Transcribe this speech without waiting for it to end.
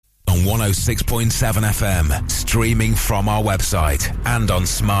106.7 FM, streaming from our website and on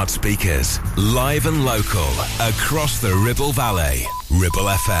smart speakers. Live and local, across the Ribble Valley. Ribble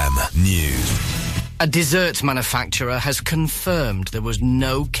FM News. A dessert manufacturer has confirmed there was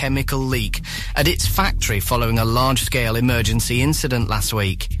no chemical leak at its factory following a large-scale emergency incident last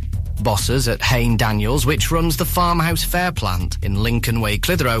week. Bosses at Hain Daniels, which runs the Farmhouse Fair plant in Lincoln Way,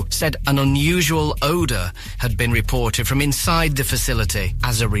 Clitheroe, said an unusual odour had been reported from inside the facility.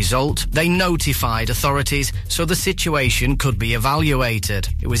 As a result, they notified authorities so the situation could be evaluated.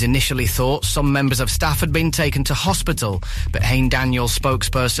 It was initially thought some members of staff had been taken to hospital, but Hain Daniels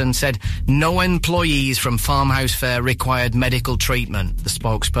spokesperson said no employees from Farmhouse Fair required medical treatment. The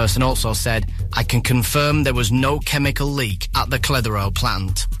spokesperson also said, "I can confirm there was no chemical leak at the Clitheroe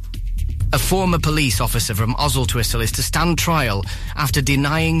plant." A former police officer from Oswaldtwistle is to stand trial after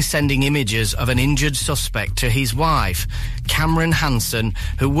denying sending images of an injured suspect to his wife. Cameron Hanson,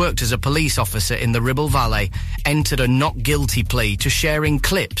 who worked as a police officer in the Ribble Valley, entered a not guilty plea to sharing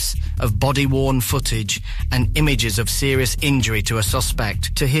clips of body-worn footage and images of serious injury to a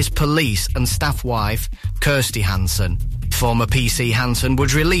suspect to his police and staff wife, Kirsty Hanson. Former PC Hanson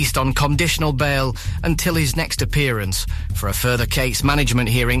was released on conditional bail until his next appearance for a further case management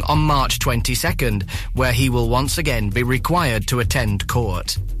hearing on March 22nd, where he will once again be required to attend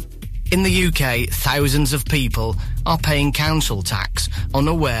court. In the UK, thousands of people are paying council tax,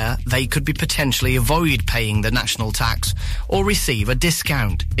 unaware they could be potentially avoid paying the national tax or receive a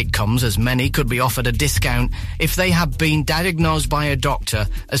discount. It comes as many could be offered a discount if they have been diagnosed by a doctor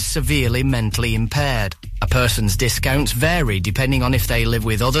as severely mentally impaired. A person's discounts vary depending on if they live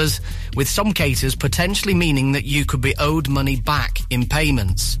with others, with some cases potentially meaning that you could be owed money back in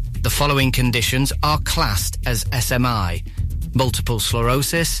payments. The following conditions are classed as SMI: multiple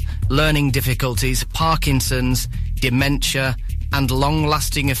sclerosis, learning difficulties, Parkinson's, dementia, and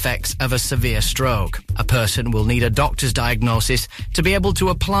long-lasting effects of a severe stroke. A person will need a doctor's diagnosis to be able to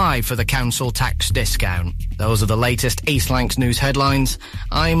apply for the council tax discount. Those are the latest East Lancs news headlines.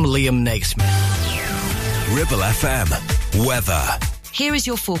 I'm Liam Naismith. Ribble FM weather. Here is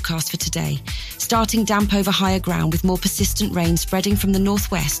your forecast for today. Starting damp over higher ground with more persistent rain spreading from the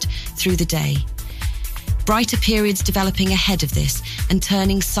northwest through the day. Brighter periods developing ahead of this and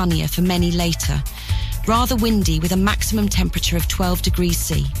turning sunnier for many later. Rather windy with a maximum temperature of 12 degrees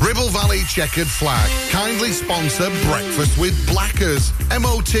C. Ribble Valley Checkered Flag kindly sponsor Breakfast with Blackers.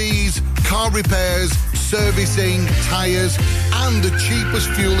 MOTs, car repairs, servicing, tyres and the cheapest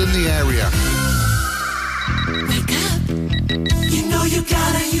fuel in the area. Wake up. You know you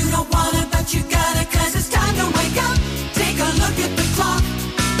gotta, you don't wanna, but you gotta, 'cause it's time to wake up. Take a look at the clock.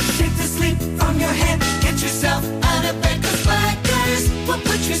 Shake the sleep from your head. Get yourself out of bed, 'cause Blackers will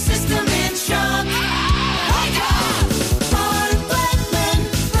put your system in shock. Wake up! Ron Blackman,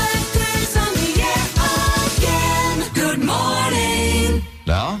 Blackers on the air again. Good morning.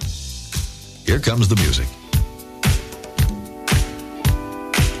 Now, here comes the music.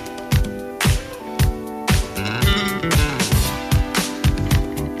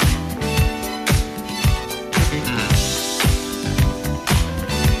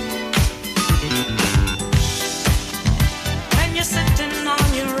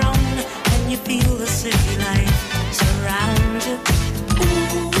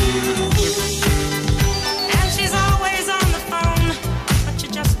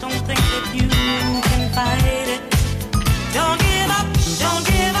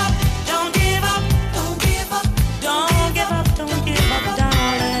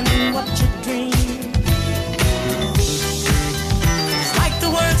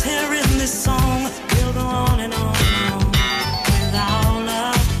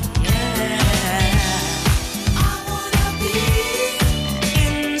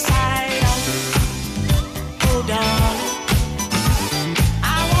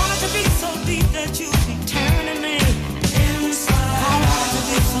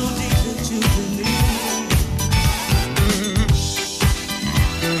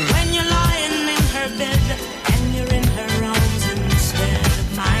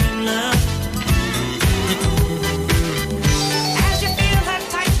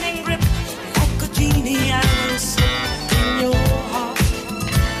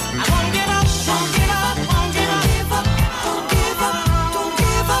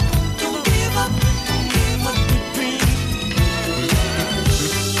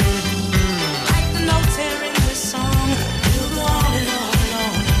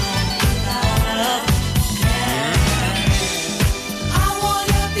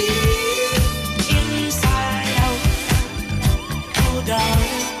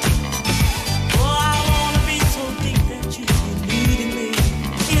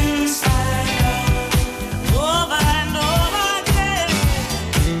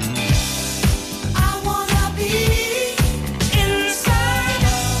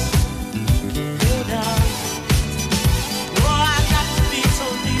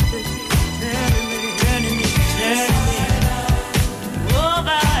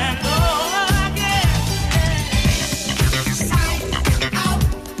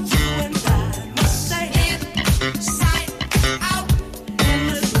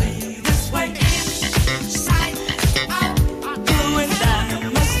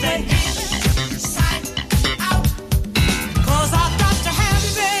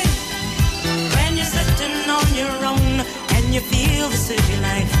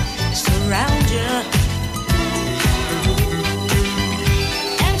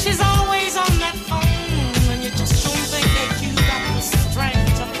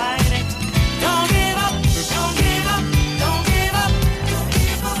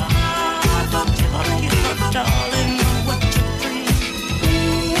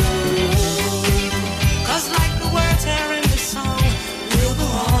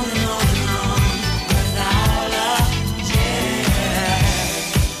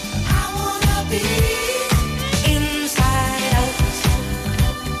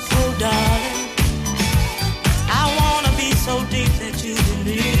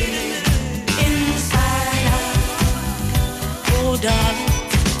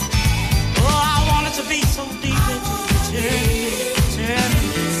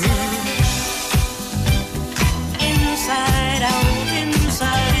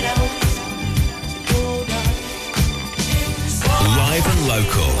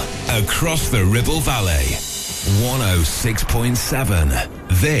 local, across the Ribble Valley.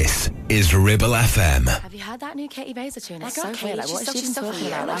 106.7. This is Ribble FM. Have you heard that new Katie Baser tune? It's so weird. Like, what is she talking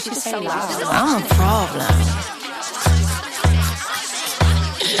about? Like, she's so loud. I'm a problem.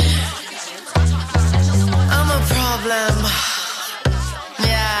 I'm a problem.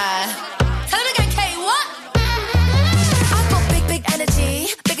 Yeah. Tell him again, Katie, what? I've got big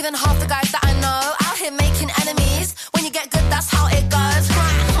energy. Bigger than half the guys that I know. Out here making enemies. When you get good, that's how it goes.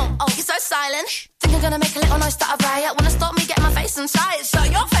 Oh, you're so silent. Think you're gonna make a little noise, start a riot. Wanna stop me, get my face inside. Show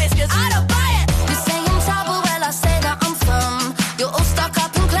your face, cause I don't buy it. You say I'm trouble, well, I say that I'm from. You're all stuck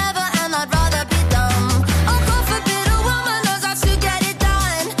up and clever, and I'd rather be dumb. Oh, God forbid a woman knows how to get it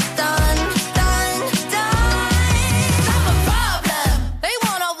done. Done. I'm a problem. They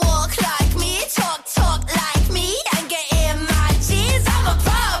wanna walk like me, talk like me, and get in my jeans. I'm a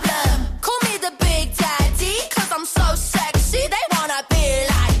problem. Call me the big daddy, cause I'm so sexy. They wanna be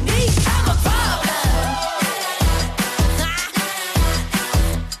like me. I'm a problem.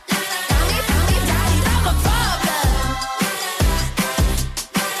 I'm a problem.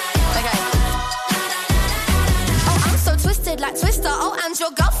 Okay. Oh, I'm so twisted like Twister. Oh, and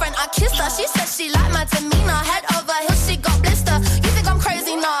your girlfriend, I kissed her. She said she liked my demeanor. Head over heels, she got blister. You think I'm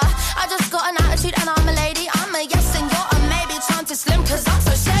crazy? Nah. I just got an attitude and I'm a lady. I'm a yes and you're a maybe. Trying to slim cause I'm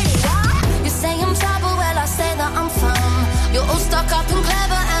so shady. You say I'm trouble, well, I say that I'm fun. You're all stuck up and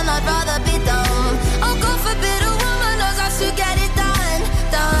clever and I'd rather be dumb. Oh, God forbid a woman knows how to get it done.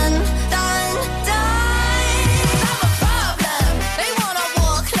 I'm a problem. They wanna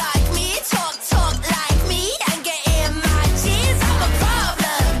walk like me, talk like me, and get in my jeans. I'm a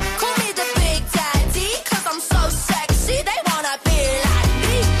problem. Call me the big daddy, cause I'm so sexy. They wanna be like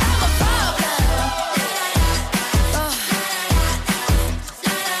me. I'm a problem.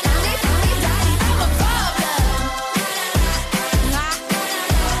 I'm a problem.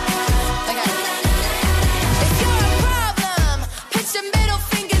 Okay. If you're a problem, put your middle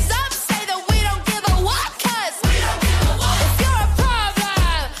fingers up, say that we don't give a what, cause we don't give a what. If you're a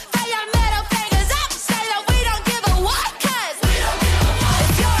problem, throw your middle fingers up, say that we don't give a what, cause we don't give a what. If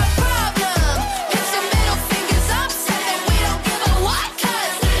you're a problem, put your middle fingers up, say that we don't give a what,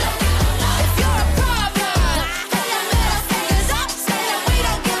 cause we don't give a what. If you're a problem, throw your middle fingers up, say that we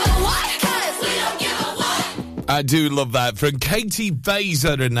don't give a what, cause we don't give a what. I do love that from Katie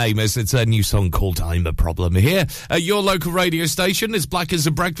Baser, her name is. It's a new song called I'm a Problem here at your local radio station. It's Black as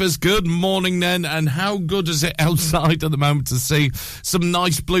a Breakfast. Good morning then, and how good is it outside at the moment to see some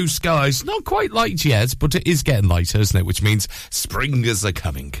nice blue skies? Not quite light yet, but it is getting lighter, isn't it? Which means spring is a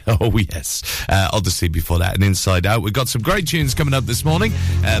coming. Oh yes. Obviously before that, and Inside Out. We've got some great tunes coming up this morning.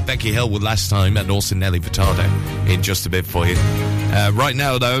 Becky Hill with Last Time and also Nelly Furtado in just a bit for you. Right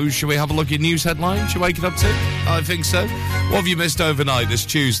now though, shall we have a look at news headlines? You waking up to? I think so. What have you missed overnight? This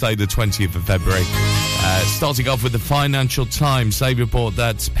Tuesday, the 20th of February. Starting off with the Financial Times, they report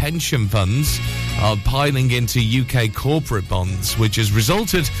that pension funds are piling into UK corporate bonds, which has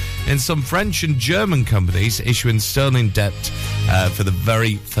resulted in some French and German companies issuing sterling debt for the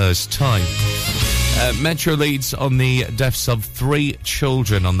very first time. Metro leads on the deaths of 3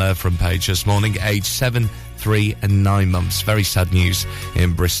 children on their front page this morning, aged 7, 3 and 9 months. Very sad news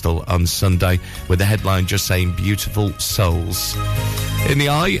in Bristol on Sunday, with the headline just saying beautiful souls. In the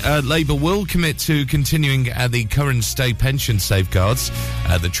Eye, Labour will commit to continuing the current state pension safeguards,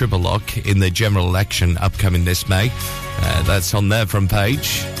 the triple lock, in the general election upcoming this May. That's on their front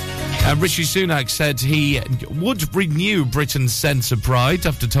page. Rishi Sunak said he would renew Britain's sense of pride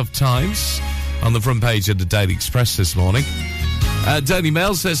after tough times, on the front page of the Daily Express this morning. Daily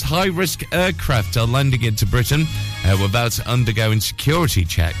Mail says high-risk aircraft are landing into Britain without undergoing security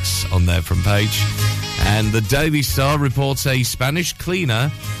checks, on their front page. And the Daily Star reports a Spanish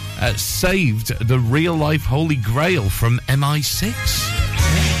cleaner saved the real-life Holy Grail from MI6.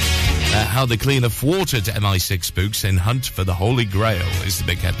 How the cleaner thwarted MI6 spooks in hunt for the Holy Grail is the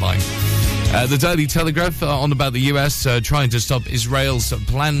big headline. The Daily Telegraph on about the US trying to stop Israel's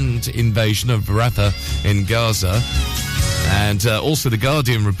planned invasion of Rafah in Gaza. And also The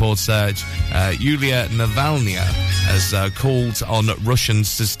Guardian reports that Yulia Navalny has called on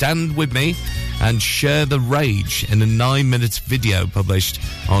Russians to stand with me and share the rage in a 9-minute video published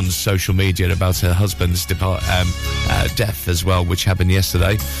on social media about her husband's death as well, which happened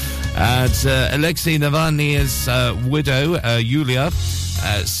yesterday. And Alexei Navalny's widow, Yulia,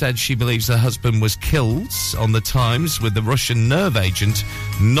 said she believes her husband was killed on the Times with the Russian nerve agent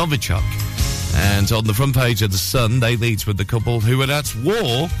Novichok. And on the front page of The Sun, they lead with the couple who were at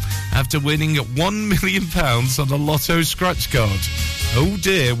war after winning £1 million on a lotto scratch card. Oh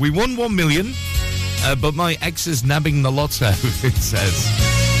dear, we won £1 million. but my ex is nabbing the lotto, it says.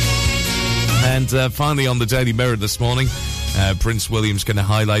 And finally on the Daily Mirror this morning, Prince William's going to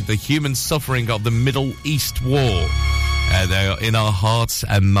highlight the human suffering of the Middle East war. They are in our hearts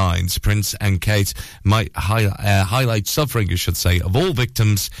and minds. Prince and Kate might highlight suffering, I should say, of all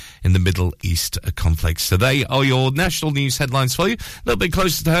victims in the Middle East conflicts. So they are your national news headlines for you. A little bit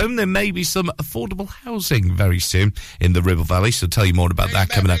closer to home, there may be some affordable housing very soon in the Ribble Valley. So I'll tell you more about that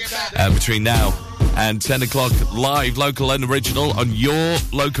coming up between now and 10 o'clock, live, local and original on your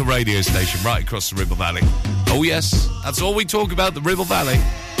local radio station right across the Ribble Valley. Oh yes, that's all we talk about, the Ribble Valley.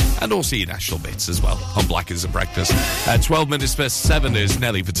 And also your national bits as well on Black as a Breakfast. At 12 minutes past 7 is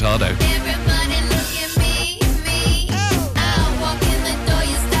Nelly Furtado. Everybody look at me. I walk in the door,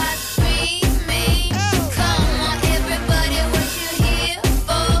 you start screaming. Come on, everybody, what you here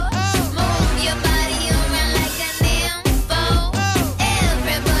for? Move your body around like a nympho.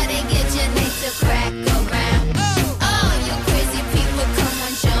 Everybody get your neck to crack around. All you crazy people, come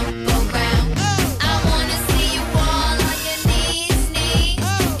on, jump around. I wanna see you all on your knees.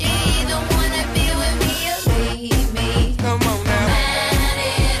 You either wanna be with me or leave me. Come on now.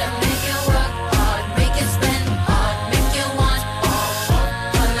 It'll make you work hard, make you spend hard, make you want all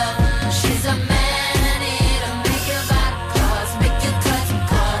her love. She's a man, it'll make you back cause, make you cut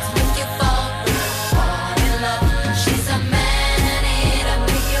cards, make you fall real hard in love. She's a man, it'll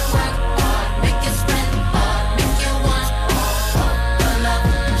make you work hard, make you spend hard, make you want all her love.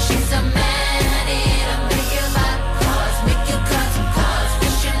 She's a man, it'll make you back cause, make you cut cards,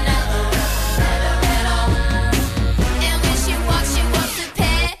 wish you never met her at all. And when she walks with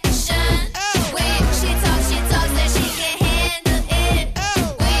passion. When she talks that she can handle it.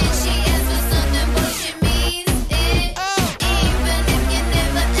 When she asks for something, but she means it. Even if you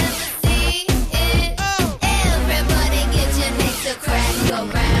never ever see it. Everybody get your neck to crack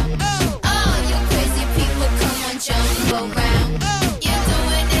around. All you crazy people, come on, jump around. You're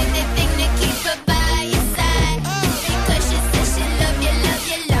doing anything to keep her by your side. Because she says she love you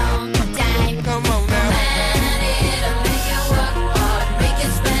long time. Come on now. It'll make you work hard, make you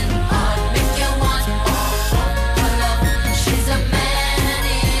spend hard, make you want all her love. She's a man,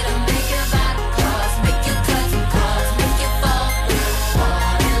 it'll make you back cause, make you cut cards, make you fall real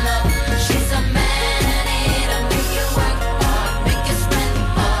hard in love. She's a man, it'll make you work hard, make you spend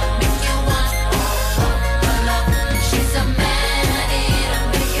hard, make you want all her love. She's a man, it'll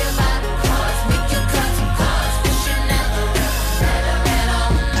make you back cause, make you cut cards, wish you never met her at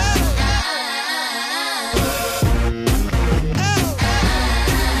all.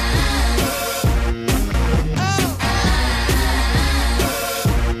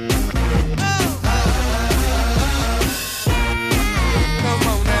 Come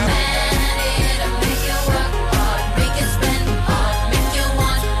on now. It'll make you work hard, make you spend hard, make you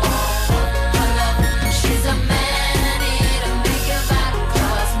want all her love. She's a man, it'll make you back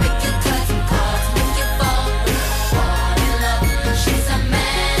cause, make you cut cards, make you fall real hard in love. She's a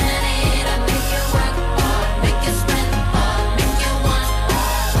man, it'll make you work hard, make you spend hard, make you want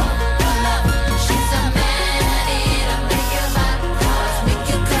all her love. She's a man, it'll make you back cause, make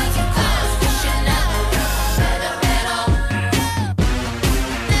you cut cards, wish you never met her at all.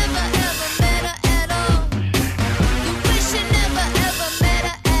 Never ever met her at all. You wish you never ever met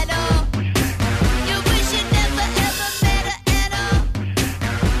her at all. You wish you never ever met her at all.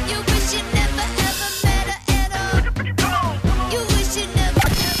 You wish you never ever met her at all. You wish you never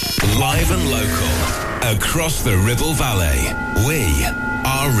ever. Live and local, across the Ribble Valley, we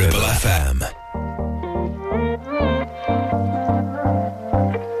are Ribble FM.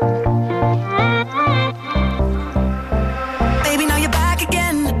 Baby, now you're back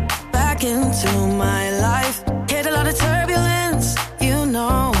again, back into my life. Hit a lot of turbulence, you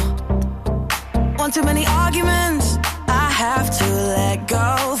know. One too many arguments, I have to let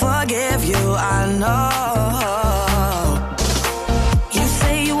go. Forgive you, I know. You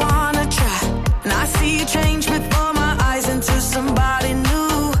say you wanna try, and I see you change before my eyes into somebody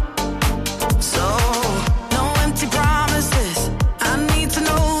new. So, no empty promises. I need to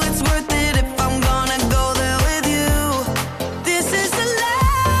know it's worth it if I'm gonna go there with you. This is the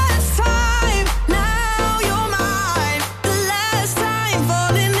last time, now you're mine. The last time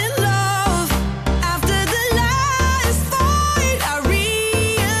falling in love. After the last fight, I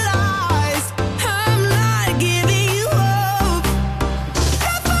realized I'm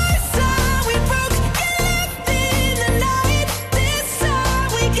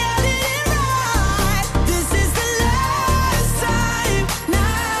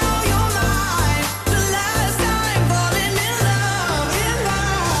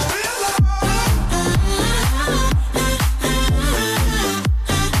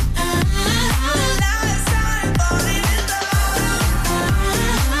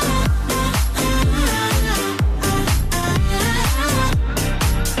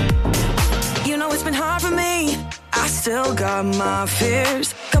got my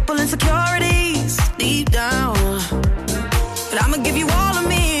fears, couple insecurities deep down. But I'ma give you all of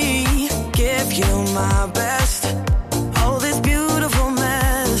me, give you my best. Oh, this beautiful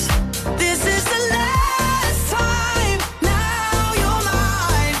mess. This is the last time, now you're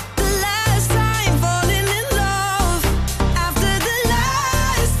mine. The last time falling in love. After the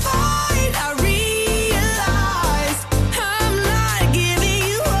last fight, I realized I'm not giving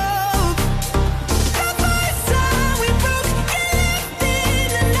you hope. The first time we broke, you left in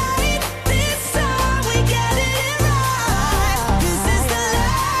the night. This time we get it right. This is the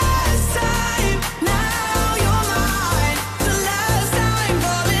last time, now you're mine. The last time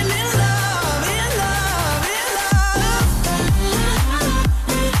falling in love, in love, in love.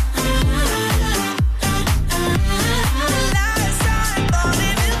 Last time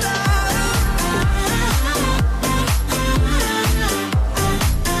falling in love.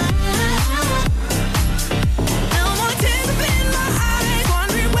 No more tears up in my eyes,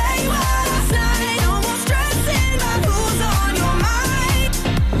 wondering where you were last night. No more stressing about who's on your mind.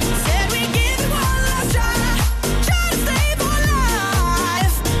 Said we give it one last try, try to stay for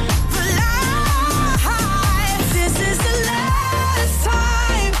life, for life. This is the last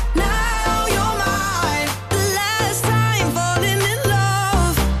time, now you're mine. The last time falling in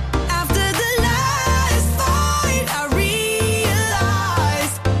love. After the last fight, I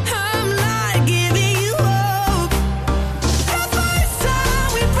realized I'm not giving you hope. The first time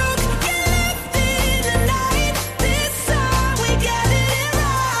we broke, you left in the night. This time we get it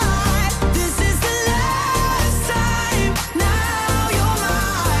right. This is the last time, now you're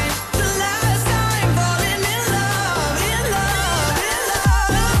mine. The last time falling in love, in love, in love.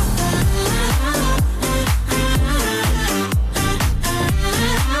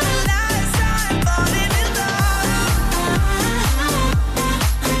 Last time falling in love.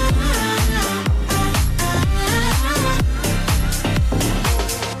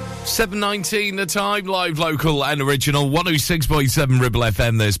 7:19 the time, live, local and original, 106.7 Ribble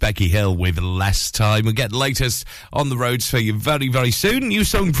FM. There's Becky Hill with Less Time. We'll get the latest on the roads for you very, very soon. New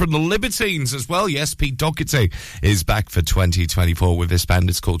song from the Libertines as well. Yes, Pete Doherty is back for 2024 with this band.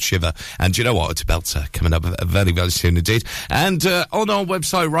 It's called Shiver. And do you know what? It's a belter coming up very, very soon indeed. And on our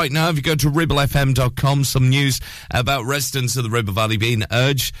website right now, if you go to ribblefm.com, some news about residents of the Ribble Valley being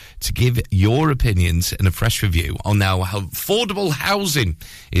urged to give your opinions in a fresh review on now how affordable housing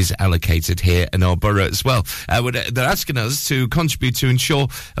is allocated here in our borough as well. They're asking us to contribute to ensure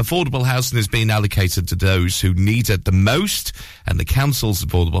affordable housing is being allocated to those who need it the most, and the council's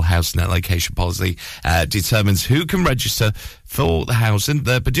affordable housing allocation policy determines who can register for the housing.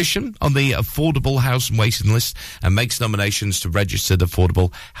 The petition on the affordable housing waiting list and makes nominations to registered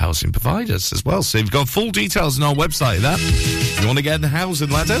affordable housing providers as well. So you've got full details on our website of that. If you want to get in the housing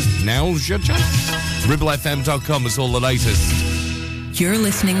ladder, now's your chance. ribblefm.com is all the latest. You're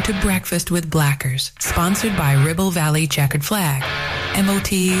listening to Breakfast with Blackers, sponsored by Ribble Valley Checkered Flag.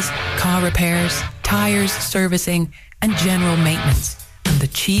 MOTs, car repairs, tires, servicing, and general maintenance. And the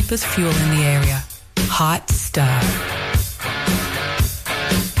cheapest fuel in the area. Hot stuff.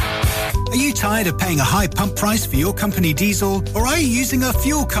 Are you tired of paying a high pump price for your company diesel? Or are you using a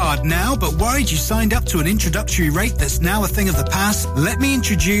fuel card now but worried you signed up to an introductory rate that's now a thing of the past? Let me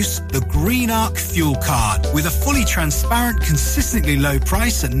introduce the Green Arc Fuel Card. With a fully transparent, consistently low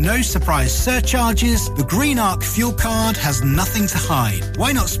price and no surprise surcharges, the Green Arc Fuel Card has nothing to hide.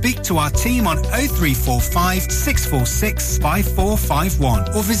 Why not speak to our team on 0345 646 5451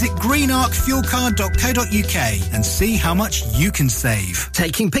 or visit greenarcfuelcard.co.uk and see how much you can save.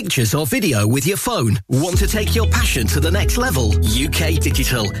 Taking pictures or video with your phone? Want to take your passion to the next level? UK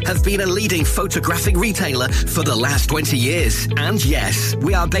Digital have been a leading photographic retailer for the last 20 years. And yes,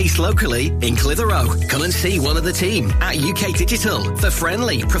 we are based locally in Clitheroe. Come and see one of the team at UK Digital for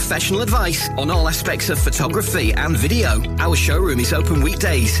friendly, professional advice on all aspects of photography and video. Our showroom is open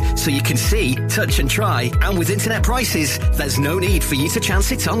weekdays, so you can see, touch and try, and with internet prices, there's no need for you to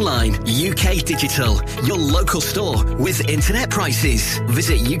chance it online. UK Digital, your local store with internet prices.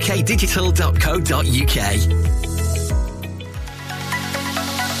 Visit ukdigital.co.uk.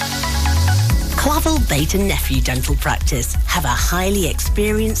 Clavel Bait and Nephew Dental Practice have a highly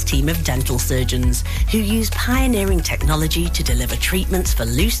experienced team of dental surgeons who use pioneering technology to deliver treatments for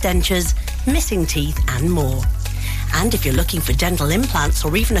loose dentures, missing teeth and more. And if you're looking for dental implants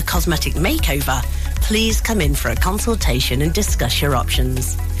or even a cosmetic makeover, please come in for a consultation and discuss your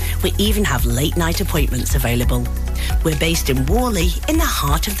options. We even have late night appointments available. We're based in Worley, in the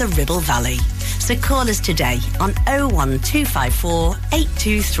heart of the Ribble Valley. So call us today on 01254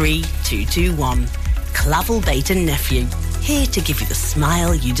 823 221. Clavel Bait and Nephew, here to give you the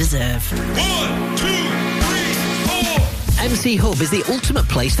smile you deserve. 1, 2, 3, 4. MC Hub is the ultimate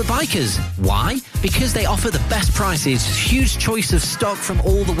place for bikers. Why? Because they offer the best prices, huge choice of stock from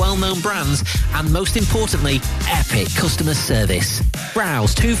all the well-known brands, and most importantly, epic customer service.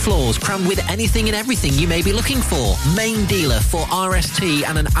 Browse 2 floors crammed with anything and everything you may be looking for. Main dealer for RST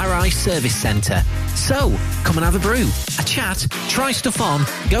and an RI service centre. So, come and have a brew, a chat, try stuff on,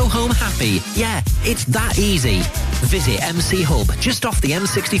 go home happy. Yeah, it's that easy. Visit MC Hub, just off the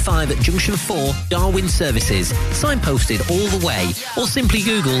M65 at Junction 4, Darwin Services. Signposted all the way, or simply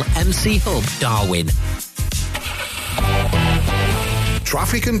Google MC Hub Darwin.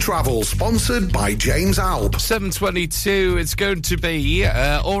 Traffic and Travel, sponsored by James Alb. 7:22, it's going to be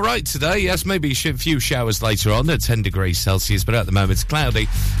all right today. Yes, maybe a few showers later on at 10 degrees Celsius, but at the moment it's cloudy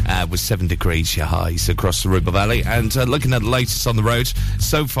with 7 degrees your highs across the Ribble Valley. And looking at the latest on the road,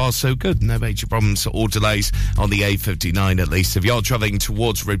 so far so good. No major problems or delays on the A59 at least. If you're travelling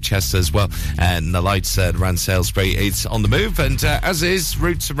towards Ribchester as well, and the lights around Salisbury, it's on the move. And as is,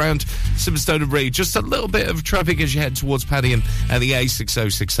 routes around Simmerstone and Reed, just a little bit of traffic as you head towards Paddy and the A6068. So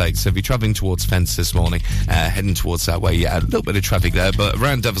if you're travelling towards Fence this morning, heading towards that way, yeah, a little bit of traffic there, but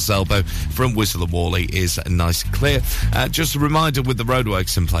around Devil's Elbow from Whistle and Whalley is nice and clear. Just a reminder with the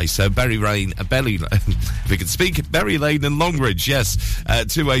roadworks in place, so Berry Lane and Longridge, yes,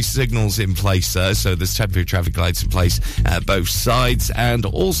 2-way signals in place, so there's temporary traffic lights in place both sides, and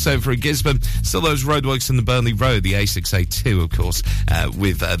also for Gisborne, still those roadworks in the Burnley Road, the A682, of course,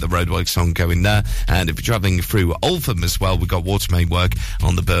 with the roadworks ongoing there. And if you're travelling through Oldham as well, we've got water main work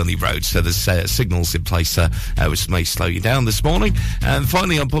on the Burnley Road, so there's signals in place which may slow you down this morning. And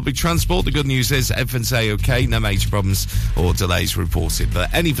finally, on public transport, the good news is everything's A-OK, no major problems or delays reported.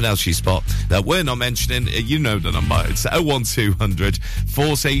 But anything else you spot that we're not mentioning, you know the number. It's 01200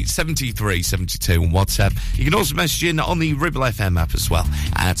 40 73 72 on WhatsApp. You can also message in on the Ribble FM app as well,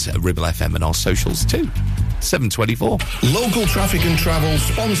 at Ribble FM and our socials too. 7:24. Local Traffic and Travel,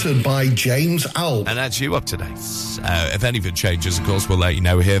 sponsored by James Alb. And that's you up to date. If anything changes, of course, we'll let you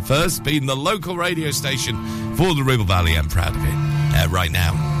know here first. Being the local radio station for the Ribble Valley, I'm proud of it. Right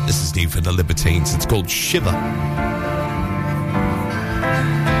now, this is new for the Libertines. It's called Shiver. The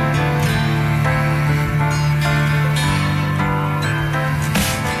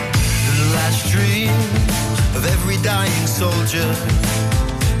last dream of every dying soldier.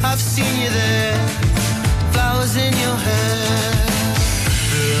 I've seen you there, flowers in your hair.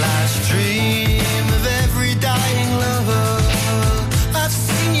 The last dream of every dying lover. I've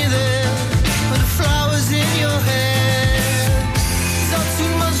seen you there, with the flowers in your hair. It's not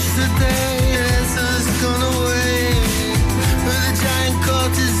too much today, answers gone away. With a giant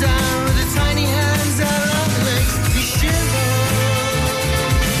courtesan, with the tiny hands around makes me shiver.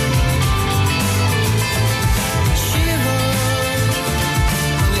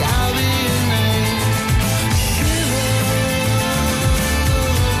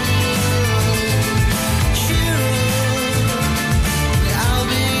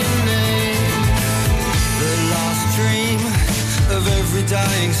 Every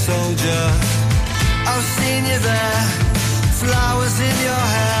dying soldier, I've seen you there, flowers in your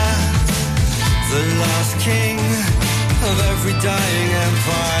hair. The last king of every dying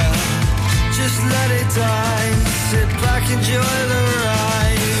empire. Just let it die, sit back, enjoy the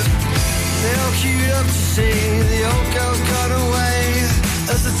ride. They all queued up to see the old girl's gone away.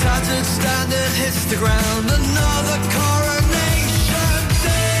 As the tattered standard hits the ground, another coronation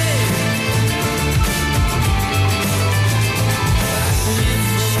day.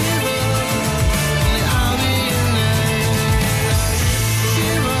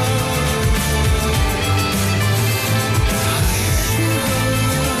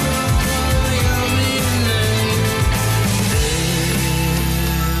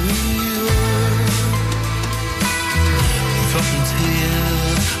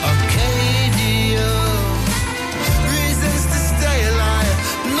 Arcadia, reasons to stay alive,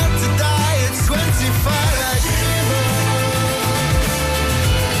 not to die at 25.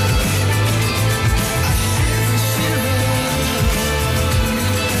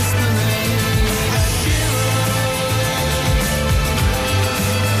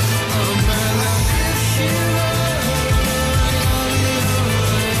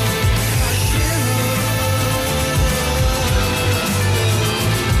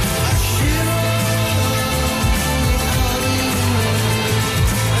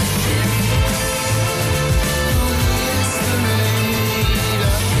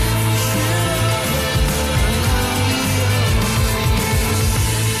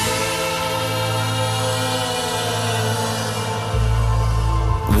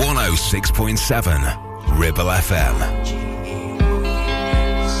 Ribble FM.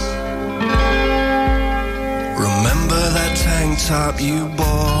 Remember remember that tank top you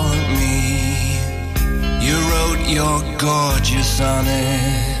bought me. You wrote you're gorgeous on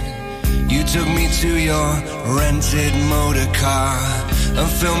it. You took me to your rented motor car and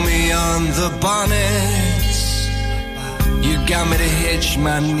filmed me on the bonnet. You got me to hitch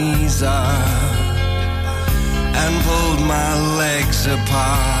my knees up and pulled my legs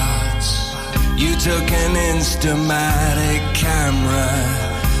apart. You took an Instamatic camera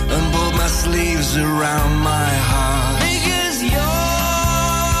and pulled my sleeves around my heart. Because you're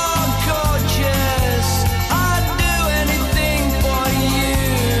gorgeous, I'd do anything for you.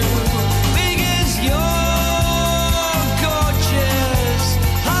 Because you're gorgeous,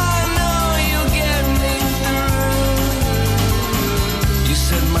 I know you'll get me through. You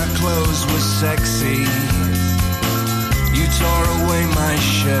said my clothes were sexy. You tore away my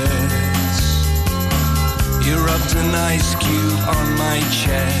shirts. You rubbed an ice cube on my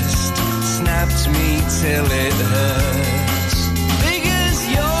chest, snapped me till it hurts. Because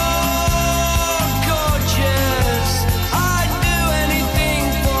you're gorgeous, I'd do anything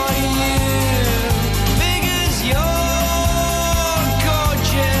for you. Because you're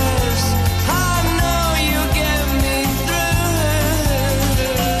gorgeous, I know you'll get me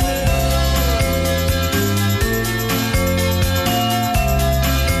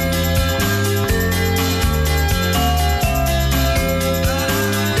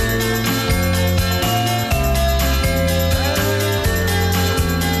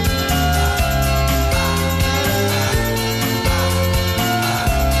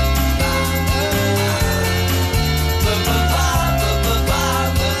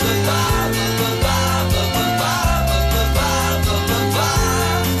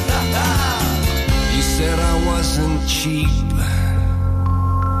cheap.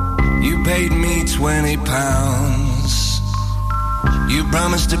 You paid me £20. You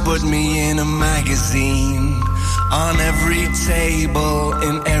promised to put me in a magazine, on every table,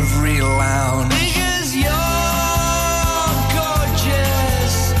 in every lounge. Because you're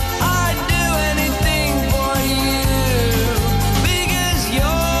gorgeous, I'd do anything for you. Because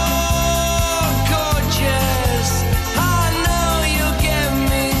you're gorgeous, I know you'll get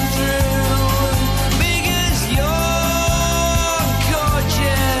me through. Because you're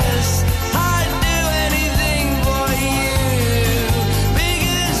gorgeous, I'd do anything for you.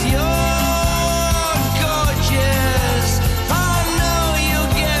 Because you're gorgeous, I know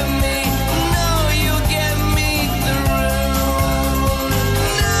you'll get me through. Know you'll get me through.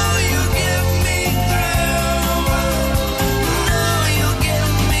 Know you'll get me through. Know you'll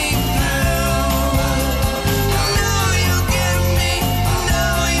get me,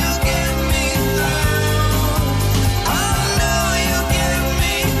 know you'll get me through. I know you'll get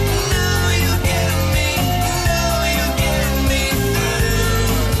me, know you'll get me, know you'll get me through.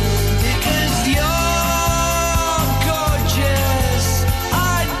 Because you're gorgeous,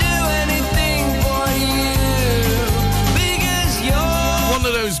 I'd do anything for you. Because you're One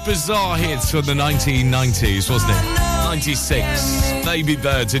of those bizarre hits from the 1990s, wasn't it? 96, Baby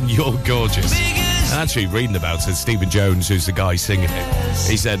Birds and You're Gorgeous. And actually reading about it, Stephen Jones, who's the guy singing it,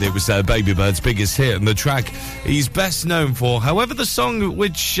 he said it was Baby Bird's biggest hit and the track he's best known for. However, the song,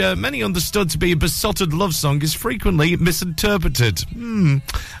 which many understood to be a besotted love song, is frequently misinterpreted.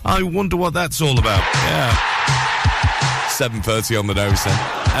 I wonder what that's all about. Yeah. 7:30 on the nose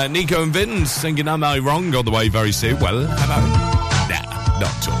then. Nico and Vin singing Am I Wrong on the way very soon. Well, am I? Nah,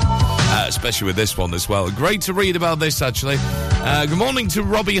 not at all. Especially with this one as well. Great to read about this, actually. Good morning to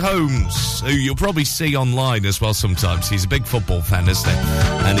Robbie Holmes, who you'll probably see online as well sometimes. He's a big football fan, isn't he?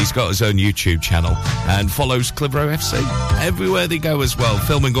 And he's got his own YouTube channel and follows Clitheroe FC everywhere they go as well,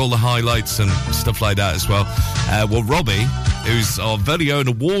 filming all the highlights and stuff like that as well. Well, Robbie, who's our very own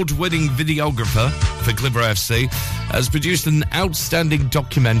award-winning videographer for Clitheroe FC, has produced an outstanding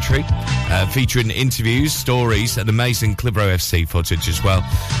documentary featuring interviews, stories, and amazing Clitheroe FC footage as well.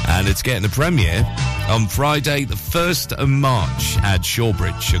 And it's getting a premiere on Friday, the 1st of March at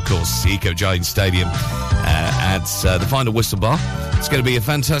Shawbridge, of course, Eco Giant Stadium, at the Final Whistle Bar. It's going to be a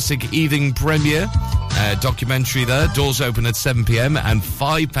fantastic evening premiere. Documentary there. Doors open at 7 p.m. and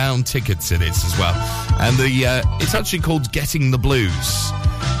 £5 tickets in it as well. And it's actually called Getting the Blues.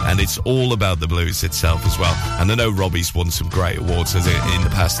 And it's all about the blues itself as well. And I know Robbie's won some great awards in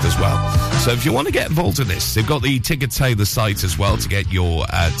the past as well. So if you want to get involved in this, they've got the Ticket Tailor site as well to get your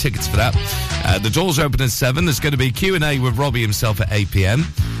tickets for that. The doors open at 7. There's going to be Q&A with Robbie himself at 8 p.m.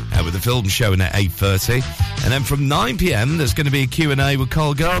 with the film showing at 8:30. And then from 9 p.m, there's going to be a Q&A with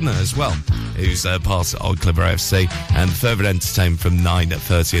Carl Gardner as well, who's part of Old Clipper FC, and further entertainment from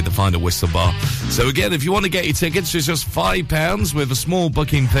 9:30 at the Final Whistle Bar. So again, if you want to get your tickets, it's just £5 with a small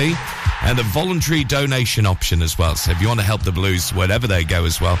booking fee and a voluntary donation option as well. So if you want to help the Blues wherever they go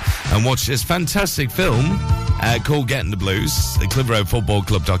as well, and watch this fantastic film called Getting the Blues, the Clitheroe Football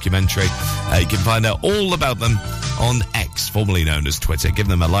Club documentary, you can find out all about them on X, formerly known as Twitter. Give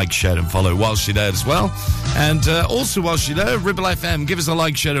them a like, share and follow whilst you're there as well. And also whilst you're there, Ribble FM, give us a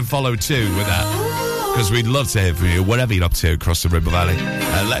like, share and follow too with that, because we'd love to hear from you, whatever you're up to across the Ribble Valley.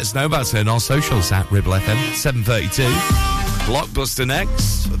 Let us know about it on our socials at Ribble FM 7:32. Blockbuster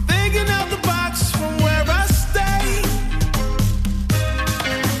next. Thinking out the box from where I stay.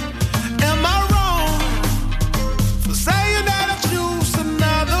 Am I wrong for saying that I choose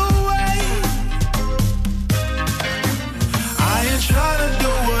another way? I ain't trying to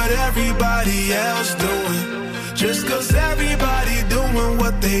do what everybody else doing, just 'cause everybody doing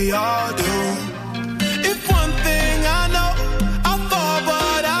what they all do. If one thing I know, I'll fall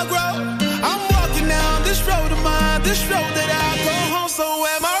but I'll grow. I'm walking down this road of mine, this road that I go home. So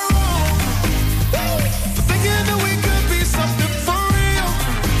am I wrong for thinking that we could be something for real?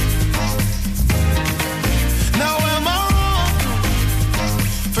 Now am I wrong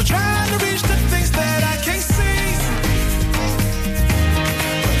for trying to reach the things that I can't see?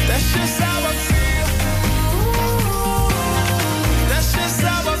 But that's just how I feel. That's just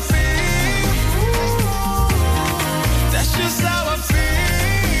how I feel. That's just how I feel.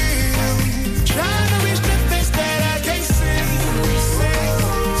 Trying to reach the things that I can't see.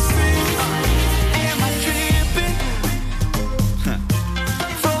 Am I tripping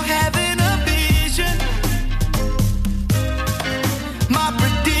for having a vision? My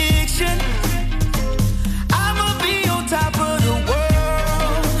prediction, I'ma be on top of the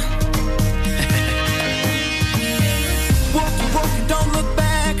world. Walk the walk and don't look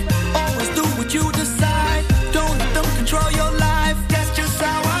back. Always do what you decide. Don't let them control your life. That's just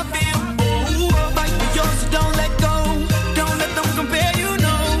how I feel. Ooh, fight for yours, so don't let go. Don't let them compare, you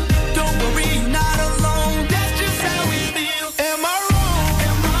know. Don't worry, you're not alone. That's just how we feel. Am I wrong?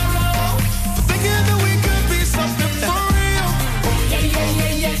 Am I wrong for thinking that we could be something for real? Oh, yeah, yeah,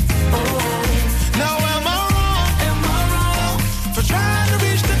 yeah, yeah. Oh. Now am I wrong? Am I wrong for trying to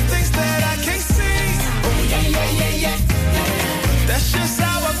reach the things that I can't see? Oh, yeah, yeah, yeah, yeah. That's just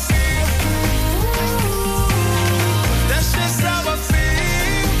how I feel. That's just how I feel.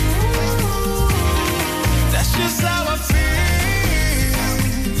 That's just how I feel.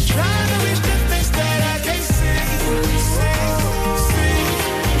 Trying to reach the things that I can't see.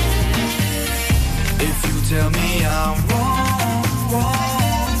 If you tell me I'm wrong,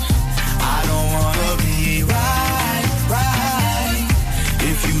 wrong, I don't wanna be right, right.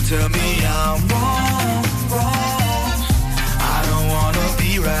 If you tell me I'm wrong, wrong, I don't wanna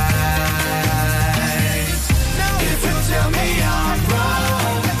be right. If you tell me I'm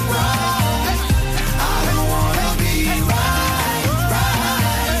wrong, wrong, I don't wanna be right,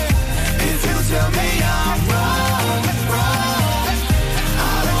 right. If you tell me I'm wrong, wrong,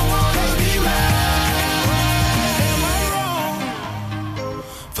 I don't wanna be right. Am I wrong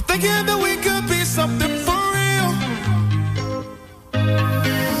for thinking that we could be something for real?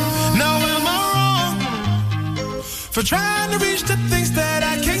 Now am I wrong for trying to reach the things that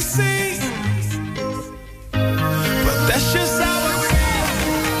I can't see? But that's just how I feel.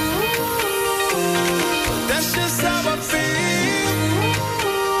 That's just how I feel.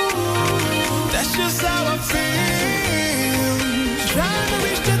 That's just how I feel. Trying to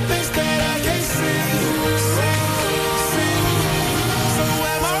reach the things that I can't see. So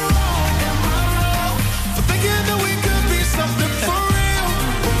am I wrong? Am I wrong for thinking that we could be something for real?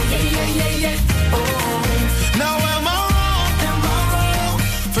 Oh, yeah, yeah, yeah, yeah. Oh. Now am I wrong? Am I wrong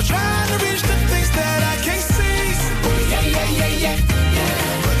for trying to reach the things that I can't see? Oh, yeah, yeah, yeah, yeah, yeah.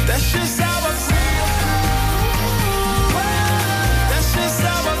 But that's just how I feel. That's just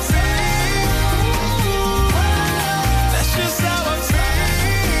how I feel. That's just how I feel.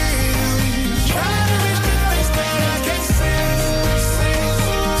 Trying to reach the things that I can't see.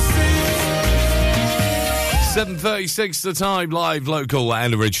 7:36 the time, live, local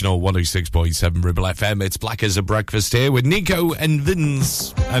and original 106.7 Ribble FM. It's Black as a Breakfast here with Nico and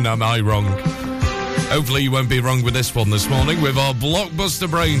Vince. And am I wrong? Hopefully you won't be wrong with this one this morning with our blockbuster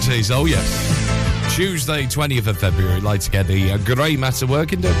brain tease. Oh yes, Tuesday 20th of February. Like to get the grey matter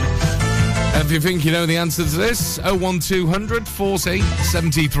working, don't we? If you think you know the answer to this, 01200 40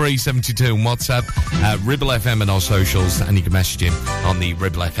 73 72 on WhatsApp, Ribble FM and our socials, and you can message him on the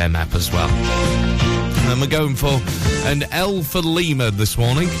Ribble FM app as well. And then we're going for an L for Lima this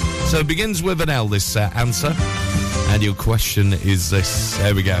morning. So it begins with an L, this answer. And your question is this.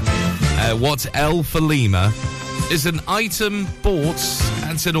 There we go. What L for Lima is an item bought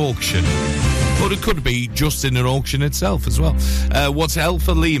at an auction? Or it could be just in an auction itself as well. What L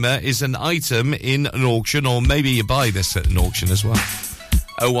for Lima is an item in an auction, or maybe you buy this at an auction as well.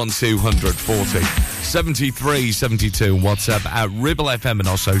 01200 40 73 72. WhatsApp at Ribble FM and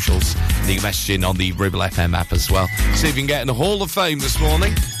our socials. And you can message in on the Ribble FM app as well. See if you can get in the Hall of Fame this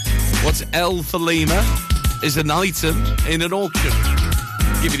morning. What's L for Lima is an item in an auction.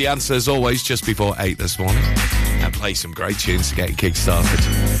 Give you the answer as always just before 8 this morning. And play some great tunes to get you kick-started.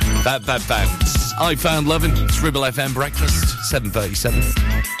 Bad Bands. I Found Lovin'. It's Ribble FM Breakfast, 7:37.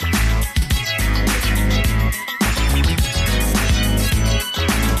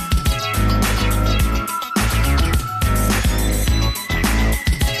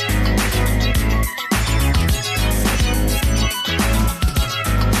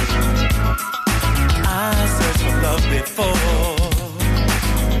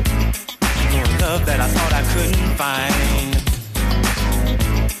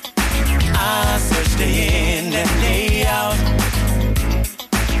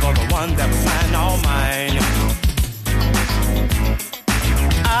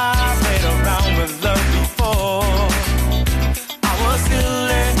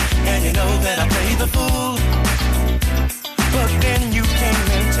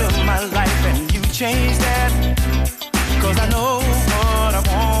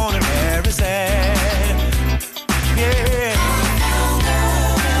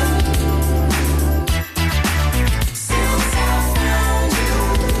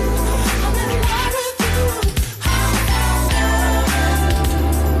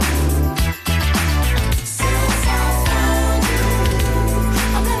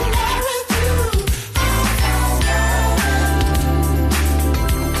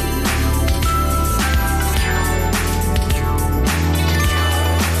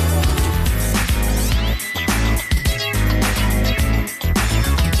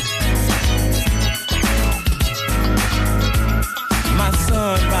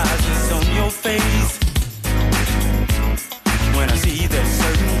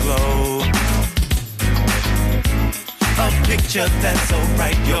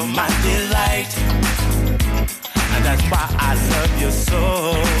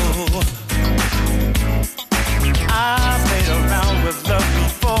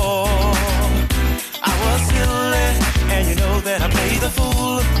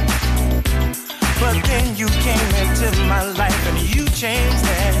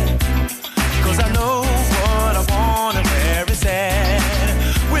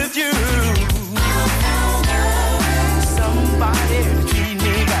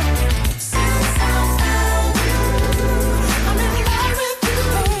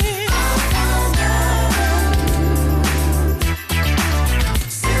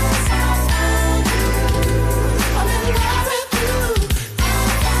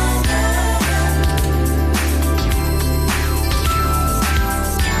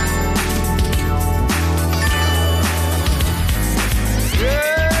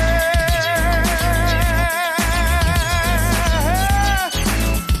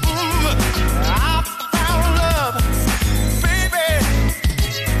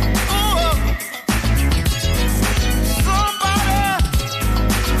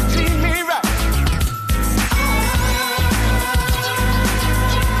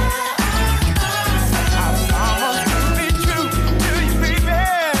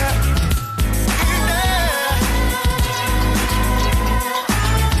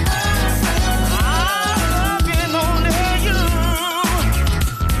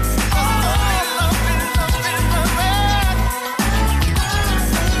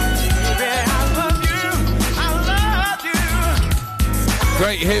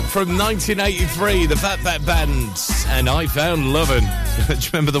 Hit from 1983, the Fat Band, and I Found Lovin'. Do you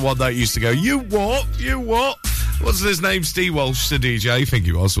remember the one that used to go, you what? You what? What's his name? Steve Walsh, the DJ. I think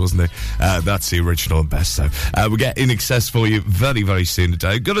he was, wasn't he? That's the original and best. So we'll get In Excess for you very, very soon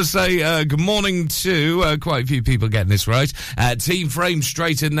today. Got to say good morning to quite a few people getting this right. Team Frame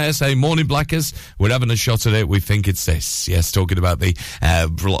straight in there saying, morning Blackers. We're having a shot at it. We think it's this. Yes, talking about the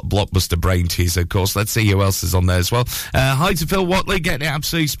blockbuster brain teaser, of course. Let's see who else is on there as well. Hi to Phil Watley, getting it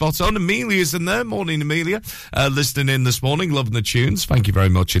absolutely spot on. Amelia's in there. Morning, Amelia. Listening in this morning. Loving the tunes. Thank you very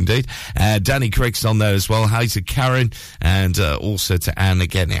much indeed. Danny Crick's on there as well. Hi to Karen, and also to Anne,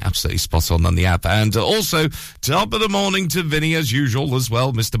 again, absolutely spot on the app. And also, top of the morning to Vinny, as usual, as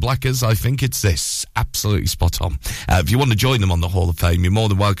well. Mr. Blackers, I think it's this. Absolutely spot on. If you want to join them on the Hall of Fame, you're more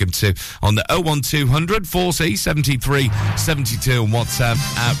than welcome to on the 01200 40 73 72 on WhatsApp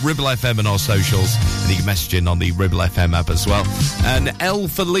at Ribble FM and our socials. And you can message in on the Ribble FM app as well. And L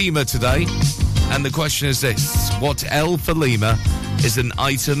for Lima today. And the question is this: what L for Lima is an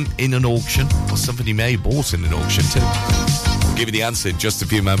item in an auction, or something you may have bought in an auction too? We'll give you the answer in just a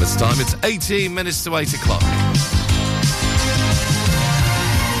few moments' time. It's 18 minutes to 8 o'clock.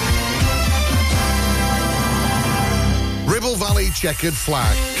 Ribble Valley Checkered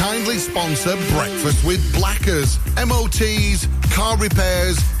Flag kindly sponsor Breakfast with Blackers. MOTs, car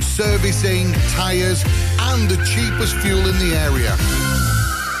repairs, servicing, tyres, and the cheapest fuel in the area.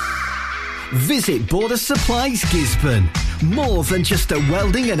 Visit Border Supplies Gisborne. More than just a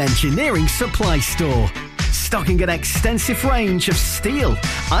welding and engineering supply store. Stocking an extensive range of steel,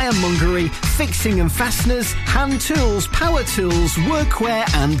 ironmongery, fixing and fasteners, hand tools, power tools, workwear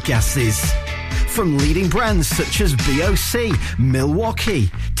and gases. From leading brands such as BOC, Milwaukee,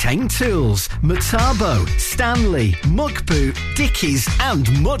 Tang Tools, Metabo, Stanley, Muckboot, Dickies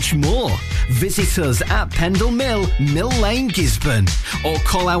and much more. Visit us at Pendle Mill, Mill Lane, Gisborne, or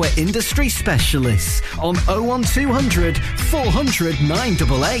call our industry specialists on 01200 400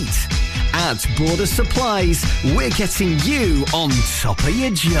 988. At Border Supplies, we're getting you on top of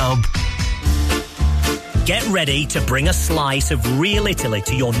your job. Get ready to bring a slice of real Italy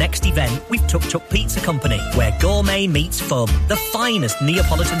to your next event with Tuk Tuk Pizza Company, where gourmet meets fun. The finest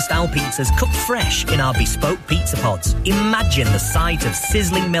Neapolitan-style pizzas cooked fresh in our bespoke pizza pods. Imagine the sight of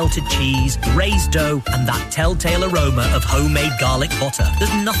sizzling melted cheese, raised dough, and that telltale aroma of homemade garlic butter.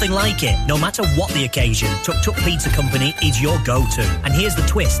 There's nothing like it. No matter what the occasion, Tuk Tuk Pizza Company is your go-to. And here's the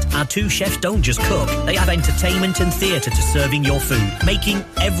twist. Our two chefs don't just cook. They have entertainment and theatre to serving your food, making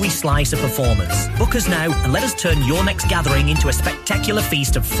every slice a performance. Book us now and let us turn your next gathering into a spectacular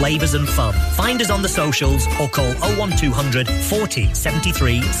feast of flavours and fun. Find us on the socials or call 01200 40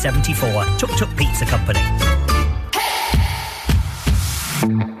 73 74. Tuk Tuk Pizza Company.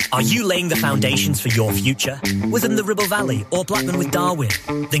 Are you laying the foundations for your future? Within the Ribble Valley or Blackburn with Darwin?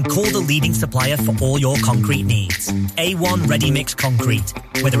 Then call the leading supplier for all your concrete needs. A1 Ready Mix Concrete.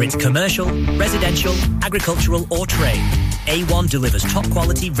 Whether it's commercial, residential, agricultural or trade, A1 delivers top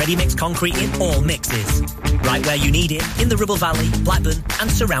quality ready mix concrete in all mixes. Right where you need it, in the Ribble Valley, Blackburn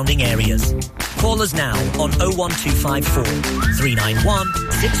and surrounding areas. Call us now on 01254 391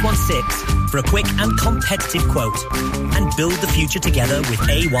 616 for a quick and competitive quote. And build the future together with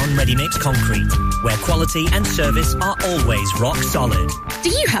A1 Ready Mix Concrete, where quality and service are always rock solid. Do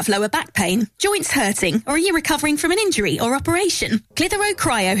you have lower back pain, joints hurting, or are you recovering from an injury or operation? Clitheroe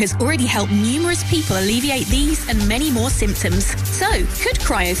Cryo has already helped numerous people alleviate these and many more symptoms. So, could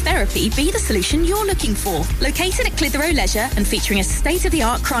cryotherapy be the solution you're looking for? Located at Clitheroe Leisure and featuring a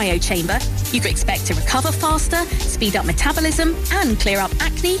state-of-the-art cryo chamber, you can expect to recover faster, speed up metabolism, and clear up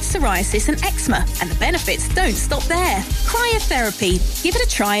acne, psoriasis, and eczema. And the benefits don't stop there. Cryotherapy. Give it a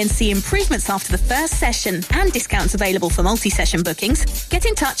try and see improvements after the first session, and discounts available for multi-session bookings. Get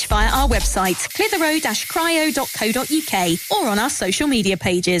in touch via our website, clitheroe-cryo.co.uk, or on our social media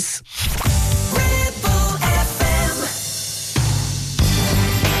pages.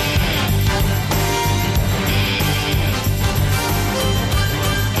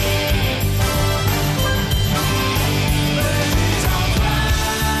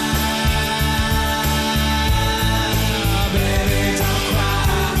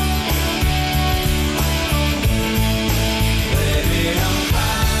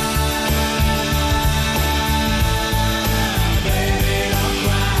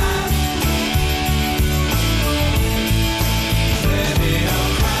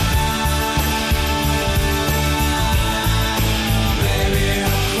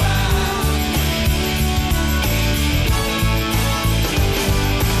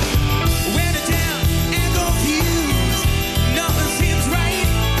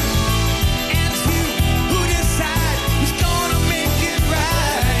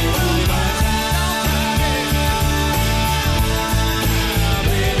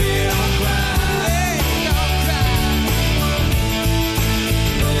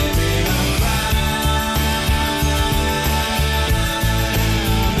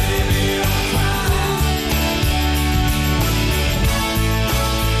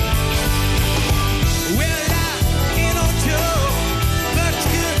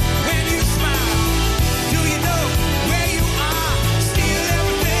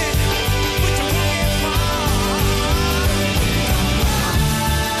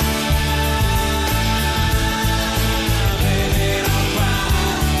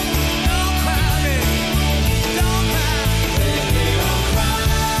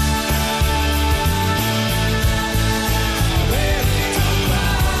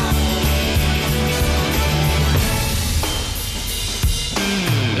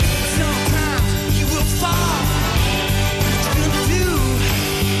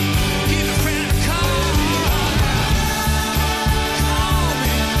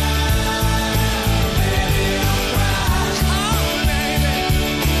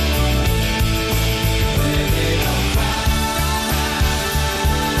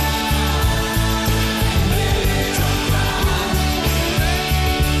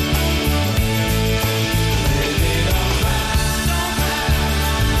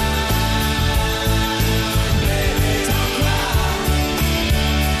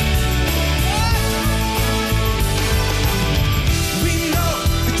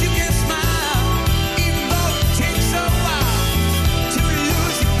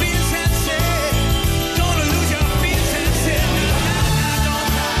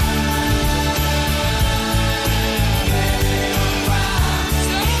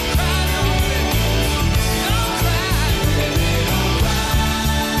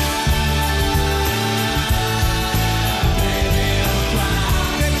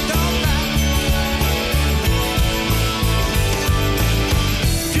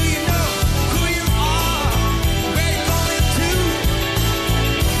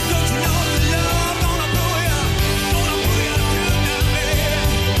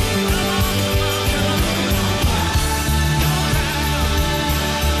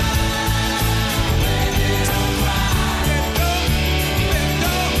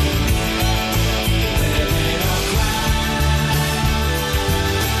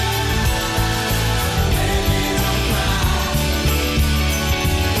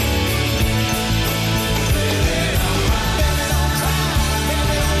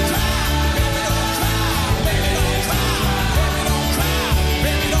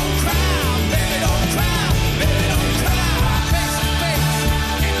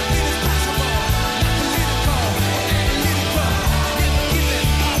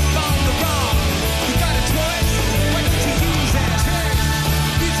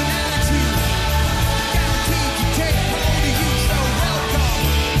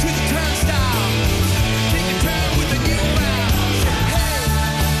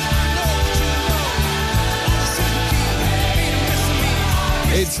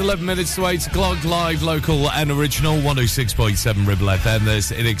 11 minutes to 8 o'clock, live, local and original, 106.7 Ribble FM. There's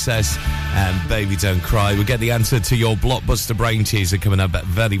In Excess and Baby Don't Cry. We'll get the answer to your blockbuster brain teaser coming up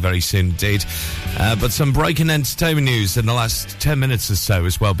very, very soon indeed. But some breaking entertainment news in the last 10 minutes or so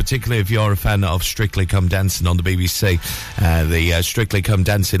as well, particularly if you're a fan of Strictly Come Dancing on the BBC. The Strictly Come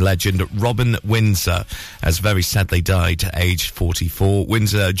Dancing legend Robin Windsor has very sadly died at age 44.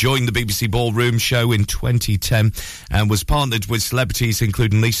 Windsor joined the BBC Ballroom show in 2010 and was partnered with celebrities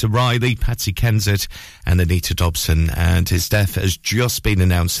including Lisa Riley, Patsy Kensit and Anita Dobson. And his death has just been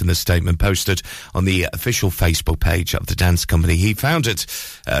announced in a statement posted on the official Facebook page of the dance company he founded,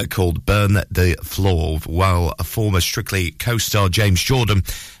 called Burn the Floor, while a former Strictly co-star James Jordan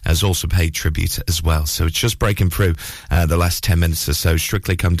has also paid tribute as well. So it's just breaking through the last 10 minutes or so.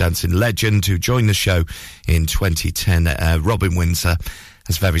 Strictly Come Dancing legend who joined the show in 2010, Robin Windsor,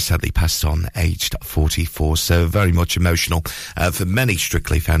 has very sadly passed on, aged 44. So very much emotional for many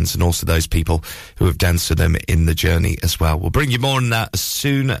Strictly fans and also those people who have danced with them in the journey as well. We'll bring you more on that as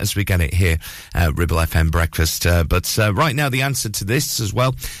soon as we get it here at Ribble FM Breakfast. But right now, the answer to this as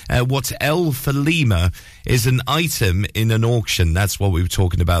well. What L for Lima is an item in an auction. That's what we were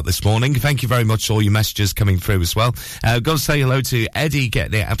talking about this morning. Thank you very much for all your messages coming through as well. Got to say hello to Eddie,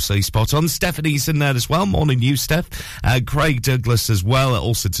 getting it absolutely spot on. Stephanie's in there as well. Morning, you, Steph. Craig Douglas as well.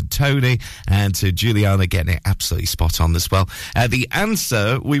 Also to Tony and to Juliana, getting it absolutely spot on as well. The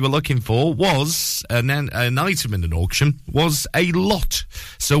answer we were looking for was an item in an auction, was a lot.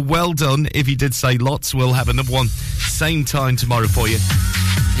 So well done if you did say lots. We'll have another one same time tomorrow for you.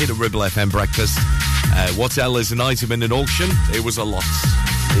 Hit a Ribble FM Breakfast. What L is an item in an auction? It was a lot,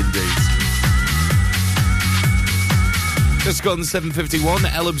 indeed. Just gone 7:51.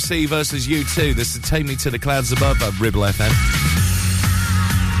 LMC versus U2. This is Take Me to the Clouds Above at Ribble FM.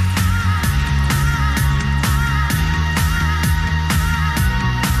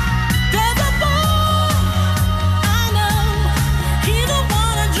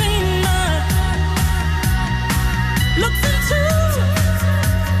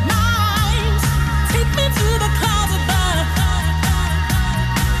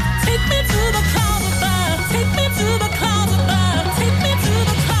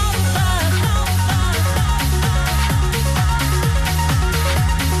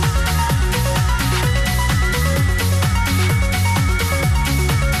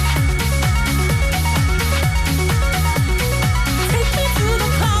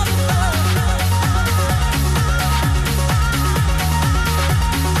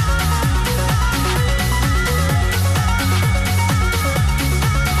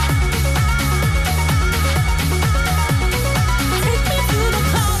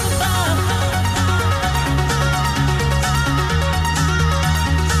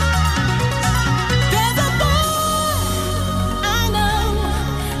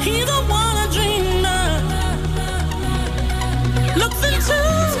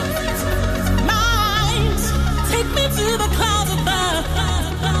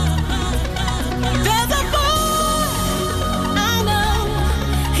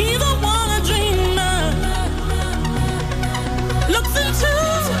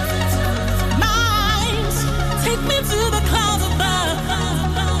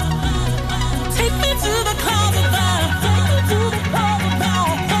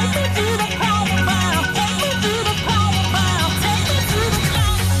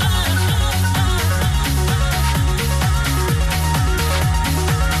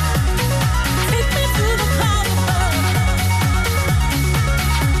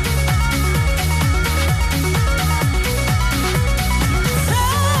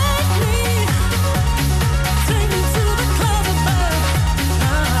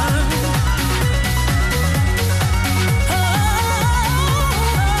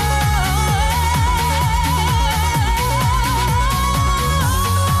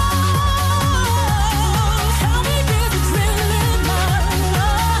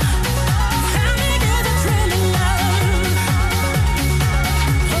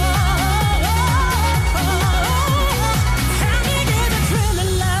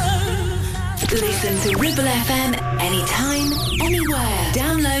 Ribble FM anytime, anywhere.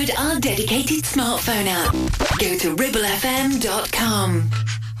 Download our dedicated smartphone app. Go to ribblefm.com.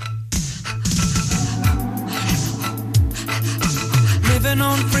 Living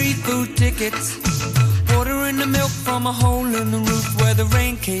on free food tickets, ordering the milk from a hole in the roof where the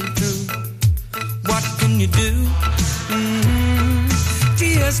rain came through. What can you do?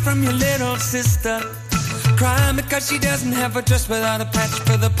 Tears from your little sister, crying because she doesn't have a dress without a patch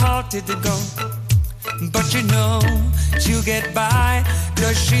for the party to go. But you know she'll get by,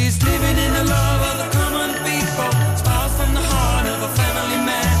 cause she's living in the love of the common people. Smiles from the heart of a family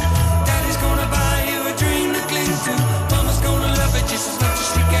man.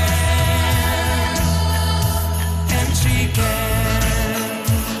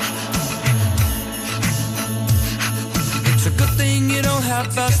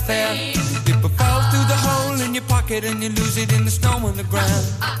 not bus fare. People fall through the hole in your pocket and you lose it in the snow on the ground.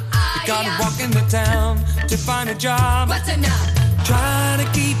 You gotta walk into town to find a job. Try to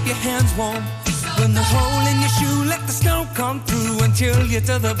keep your hands warm. When the hole in your shoe, let the snow come through and chill you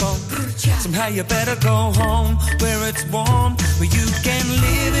to the bone. Somehow you better go home where it's warm, where you can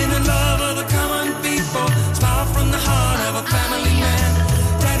live in the love of the common people. Smile from the heart of a family man.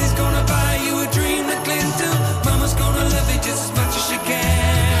 Daddy's gonna buy you a dream to cling to. Mama's gonna love you just as much as she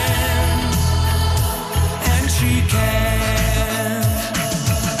can. And she can.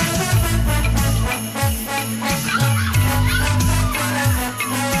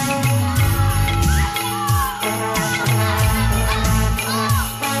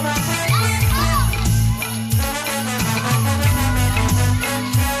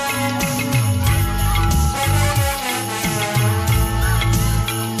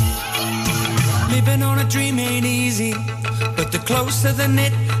 Living on a dream ain't easy, but the closer the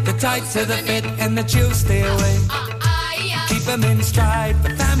knit, the tighter the fit, and the chills stay away. Keep them in stride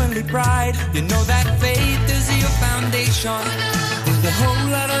for family pride. You know that faith is your foundation. With a whole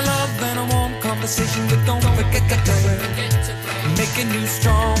lot of love and a warm conversation, but don't forget to pray. Making you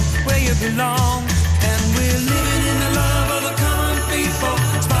strong where you belong. And we're living in the love of the common people.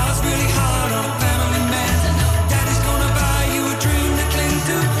 Smiles really hard on a family man. Daddy's gonna buy you a dream to cling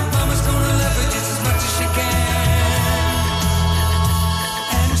to. Mama's gonna love you just as much as she can.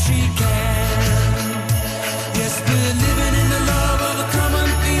 And she can. Yes, we're living in the love of the common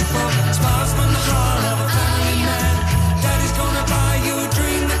people. Smiles from the heart of a family man. Daddy's gonna buy you a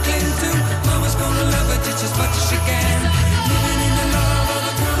dream to cling to. Mama's gonna love you just as much as she can. Living in the love of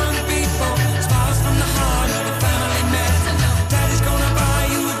the common people. Smiles from the heart of a family man. Daddy's gonna buy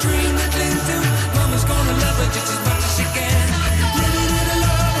you a dream to cling to. Mama's gonna love you just as much as she can. Living in the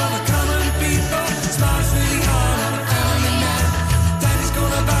love of the common people. Smiles really hard on a family man. Daddy's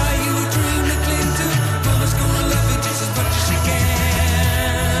gonna buy you a dream to cling to. Mama's gonna love you just as much as she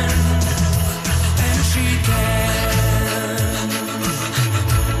can. And she can.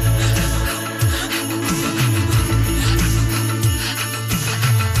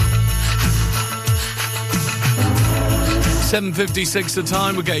 7:56 the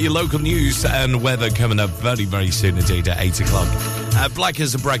time. We'll get your local news and weather coming up very, very soon indeed at 8 o'clock. Black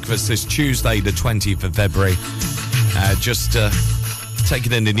as a Breakfast this Tuesday, the 20th of February. Just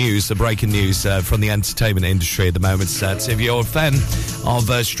taking in the news, the breaking news from the entertainment industry at the moment. If you're a fan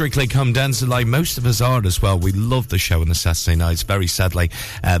of Strictly Come Dancing, like most of us are as well, we love the show on the Saturday nights. Very sadly,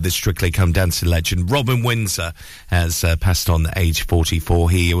 the Strictly Come Dancing legend Robin Windsor has passed on at age 44.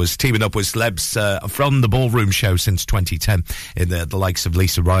 He was teaming up with celebs from the Ballroom Show since 2010 in the likes of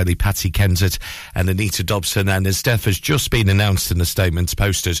Lisa Riley, Patsy Kensit and Anita Dobson, and his death has just been announced in a statement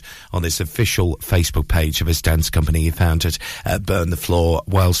posted on this official Facebook page of his dance company he founded, Burn the Floor,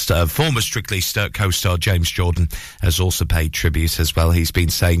 whilst former Strictly co-star James Jordan has also paid tribute as well. He's been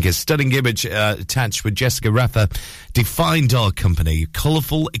saying his stunning image attached with Jessica Raffa defined our company.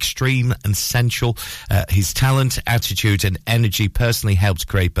 Colourful, extreme and sensual. His talent, attitude and energy personally helped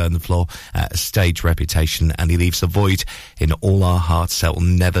create Burn the Floor, a stage reputation, and he leaves a void in all our hearts that will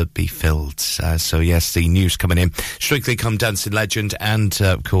never be filled. So yes, the news coming in. Strictly Come Dancing legend and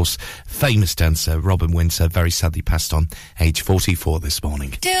of course famous dancer Robin Windsor very sadly passed on, age 44 this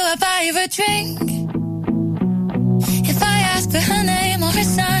morning. Do I buy her a drink? If I ask for her name or her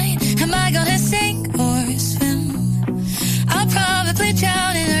sign, am I gonna sink or swim? I'll probably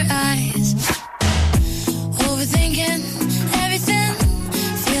drown in her eyes. Overthinking everything,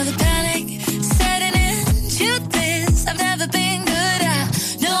 feel the panic setting in. Truth is, I've never been good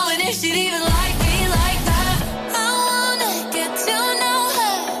at knowing if she'd even like me like that. I wanna get to know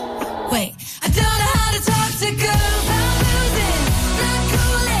her. Wait, I don't know how to talk to girls. I'm losing, not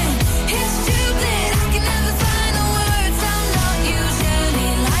cooling. It's stupid. I can never find the words. I'm not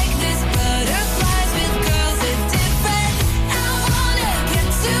usually like this. Butterflies with girls are different. I wanna get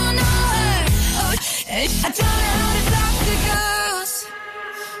to know her. Oh, I don't know how to talk to girls.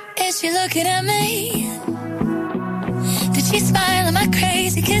 Is she looking at me? Did she smile? Am I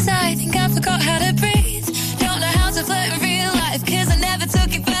crazy? 'Cause I think I forgot how to breathe. Don't know how to flirt in real life, 'cause I never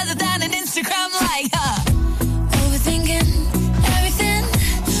took it further than an Instagram like her. Overthinking everything,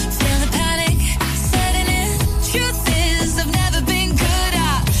 feel the panic setting in. Truth is, I've never been good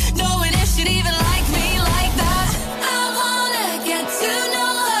at knowing if she'd even like me like that. I wanna get to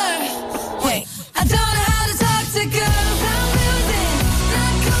know her. Wait, I don't know how to talk to girls. I'm losing,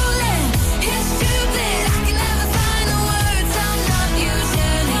 not cooling. It's stupid.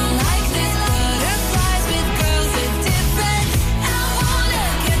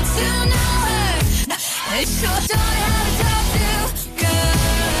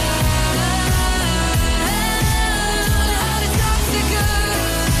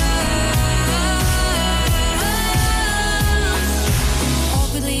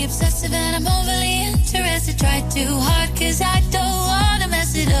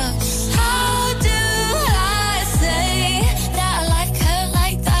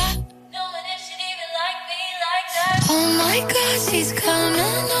 my God, she's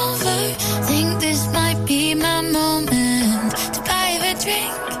coming over. Think this might be my moment to buy her a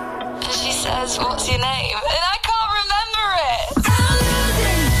drink. And she says, what's your name? And I can't remember it. I'm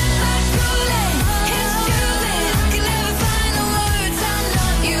losing my drooling. It's drooling. Can never find the words. I'm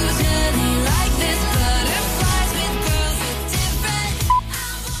not usually like this. Butterflies with girls with different.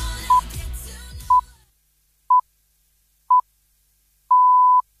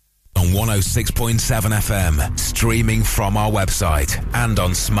 On 106.7 FM, streaming from our website and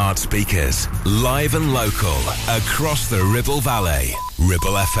on smart speakers, live and local, across the Ribble Valley.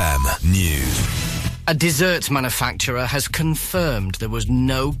 Ribble FM News. A desserts manufacturer has confirmed there was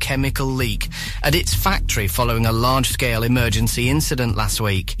no chemical leak at its factory following a large-scale emergency incident last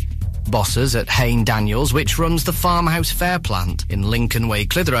week. Bosses at Hain Daniels, which runs the Farmhouse Fair plant in Lincoln Way,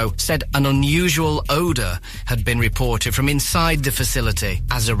 Clitheroe, said an unusual odour had been reported from inside the facility.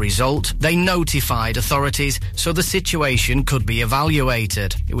 As a result, they notified authorities so the situation could be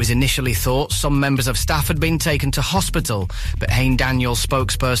evaluated. It was initially thought some members of staff had been taken to hospital, but Hain Daniels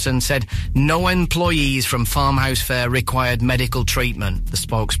spokesperson said no employees from Farmhouse Fair required medical treatment. The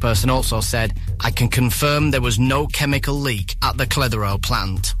spokesperson also said, I can confirm there was no chemical leak at the Clitheroe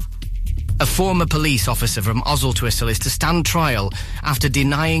plant. A former police officer from Oswaldtwistle is to stand trial after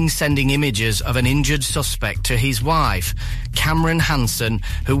denying sending images of an injured suspect to his wife. Cameron Hanson,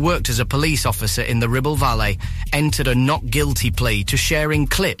 who worked as a police officer in the Ribble Valley, entered a not guilty plea to sharing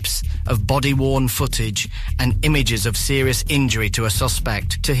clips of body-worn footage and images of serious injury to a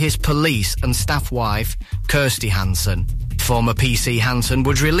suspect to his police and staff wife, Kirsty Hanson. Former PC Hanson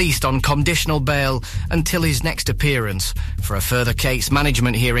was released on conditional bail until his next appearance for a further case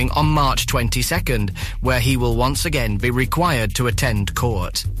management hearing on March 22nd, where he will once again be required to attend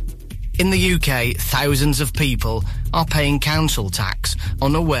court. In the UK, thousands of people are paying council tax,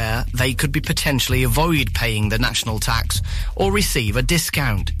 unaware they could be potentially avoid paying the national tax or receive a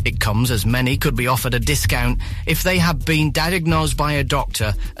discount. It comes as many could be offered a discount if they have been diagnosed by a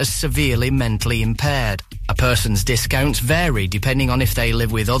doctor as severely mentally impaired. A person's discounts vary depending on if they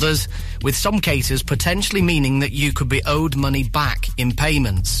live with others, with some cases potentially meaning that you could be owed money back in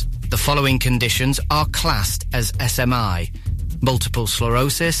payments. The following conditions are classed as SMI: multiple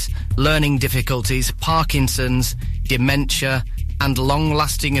sclerosis, learning difficulties, Parkinson's, dementia, and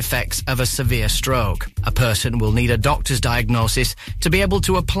long-lasting effects of a severe stroke. A person will need a doctor's diagnosis to be able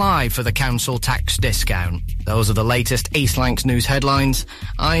to apply for the council tax discount. Those are the latest East Lancs news headlines.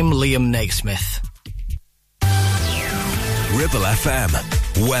 I'm Liam Naismith. Ribble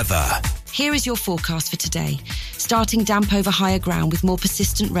FM weather. Here is your forecast for today. Starting damp over higher ground with more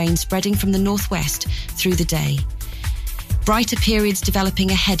persistent rain spreading from the northwest through the day. Brighter periods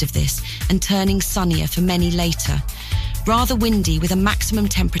developing ahead of this and turning sunnier for many later. Rather windy with a maximum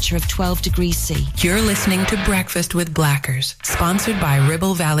temperature of 12 degrees C. You're listening to Breakfast with Blackers, sponsored by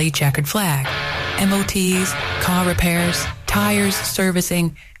Ribble Valley Checkered Flag. MOTs, car repairs, tires,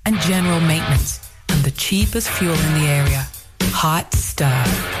 servicing, and general maintenance. And the cheapest fuel in the area. Hot stuff.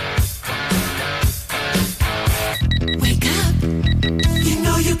 Wake up. You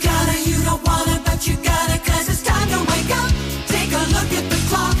know you gotta, you don't wanna, but you gotta, 'cause it's time to wake up. Take a look at the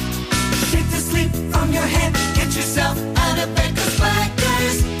clock. Take the sleep from your head. Get yourself out of bed, 'cause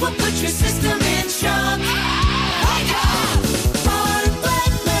Blackers will put your system in shock. Wake up! Ron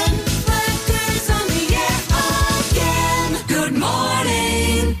Blackman, Blackers on the air again. Good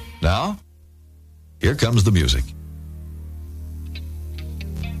morning. Now, here comes the music.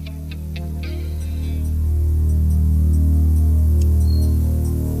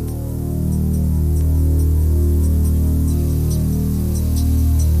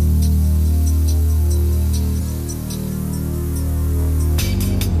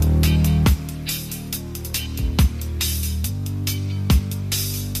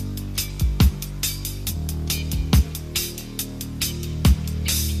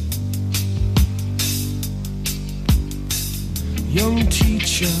 Young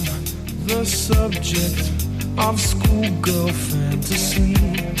teacher, the subject of schoolgirl fantasy.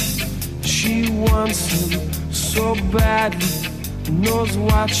 She wants him so badly, knows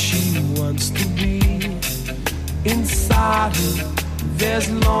what she wants to be. Inside her, there's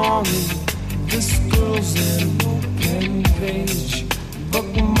longing. This girl's an open page,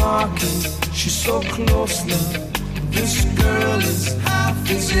 bookmarking. She's so close now. This girl is half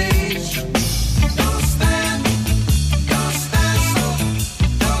his age. Don't stand.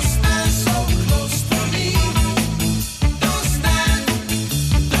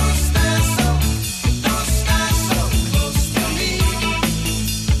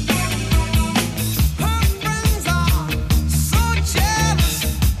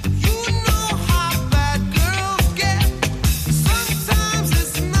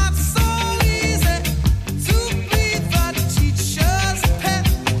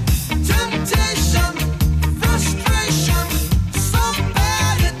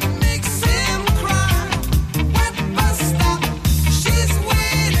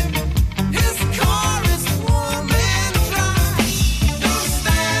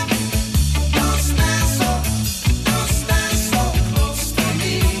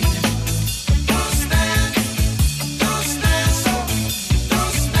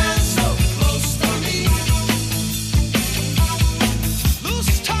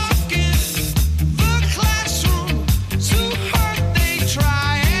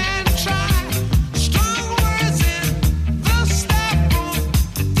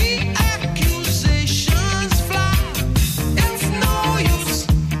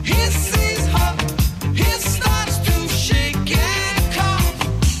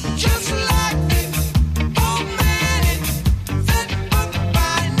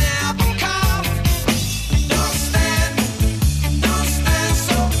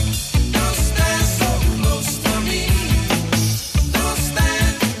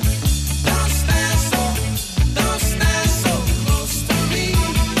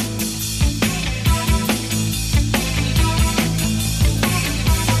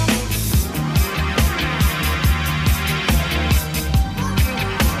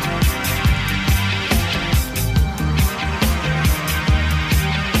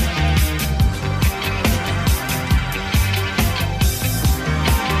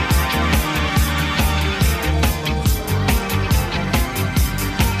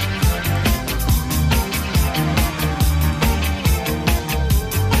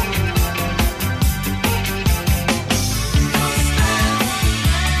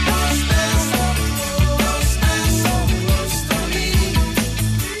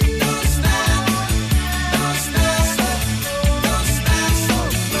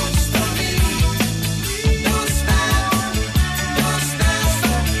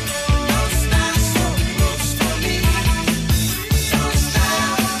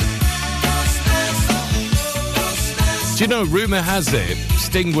 Do you know, rumour has it,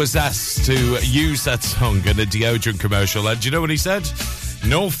 Sting was asked to use that song in a deodorant commercial, and do you know what he said?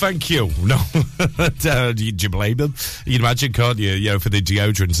 No, thank you. No. Do you blame him? You can imagine, can't you? You know, for the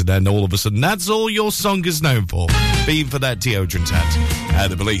deodorant, and then all of a sudden, that's all your song is known for, being for that deodorant ad.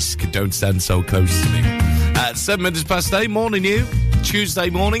 The police don't stand so close to me. At 7 minutes past 8, morning you.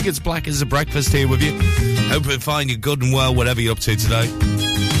 Tuesday morning, it's Black as a Breakfast here with you. Hope you find you good and well, whatever you're up to today.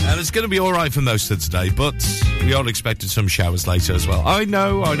 And it's going to be all right for most of today, but we are expecting some showers later as well. I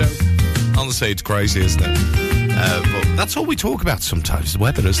know. Honestly, it's crazy, isn't it? But that's all we talk about sometimes, the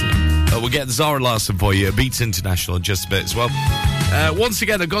weather, isn't it? We'll get Zara Larsson for you, Beats International in just a bit as well. Once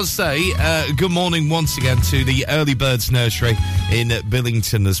again, I've got to say, good morning once again to the Early Birds Nursery in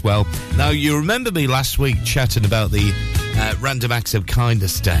Billington as well. Now, you remember me last week chatting about the Random Acts of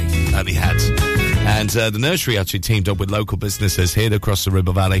Kindness Day that we had. And the nursery actually teamed up with local businesses here across the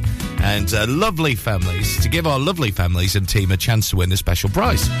Ribble Valley and lovely families to give our lovely families and team a chance to win a special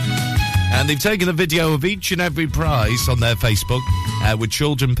prize. And they've taken a video of each and every prize on their Facebook with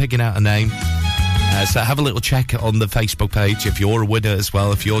children picking out a name. So have a little check on the Facebook page if you're a winner as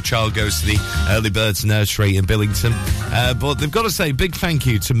well, if your child goes to the Early Birds Nursery in Billington. But they've got to say a big thank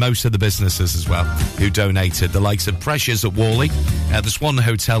you to most of the businesses as well who donated. The likes of Precious at Worley, the Swan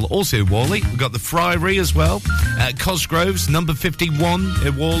Hotel also in Worley. We've got the Friary as well, Cosgroves, number 51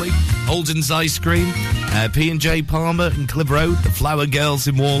 in Worley, Holden's Ice Cream, P&J Palmer in Clive Road, the Flower Girls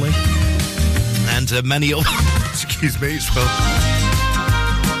in Worley, and many others, excuse me, as well.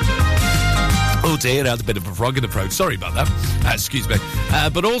 Oh dear, I had a bit of a frog in the throat. Sorry about that. Excuse me.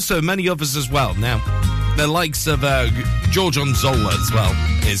 But also many others as well. Now, the likes of George Onzola as well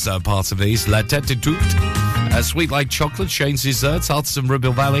is part of these. La Tête de Tout, Sweet Like Chocolate, Shane's Desserts, Artisan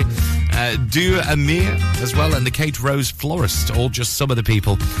Ribble Valley, Du Amir as well, and the Kate Rose Florist, all just some of the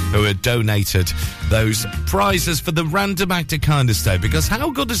people who had donated those prizes for the Random Act of Kindness Day. Because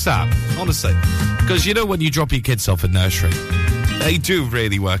how good is that, honestly? Because you know when you drop your kids off at nursery, they do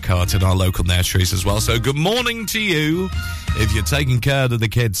really work hard in our local nurseries as well. So good morning to you if you're taking care of the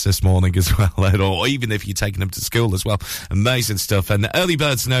kids this morning as well, or even if you're taking them to school as well. Amazing stuff. And the Early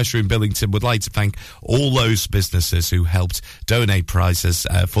Birds Nursery in Billington would like to thank all those businesses who helped donate prizes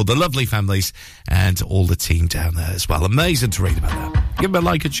for the lovely families and all the team down there as well. Amazing to read about that. Give them a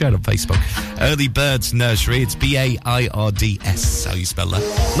like and share on Facebook. Early Birds Nursery, it's BAIRDS, how you spell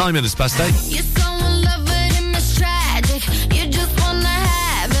that. 9 minutes past 8. You're so in love with him, it's tragic. You just wanna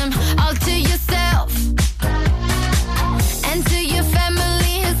have him all to yourself. And to your family,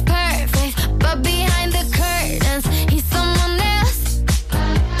 he's perfect. But behind the curtains, he's someone else.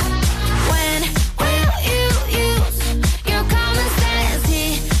 When will you use your common sense?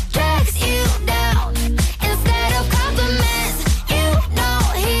 He drags you down instead of compliments. You know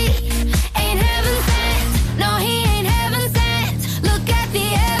he ain't heaven sent. No, he ain't heaven sent. Look at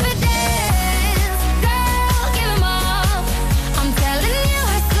the evidence.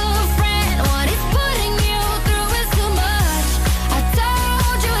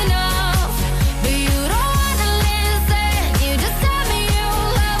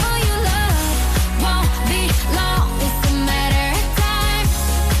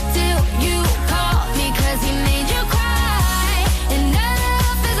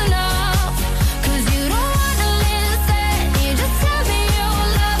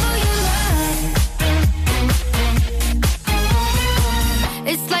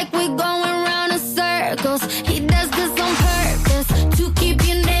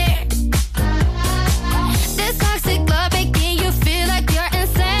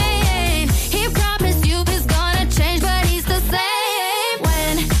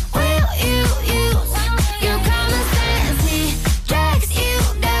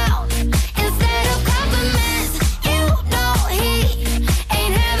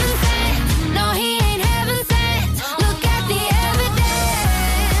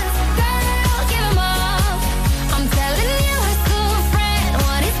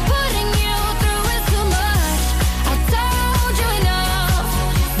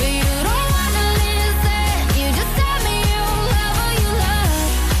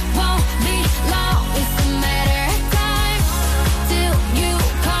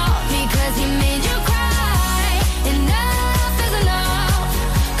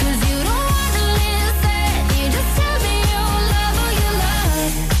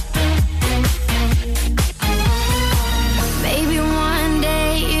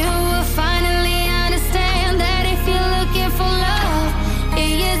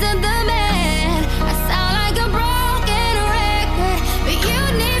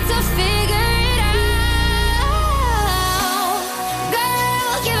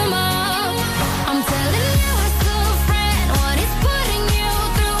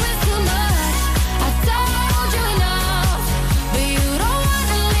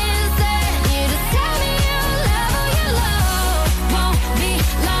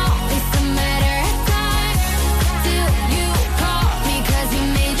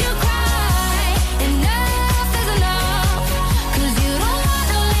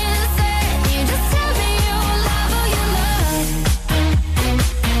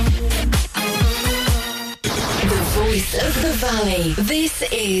 Valley. This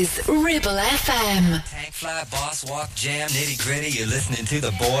is Ribble FM. Tank fly, boss walk, jam, nitty gritty. You're listening to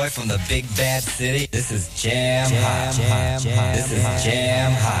the boy from the big bad city. This is Jam Hot. This is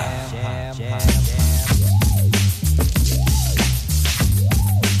Jam Hot.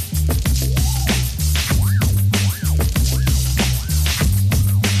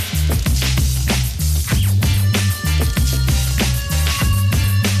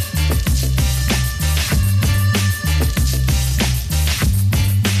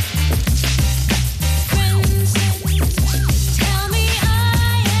 Tell me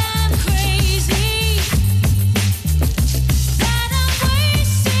I am crazy, that I'm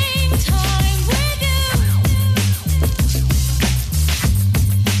wasting time with you.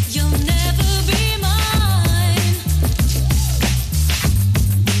 You'll never be mine.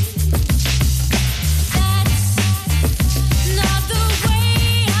 That's not the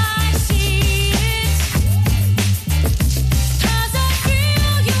way I see it. 'Cause I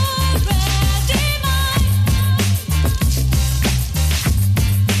feel you're ready mine.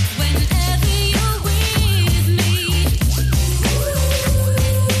 Whenever you're with me,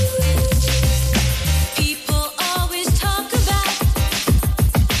 people always talk about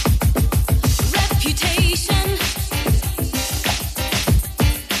reputation.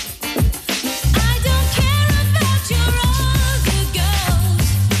 I don't care about your other girls.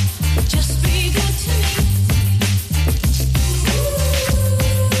 Just be good to me.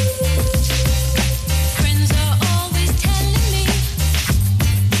 Friends are always telling me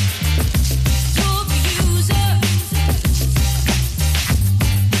you're a user.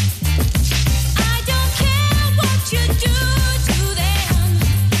 I don't care what you do to them.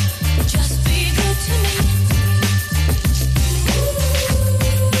 Just be good to me.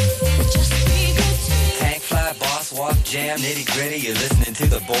 Just be good to me. Tank fly, boss walk, jam, nitty gritty. You're listening to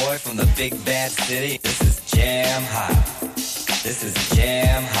the boy from the big bad city. This is Jam Hot. This is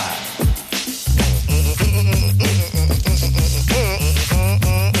Jam Hot.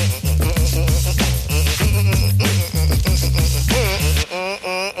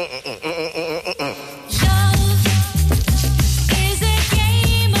 Love is a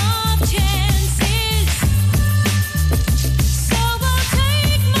game of chances, so I'll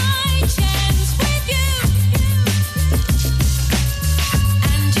take my chance with you.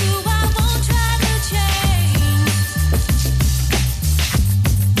 And you, I won't try to change.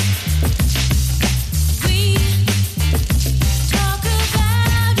 We talk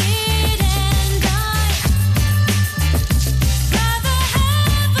about it, and I'd rather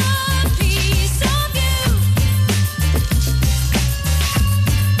have a piece of you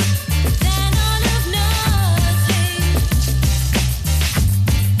than all of nothing.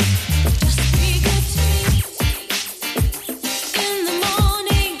 Just be good to me. In the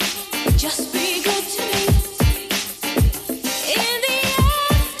morning, just be good to me. In the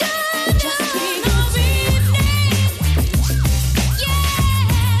afternoon, just be good to me.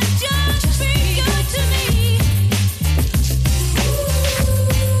 Yeah, just be good to me.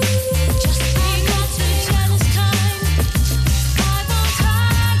 Just be good to jealous kind. I won't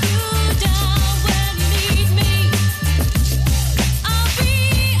tie you down when you need me. I'll be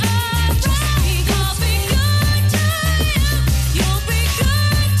around. I'll be good to you. You'll be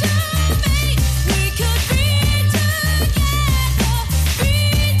good to me. We could be together. Be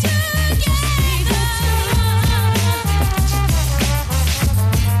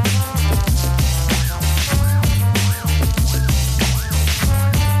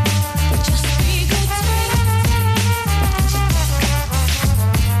Just be good to me.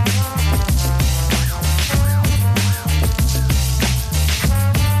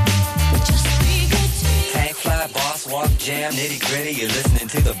 Just be good to me. Tank fly, boss walk, jam, nitty gritty. You're listening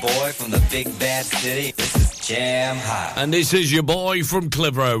to the boy from the big bad city. This is Jam Hot. And this is your boy from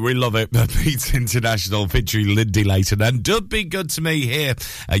Clitheroe. We love it. Beats International featuring Lindy Layton. And do be good to me here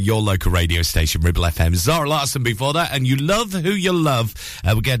at your local radio station, Ribble FM. Zara Larson before that. And you love who you love.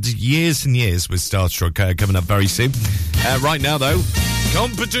 We get years and years with Starstruck coming up very soon. Right now, though,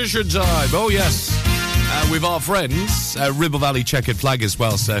 competition time. Oh, yes. With our friends, Ribble Valley Checkered Flag as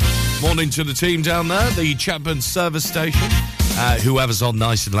well. So, morning to the team down there, the Chapman service station. Whoever's on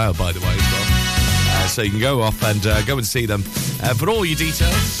nice and loud, by the way, as well. So you can go off and go and see them. Put all your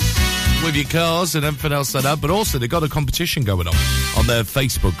details with your cars and everything else like that. But also, they've got a competition going on their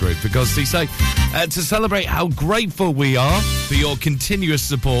Facebook group because they say to celebrate how grateful we are for your continuous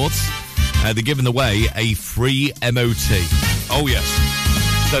support, they're giving away a free MOT. Oh, yes.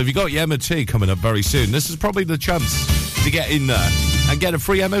 So if you've got your MOT coming up very soon, this is probably the chance to get in there and get a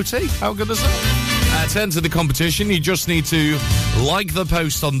free MOT. How good is that? To enter the competition, you just need to like the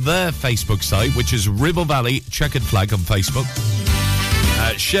post on their Facebook site, which is Ribble Valley Checkered Flag on Facebook.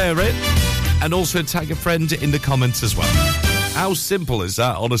 Share it, and also tag a friend in the comments as well. How simple is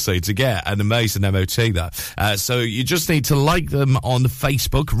that, honestly, to get an amazing MOT that? So you just need to like them on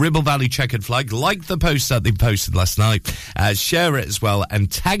Facebook, Ribble Valley Checkered Flag, like the post that they posted last night, share it as well, and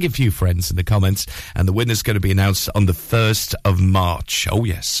tag a few friends in the comments, and the winner's going to be announced on the 1st of March. Oh,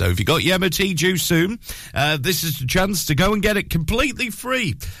 yes. So if you got your MOT due soon, this is the chance to go and get it completely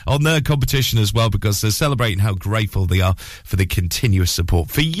free on their competition as well, because they're celebrating how grateful they are for the continuous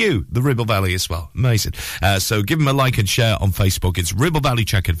support for you, the Ribble Valley, as well. Amazing. So give them a like and share on Facebook. It's Ribble Valley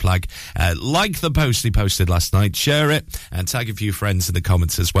Checkered Flag. Like the post he posted last night, share it, and tag a few friends in the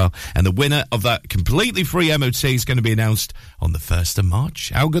comments as well. And the winner of that completely free MOT is going to be announced on the 1st of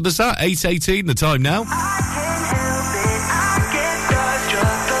March. How good is that? 8:18, the time now.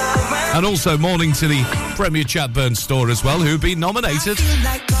 And also morning to the Premier Chatburn store as well, who've been nominated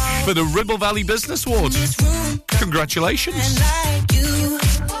for the Ribble Valley Business Awards. Congratulations.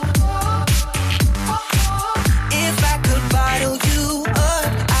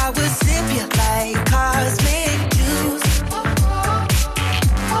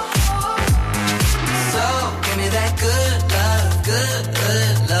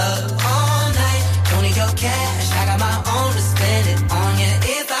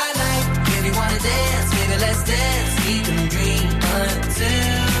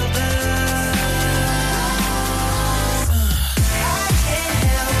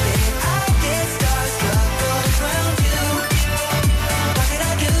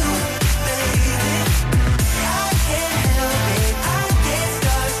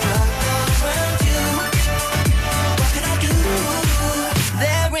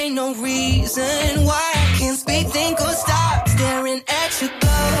 Reason why I can't speak, think, or stop staring at you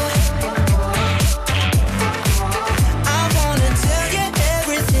glow. I wanna tell you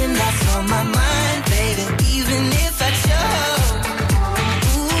everything that's on my mind, baby, even if I chose.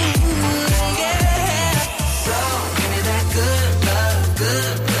 Ooh, yeah. So give me that good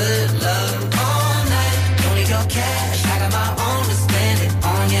love all night. Don't need your cash, I got my own to spend it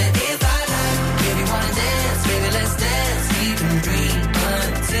on you if I like. If you wanna dance, baby, let's dance. We can dream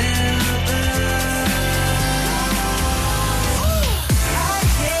until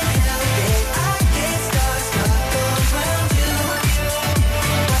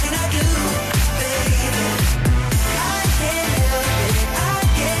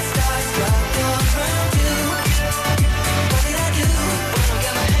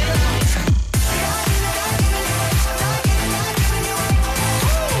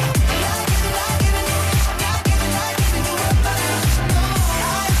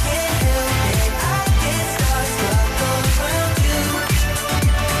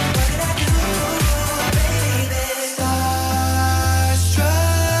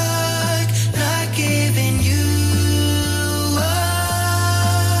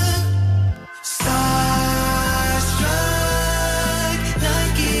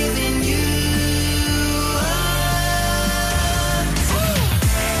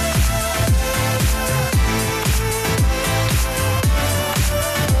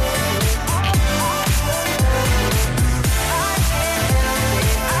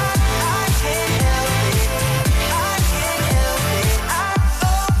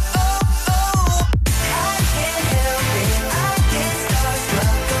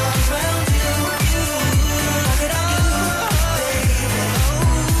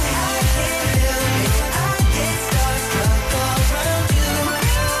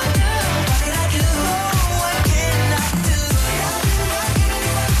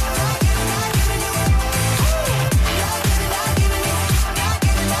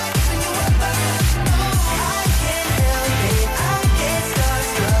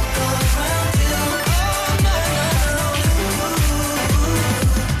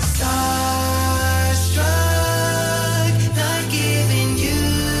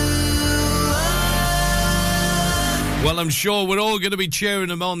Well, I'm sure we're all going to be cheering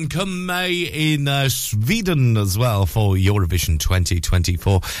them on come May in Sweden as well for Eurovision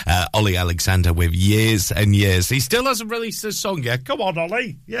 2024. Ollie Alexander with Years and Years. He still hasn't released a song yet. Come on,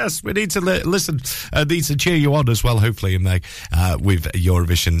 Ollie. Yes, we need to listen. Need to cheer you on as well, hopefully, in May with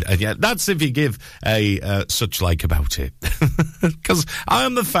Eurovision. And yeah, that's if you give a such like about it. Because I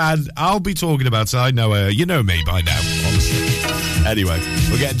am the fan. I'll be talking about it. I know, you know me by now, honestly. Anyway,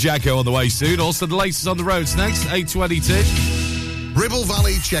 we'll get Jacko on the way soon. Also, the latest on the roads next, 8:22. Ribble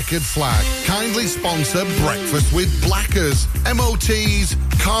Valley Checkered Flag kindly sponsor Breakfast with Blackers. MOTs,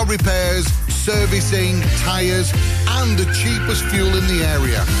 car repairs, servicing, tyres, and the cheapest fuel in the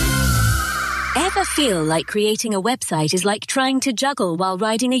area. Ever feel like creating a website is like trying to juggle while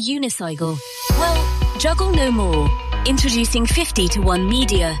riding a unicycle? Well, juggle no more. Introducing 50-to-1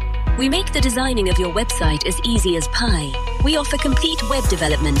 Media. We make the designing of your website as easy as pie. We offer complete web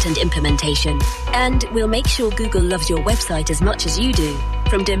development and implementation. And we'll make sure Google loves your website as much as you do.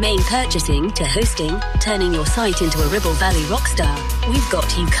 From domain purchasing to hosting, turning your site into a Ribble Valley rockstar, we've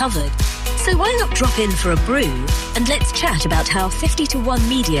got you covered. So why not drop in for a brew and let's chat about how 50-to-1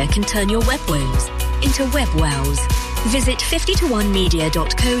 Media can turn your web woes into web wows. Visit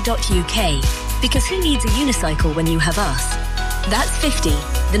 50to1media.co.uk because who needs a unicycle when you have us? That's 50,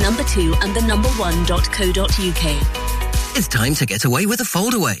 the number 2 and the number 1.co.uk. It's time to get away with a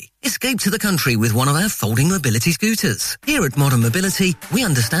foldaway. Escape to the country with one of our folding mobility scooters. Here at Modern Mobility, we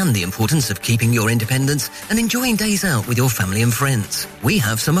understand the importance of keeping your independence and enjoying days out with your family and friends. We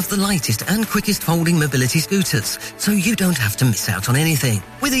have some of the lightest and quickest folding mobility scooters, so you don't have to miss out on anything.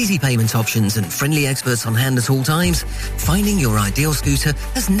 With easy payment options and friendly experts on hand at all times, finding your ideal scooter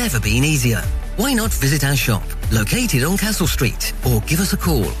has never been easier. Why not visit our shop, located on Castle Street, or give us a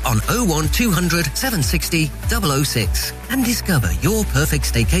call on 01200 760 006 and discover your perfect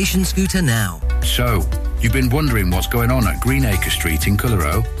staycation scooter now. So, you've been wondering what's going on at Greenacre Street in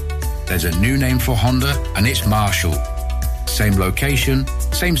Clitheroe? There's a new name for Honda, and it's Marshall. Same location,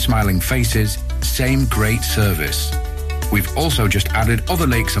 same smiling faces, same great service. We've also just added other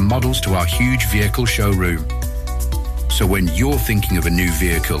lakes and models to our huge vehicle showroom. So when you're thinking of a new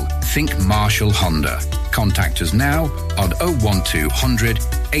vehicle, think Marshall Honda. Contact us now on 01200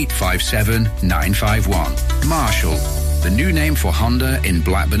 857 951. Marshall, the new name for Honda in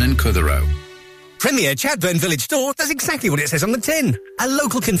Blackburn and Clitheroe. Premier Chatburn Village Store does exactly what it says on the tin. A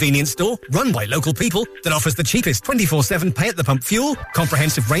local convenience store run by local people that offers the cheapest 24/7 pay-at-the-pump fuel,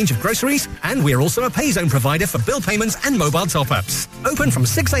 comprehensive range of groceries, and we're also a pay zone provider for bill payments and mobile top-ups. Open from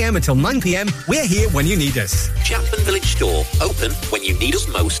 6 a.m. until 9 p.m. We're here when you need us. Chatburn Village Store, open when you need us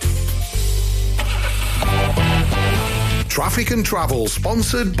most. Traffic and Travel,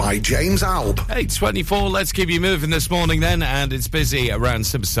 sponsored by James Alb. 8:24, let's keep you moving this morning then, and it's busy around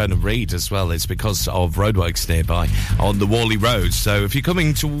Simmerstone and Reed as well. It's because of roadworks nearby on the Worley Road. So if you're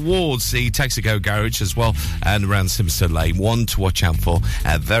coming towards the Texaco garage as well and around Simmerstone Lane, one to watch out for.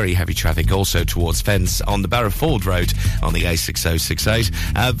 Very heavy traffic also towards Fence on the Barrowford Road on the A6068.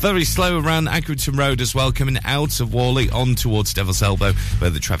 Very slow around Accrington Road as well, coming out of Worley on towards Devil's Elbow where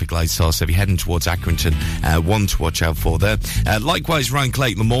the traffic lights are. So if you're heading towards Accrington, one to watch out for there. Likewise around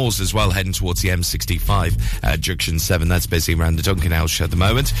Clayton Moors as well, heading towards the M65 Junction 7. That's busy around the Duncan House at the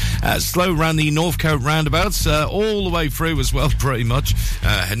moment. Slow around the Northcote roundabouts, all the way through as well, pretty much.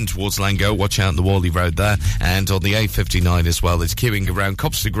 Heading towards Lango, watch out on the Worley Road there. And on the A59 as well, it's queuing around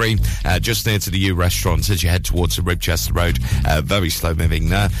Copster Green, just near to the U Restaurant as you head towards the Ribchester Road. Very slow moving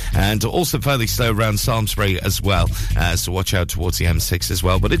there. And also fairly slow around Samlesbury as well. So watch out towards the M6 as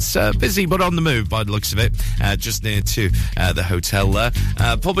well. But it's busy but on the move by the looks of it, just near to the hotel there.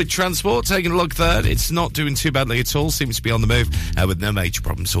 Public transport, taking a look there, it's not doing too badly at all, seems to be on the move with no major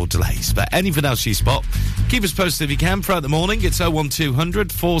problems or delays. But anything else you spot, keep us posted if you can throughout the morning. It's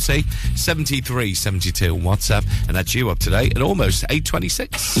 01200 40 73 72 on WhatsApp, and that's you up to date at almost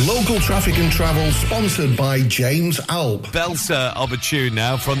 8:26. Local Traffic and Travel, sponsored by James Alb. Belter of a tune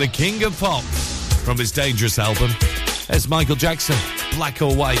now from the King of Pop from his Dangerous album. There's Michael Jackson, Black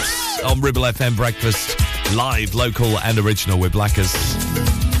or White on Ribble FM Breakfast. Live, local and original with Blackers.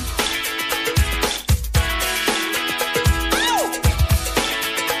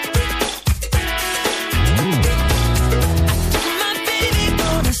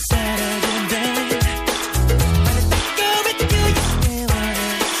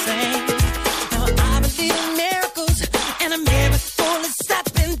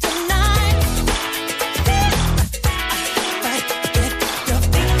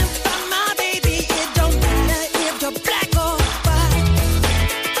 Black or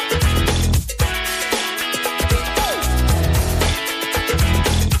white.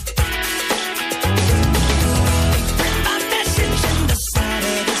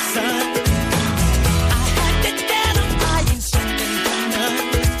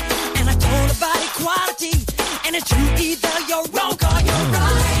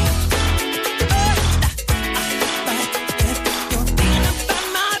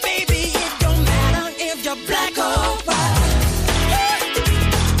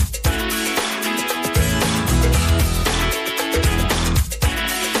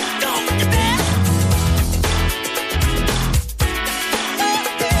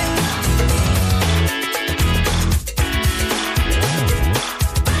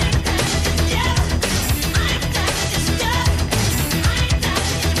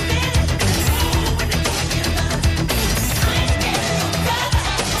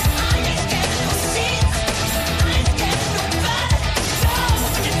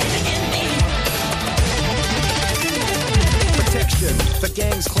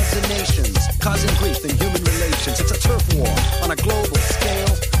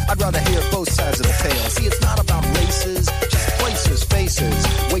 I'd rather hear both sides of the tale. See, it's not about races, just places, faces.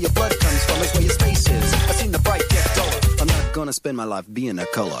 Where your blood comes from is where your space is. I've seen the bright get duller. I'm not gonna spend my life being a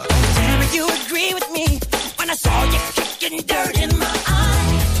color. Damn it, you agree with me when I saw you kicking dirt in my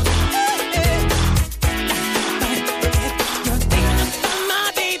eye. You're thinking about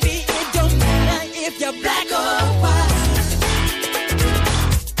my baby. It don't matter if you're black or white.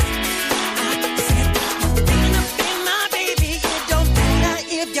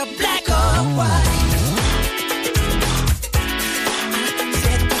 You're black or white.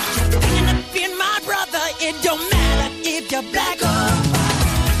 Said you're thinking of being my brother. It don't matter if you're black or white.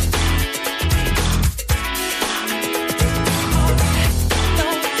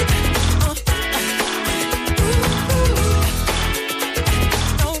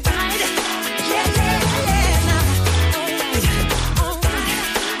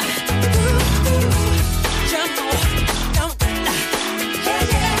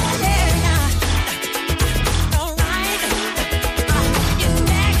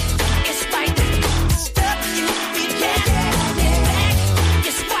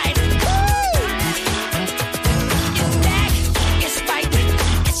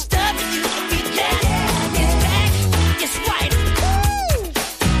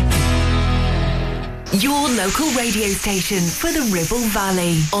 Your local radio station for the Ribble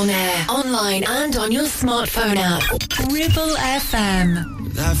Valley. On air, online and on your smartphone app. Ribble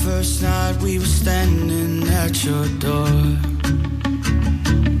FM. That first night we were standing at your door,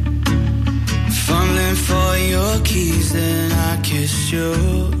 fumbling for your keys, then I kissed you.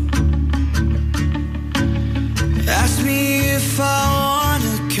 Asked me if I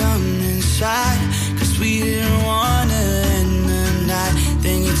wanna come inside, 'cause we didn't wanna end the night.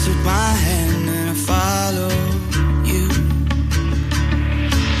 Then you took my hand and I followed you.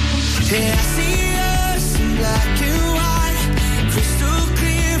 Yeah, I see us in black and white, crystal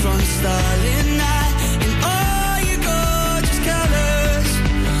clear on a starlit night, and all your gorgeous colors.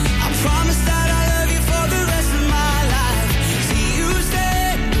 I promise that I love you for the rest of my life. See you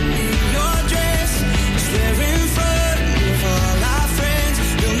standing in your dress, swear in front of all our friends,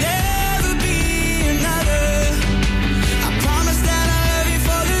 there'll never be another. I promise that I love you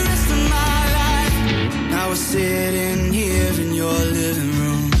for the rest of my life. Now we're sitting here in your living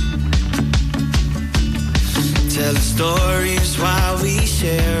room, telling stories while we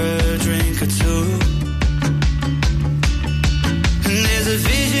share a drink or two. And there's a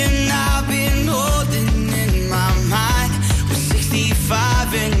vision I've been holding in my mind. We're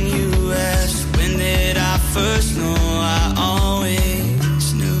 65 in US. When did I first know? I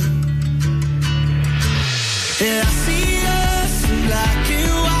always knew. Yeah, I see us in black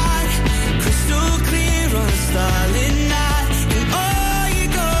and white, crystal clear on a starlit night, and all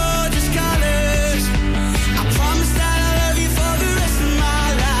your gorgeous colors. I promise that I love you for the rest of my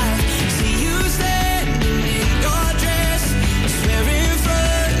life. See you standing in your dress, swear in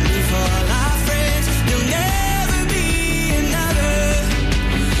front of all our friends, there'll never be another.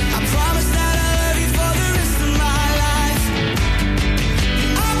 I promise that I love you for the rest of my life.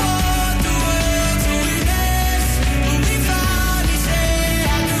 I want the world to witness when we finally say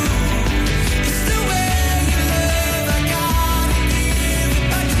I do. It's the way you love, I gotta give it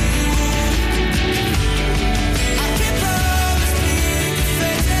back to you. I can't promise big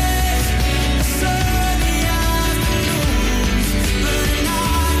faces, a sunny afternoon, but at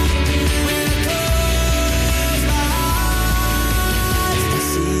night when I close my eyes, I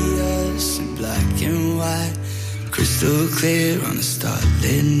see us in black and white, crystal clear on a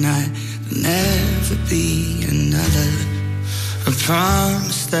starlit night. There'll never be another. I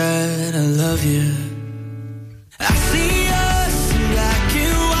promise that I love you. I see us in black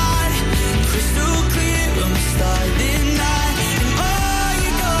and white, crystal clear on a starlit night, and all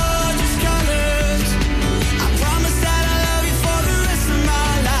your gorgeous colors. I promise that I love you for the rest of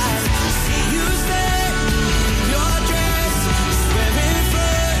my life. I see you standing in your dress, swear in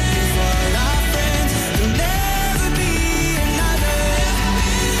front of all our friends, there'll never be another.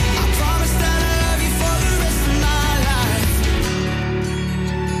 I promise that I love you for the rest of my life.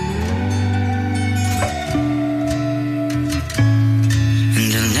 And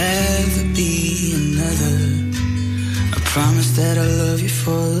there'll never be another. I promise that I love you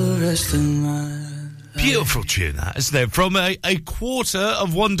for the rest of my life. Beautiful tune, that, isn't it? From a quarter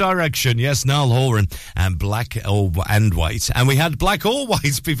of One Direction. Yes, Niall Horan and Black and White. And we had Black or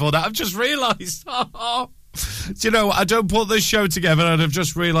White before that. I've just realised. Do you know, I don't put this show together and I've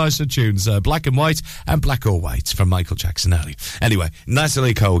just realised the tunes. Black and White and Black or White from Michael Jackson earlier. Anyway,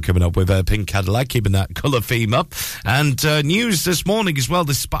 Natalie Cole coming up with Pink Cadillac, keeping that colour theme up. And news this morning as well,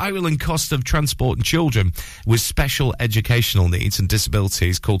 the spiralling cost of transporting children with special educational needs and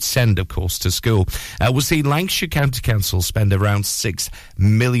disabilities, called SEND, of course, to school, will see Lancashire County Council spend around £6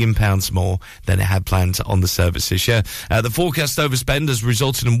 million more than it had planned on the service this year. The forecast overspend has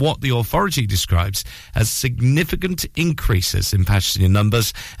resulted in what the authority describes as significant increases in passenger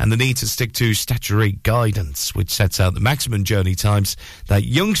numbers and the need to stick to statutory guidance, which sets out the maximum journey times that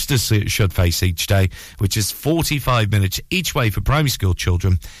youngsters should face each day, which is 45 minutes each way for primary school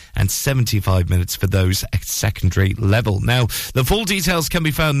children and 75 minutes for those at secondary level. Now, the full details can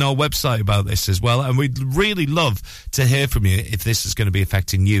be found on our website about this as well, and we'd really love to hear from you if this is going to be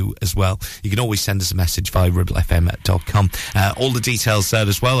affecting you as well. You can always send us a message via ribblefm.com. All the details there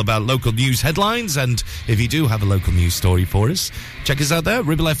as well about local news headlines, and if you do have a local news story for us, check us out there.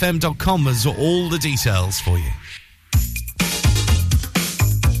 ribblefm.com has all the details for you.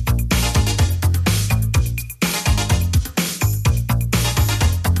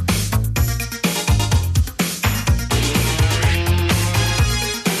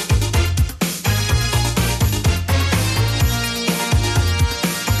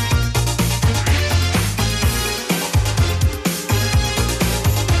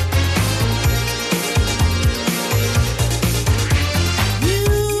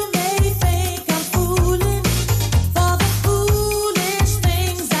 You may think I'm fooling.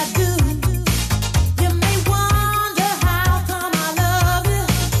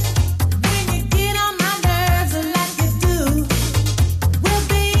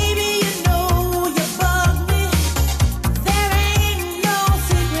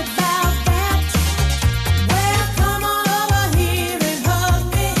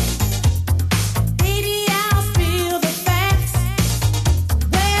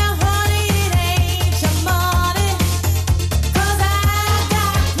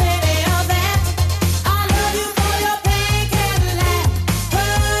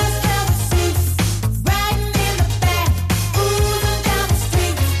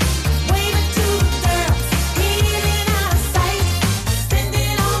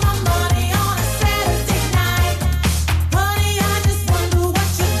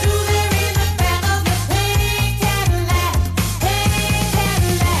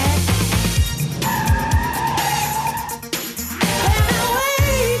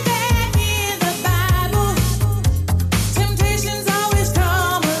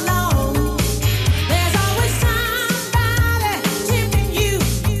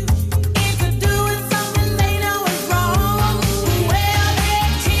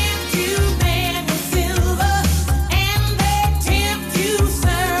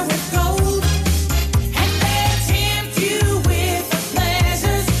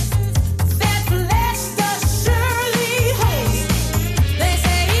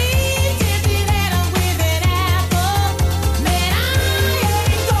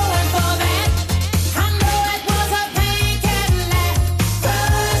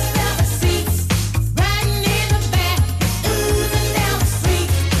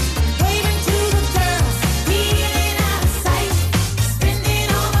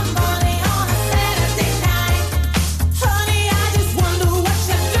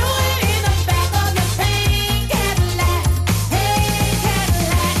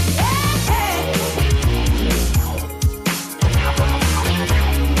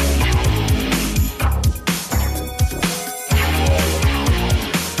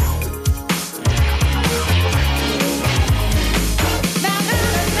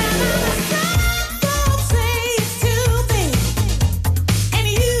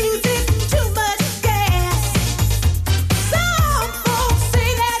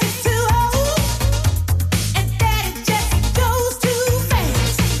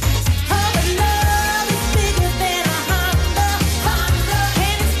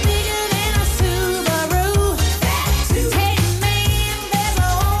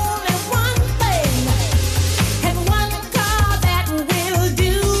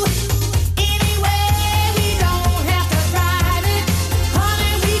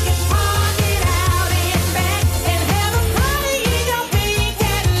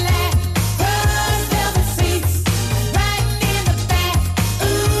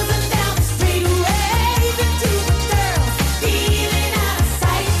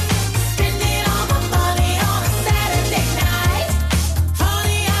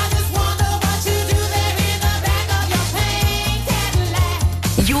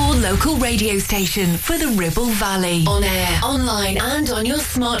 local radio station for the Ribble Valley. On air, online and on your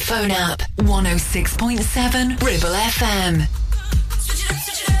smartphone app. 106.7 Ribble FM.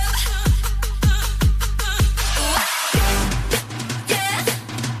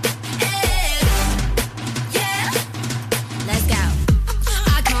 Let's go.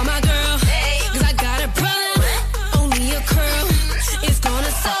 I call my girl, 'cause I got a problem. Only a curl is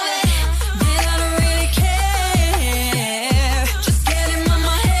gonna solve it. Then I don't really care. Just get him on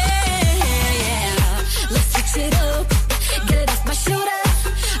my head, yeah. Let's fix it up. Get it off my shoulder.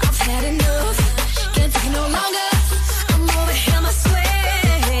 I've had enough. Can't take it no longer. I'm over him, I swear.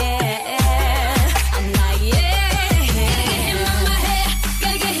 I'm like, yeah.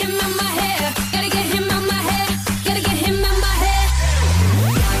 Gotta get him on my head. Gotta get him on my head. Gotta get him on my head.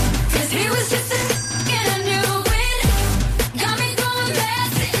 'Cause he was just a and I knew it. Got me going back,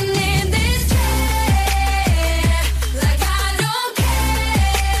 sitting in this chair. Like I don't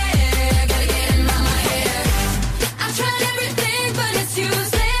care. Gotta get him on my head. I've tried everything, but it's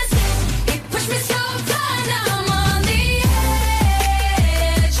useless. He pushed me so far, now I'm on the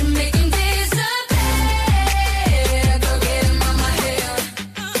edge. I'm making disappear. Go get him on my head.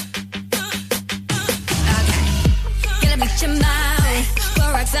 Gotta meet your mind. Put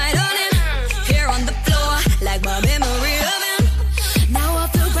rockside on him. Here on the floor, like my memory of him. Now I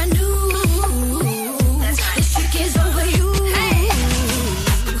feel brand new. This trick is over you.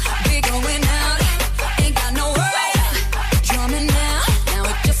 We going out. Ain't got no worry. Drumming now. Now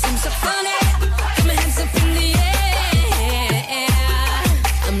it just seems so funny. Got my hands up in the air.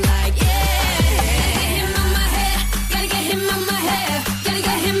 I'm like, yeah. Get him on my head. Gotta get him on my head. Gotta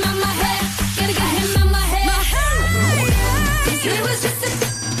get him on my head. Gotta get him on my head. 'Cause he was just a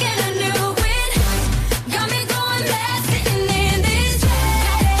and I knew it. Got me going back, sitting in this chair.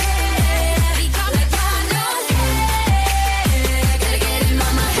 Like I don't care. Gotta get him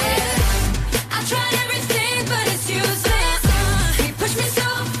on my head. I tried everything, but it's useless. He pushed me so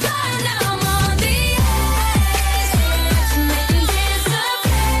far, now I'm on the edge. Making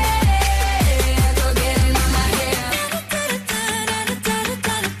disappear. Go get him on my head.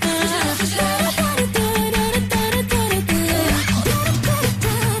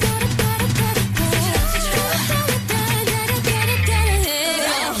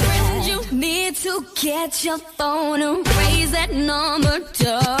 Friend, you need to get your phone and raise that number.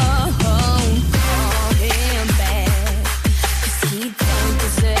 Don't call him back, 'cause he don't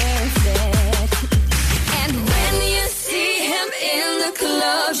deserve it. And when you see him in the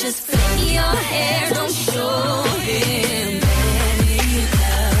club, just flick your hair. Don't show him any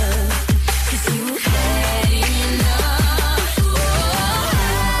love, 'cause you've had enough.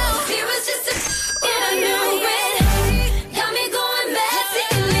 He was just a and I knew it. Got me going back,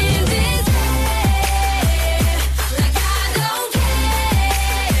 sitting in this chair. Like I don't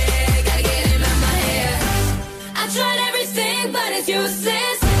care. Gotta get him out my head. I tried everything, but it's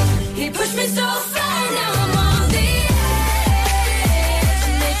useless. He pushed me so far, now I'm on the edge.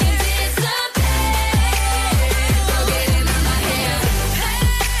 Making disappear. Go get him out my head.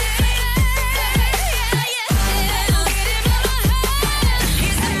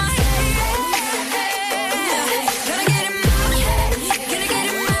 He's in my head. Gotta get him out. Gotta get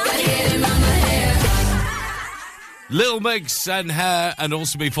him out. Gotta get him out my head. Lil Mix and Hair, and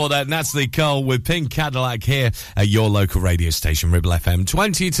also before that, Natalie Cole with Pink Cadillac here at your local radio station, Ribble FM.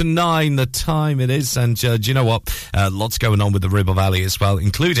 20 to 9 the time it is, and do you know what? Lots going on with the Ribble Valley as well,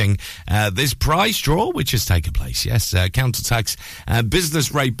 including this prize draw which has taken place. Yes, council tax and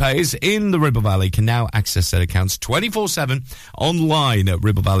business rate payers in the Ribble Valley can now access their accounts 24/7 online at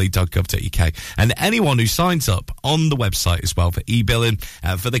ribblevalley.gov.uk, and anyone who signs up on the website as well for e-billing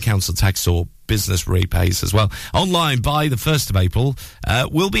for the council tax or business repays as well online by the 1st of April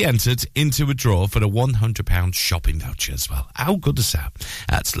will be entered into a draw for a £100 shopping voucher as well. How good is that?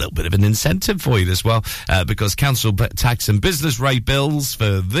 That's a little bit of an incentive for you as well, because council tax and business rate bills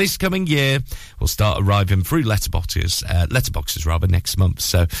for this coming year will start arriving through letterboxes next month.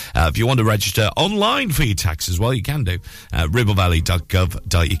 So if you want to register online for your tax as well, you can do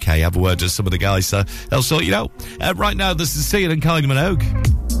ribblevalley.gov.uk. Have a word to some of the guys, they'll sort you out. Right now, this is Cian and Kylie Minogue.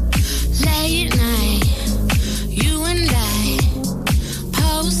 Late night, you and I,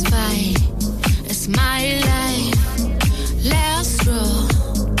 post-fight, it's my life. Last row,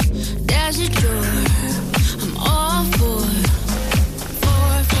 there's a door, I'm all for.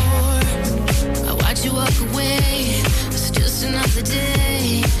 I watch you walk away, it's just another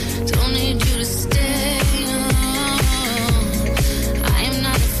day. Don't need you to stay. I am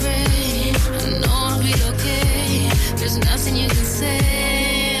not afraid, I know I'll be okay. There's nothing you can say.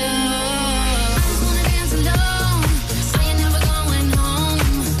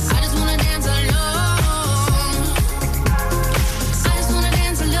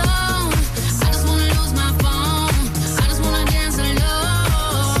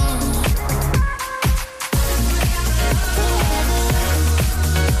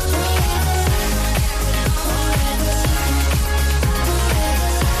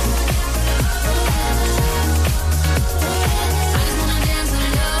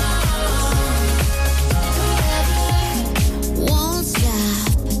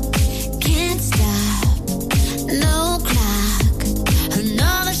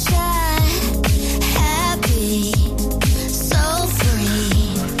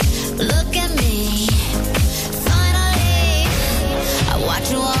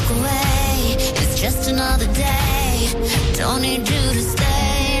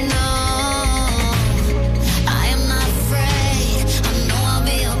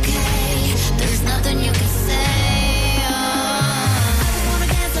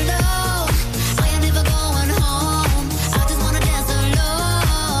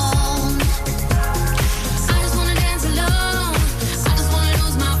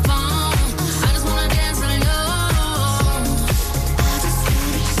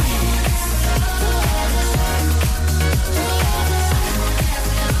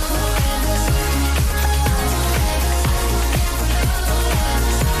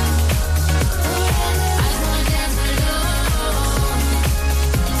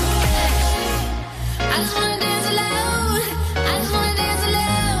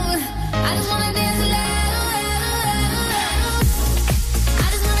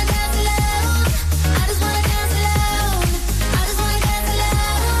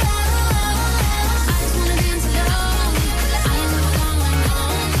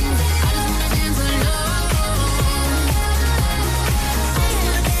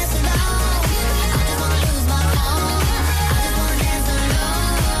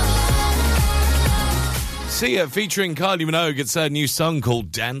 Sia featuring Kylie Minogue. It's a new song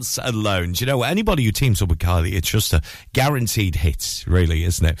called Dance Alone. Do you know what? Anybody who teams up with Kylie, it's just a guaranteed hit, really,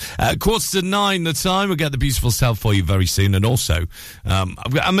 isn't it? 8:45 the time. We'll get the beautiful self for you very soon. And also,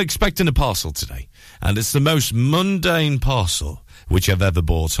 I'm expecting a parcel today. And it's the most mundane parcel which I've ever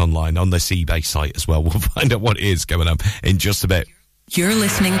bought online on this eBay site as well. We'll find out what it is coming up in just a bit. You're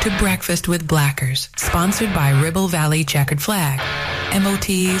listening to Breakfast with Blackers, sponsored by Ribble Valley Checkered Flag.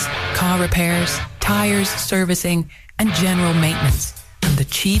 MOTs, car repairs, tires, servicing, and general maintenance. And the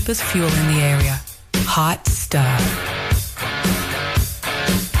cheapest fuel in the area. Hot stuff.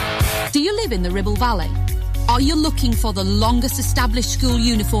 Do you live in the Ribble Valley? Are you looking for the longest established school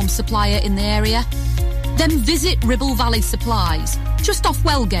uniform supplier in the area? Then visit Ribble Valley Supplies, just off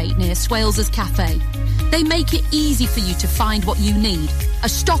Wellgate near Swales's Cafe. They make it easy for you to find what you need,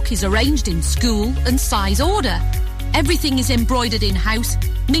 as stock is arranged in school and size order. Everything is embroidered in-house,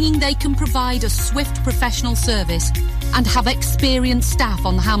 meaning they can provide a swift professional service and have experienced staff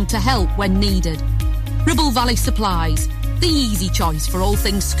on hand to help when needed. Ribble Valley Supplies, the easy choice for all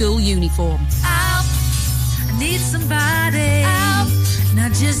things school uniform. I need somebody,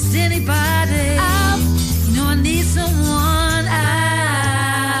 not just anybody. You know I need someone.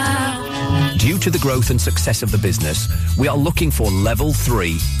 Due to the growth and success of the business, we are looking for Level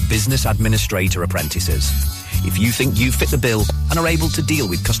 3 Business Administrator apprentices. If you think you fit the bill and are able to deal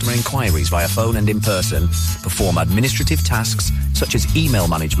with customer inquiries via phone and in person, perform administrative tasks such as email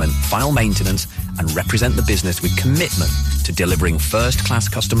management, file maintenance, and represent the business with commitment to delivering first-class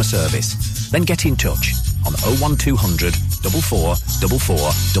customer service, then get in touch on 01200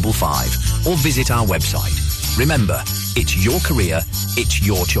 444455 or visit our website. Remember, it's your career, it's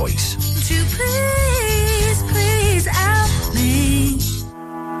your choice. Would you please help me?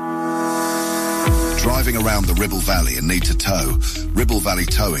 Driving around the Ribble Valley and need to tow? Ribble Valley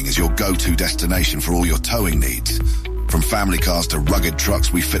Towing is your go-to destination for all your towing needs. From family cars to rugged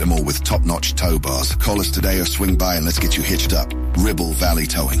trucks, we fit them all with top-notch tow bars. Call us today or swing by and let's get you hitched up. Ribble Valley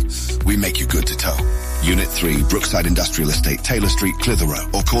Towing. We make you good to tow. Unit 3, Brookside Industrial Estate, Taylor Street, Clitheroe.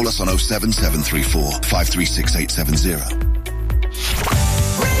 Or call us on 07734 536870.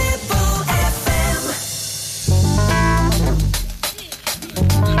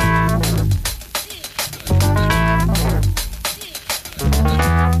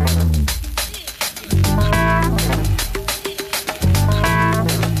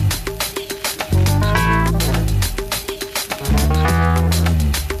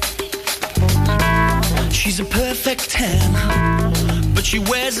 She's a perfect 10, but she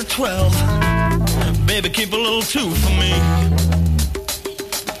wears a 12. Baby, keep a little 2 for me.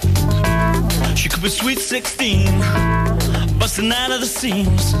 She could be sweet 16, busting out of the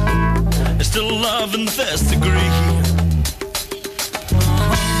seams. There's still love in the first degree.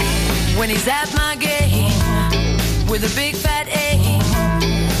 When he's at my game with a big fat A,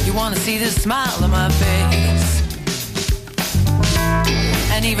 you wanna see the smile on my face.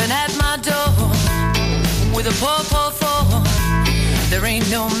 And even at my door with a poor four, there ain't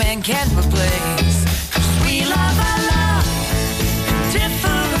no man can replace. 'Cause we love our love in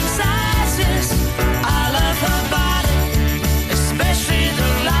different sizes. I love her body, especially the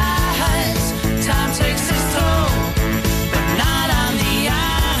lies. Time takes its toll, but not on the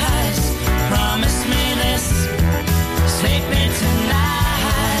eyes. Promise me this, take me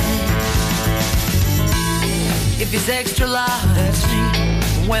tonight. If it's extra large, that's me.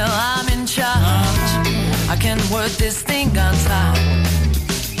 Well, I'm in charge. I can work this thing on top.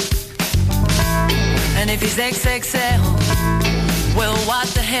 And if he's XXL, well,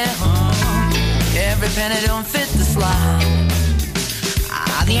 what the hell? Every penny don't fit the slot.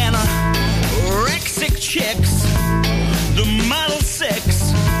 The anorexic chicks, the model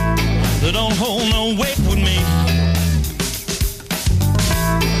 6, they don't hold no weight with me.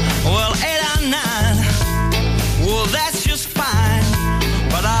 Well, 8 or 9, well, that's just fine.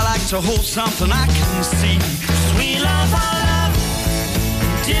 But I like to hold something I can see. 'Cause we love our love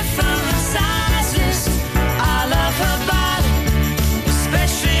in different sizes. I love her body,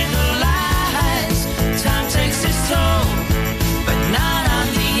 especially the lies. Time takes its toll, but not on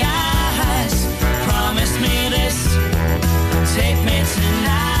the eyes. Promise me this, take me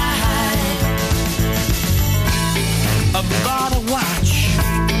tonight. I bought a watch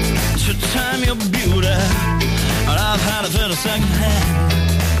to time your beauty, and I've had it for the second hand.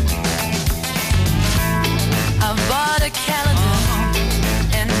 I bought a calendar,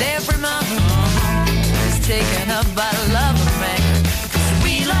 and every month is taken up by the love of man. 'Cause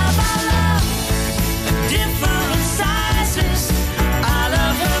we love our love in different sizes. I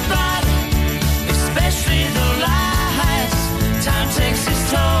love her body, especially the lies. Time takes its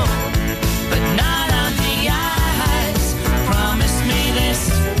toll, but not on the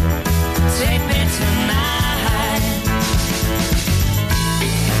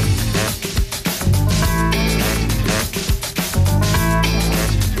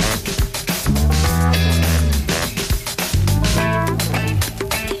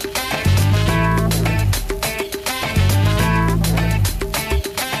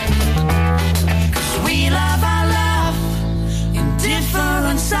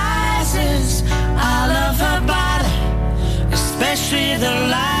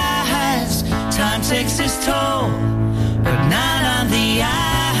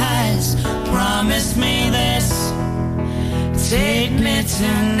Take me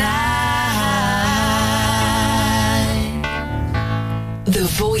tonight. The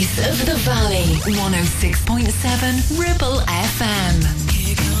voice of the valley, 106.7 Ribble FM.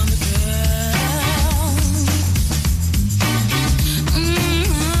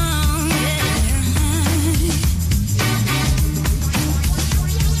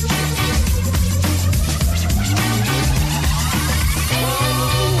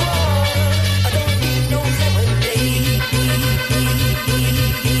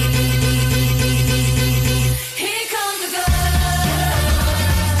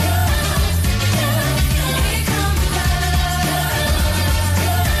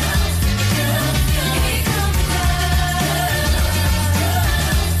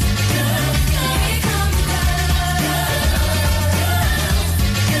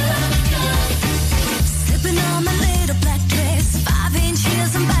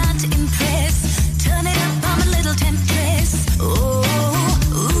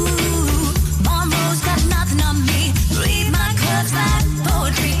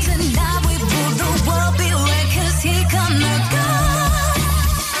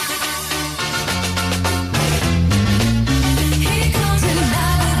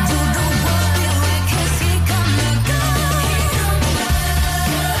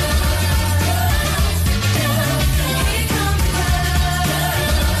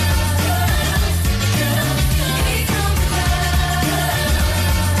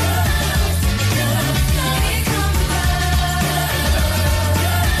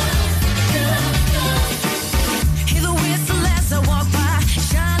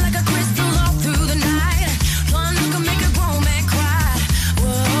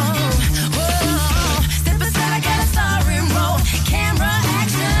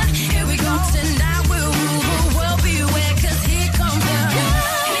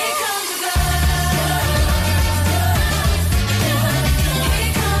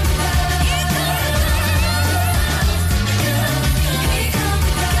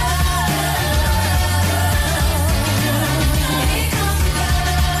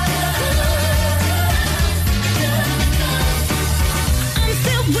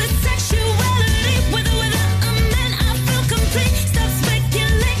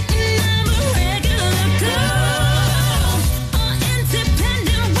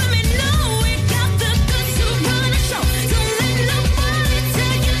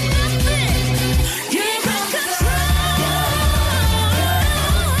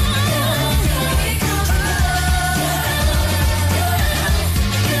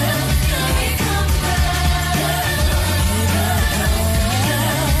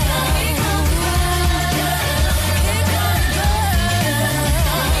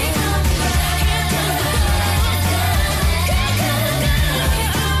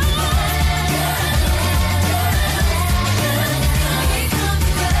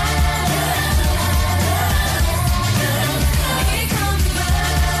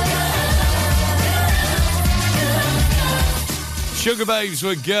 Sugar Babes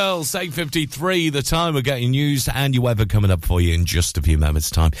with Girls, 8:53, the time we're getting news and your weather coming up for you in just a few moments'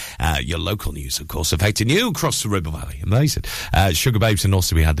 time. Your local news, of course, affecting you across the Ribble Valley. Amazing. Sugar Babes, and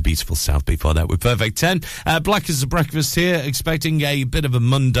also we had the beautiful South before that with Perfect 10. Black as a breakfast here, expecting a bit of a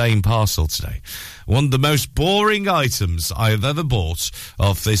mundane parcel today. One of the most boring items I have ever bought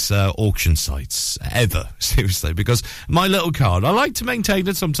off this auction sites, ever, seriously, because my little card, I like to maintain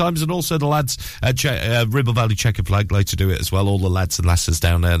it sometimes, and also the lads at Ribble Valley Checkered Flag like to do it as well, all the lads and lasses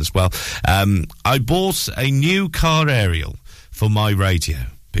down there as well. I bought a new car aerial for my radio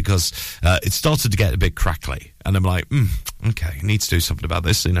because it started to get a bit crackly, and I'm like, okay, I need to do something about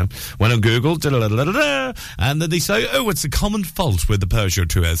this, you know. Went on Google, and then they say, oh, it's a common fault with the Peugeot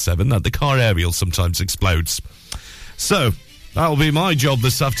 207 that the car aerial sometimes explodes. So, that'll be my job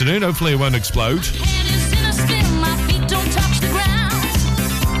this afternoon. Hopefully it won't explode.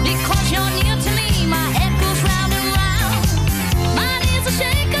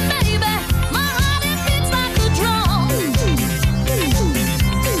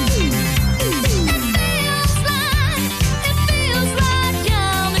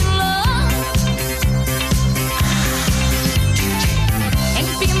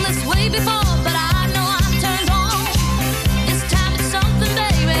 Before, but I know I'm turned on. This time it's something,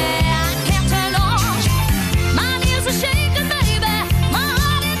 baby, I can't turn on.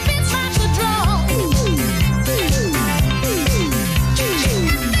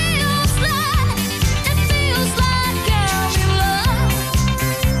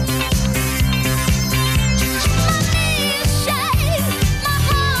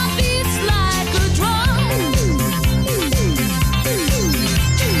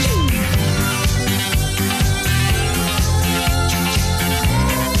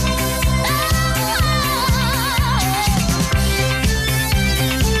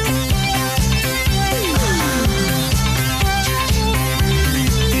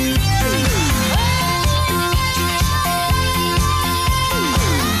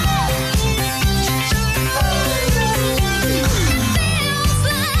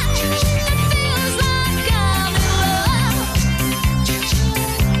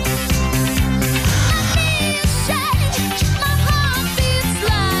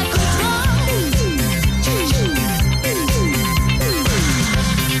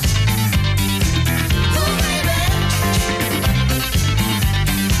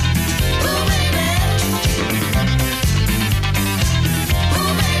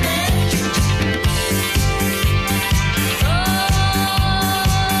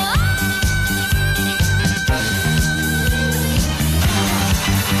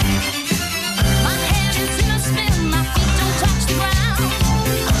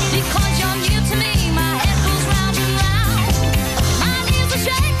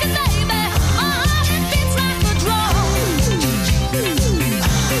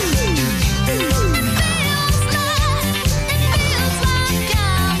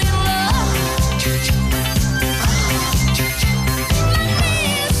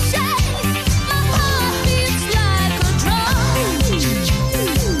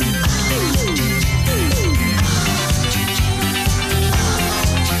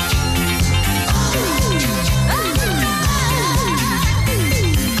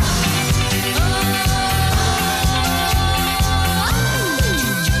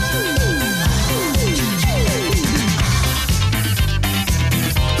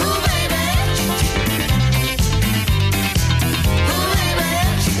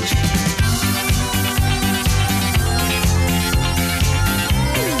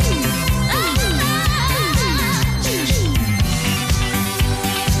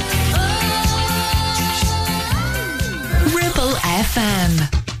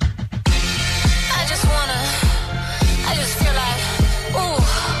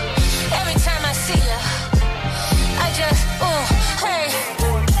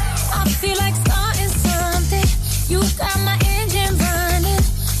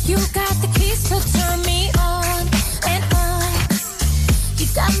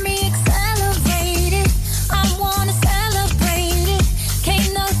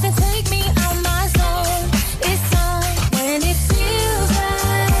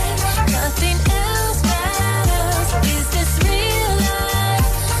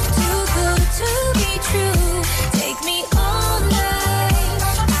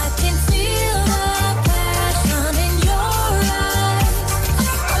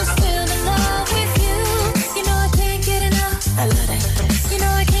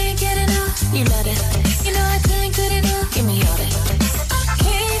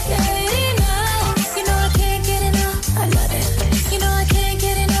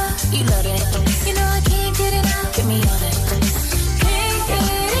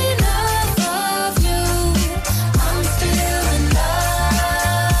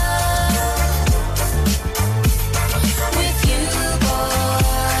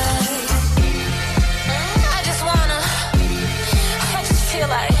 feel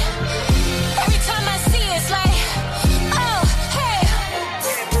like. Every time I see it, it's like, oh, hey.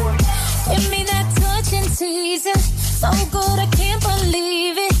 Give me that touch and teasing. So good, I can't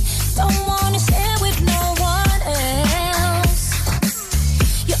believe it. Don't wanna share with no one else.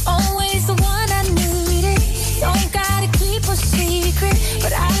 You're always the one I needed. Don't gotta keep a secret,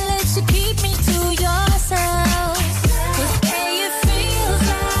 but I let you keep me to yourself. 'Cause babe, it feels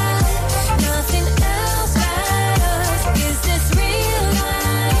like nothing else matters. Is this real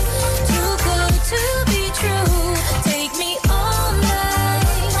life? Too good to be true. Take me all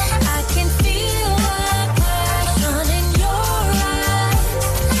night. I can feel the passion in your eyes.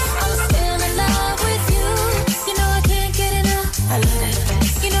 I'm still in love with you. You know I can't get enough. I love it.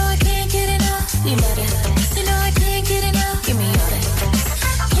 You know I can't get enough. You love it. You know I can't get enough. Give me all that.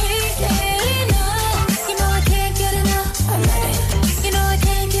 Can't get enough. You know I can't get enough. I love it. You know I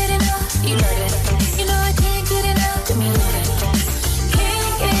can't get enough. You love it. You know I can't get enough. Give me all that.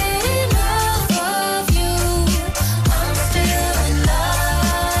 Can't get enough of you. I'm still in love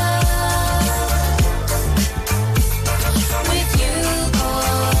with you,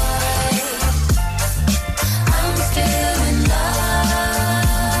 boy. I'm still in love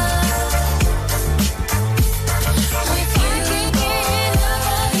with you. Can't get enough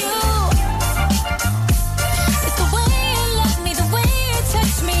of you. It's the way you love me, the way you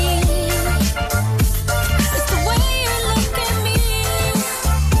touch me. It's the way you look at me.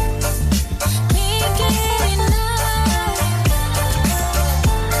 Can't get enough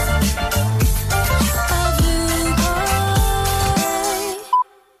of you, boy.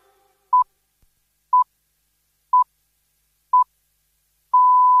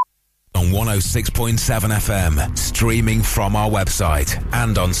 On 106.7 FM, streaming from our website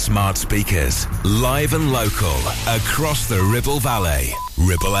and on smart speakers, live and local, across the Ribble Valley.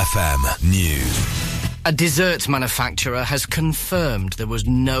 Ribble FM News. A desserts manufacturer has confirmed there was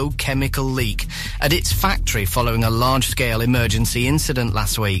no chemical leak at its factory following a large-scale emergency incident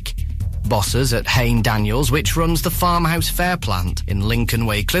last week. Bosses at Hain Daniels, which runs the Farmhouse Fair plant in Lincoln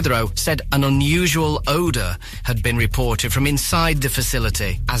Way, Clitheroe, said an unusual odour had been reported from inside the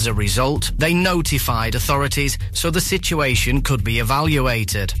facility. As a result, they notified authorities so the situation could be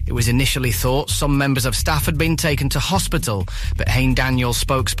evaluated. It was initially thought some members of staff had been taken to hospital, but Hain Daniels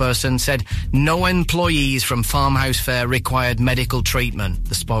spokesperson said no employees from Farmhouse Fair required medical treatment.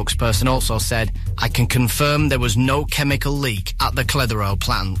 The spokesperson also said, "I can confirm there was no chemical leak at the Clitheroe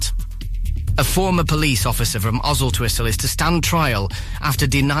plant." A former police officer from Oswaldtwistle is to stand trial after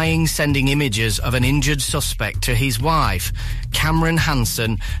denying sending images of an injured suspect to his wife. Cameron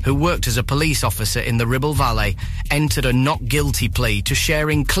Hanson, who worked as a police officer in the Ribble Valley, entered a not guilty plea to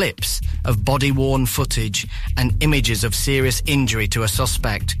sharing clips of body-worn footage and images of serious injury to a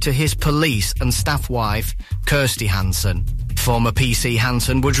suspect to his police and staff wife, Kirsty Hanson. Former PC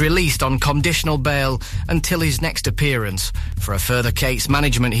Hanson was released on conditional bail until his next appearance for a further case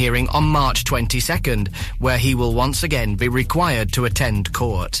management hearing on March 22nd, where he will once again be required to attend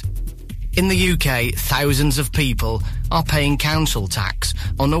court. In the UK, thousands of people are paying council tax,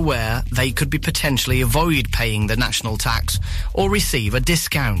 unaware they could be potentially avoid paying the national tax or receive a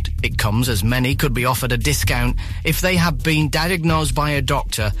discount. It comes as many could be offered a discount if they have been diagnosed by a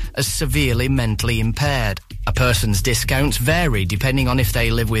doctor as severely mentally impaired. A person's discounts vary depending on if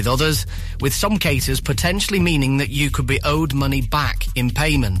they live with others, with some cases potentially meaning that you could be owed money back in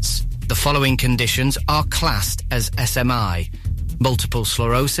payments. The following conditions are classed as SMI: multiple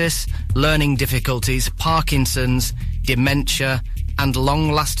sclerosis, learning difficulties, Parkinson's, dementia, and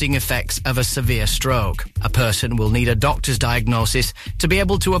long-lasting effects of a severe stroke. A person will need a doctor's diagnosis to be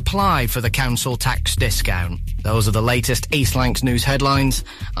able to apply for the council tax discount. Those are the latest East Lancs news headlines.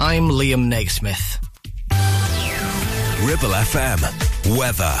 I'm Liam Naismith. Ribble FM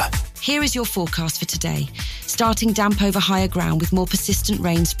weather. Here is your forecast for today. Starting damp over higher ground with more persistent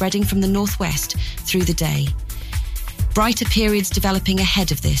rain spreading from the northwest through the day. Brighter periods developing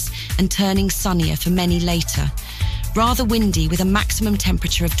ahead of this and turning sunnier for many later. Rather windy with a maximum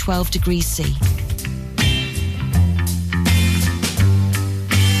temperature of 12 degrees C.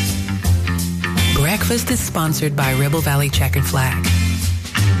 Breakfast is sponsored by Ribble Valley Checkered Flag.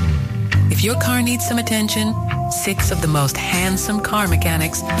 If your car needs some attention, 6 of the most handsome car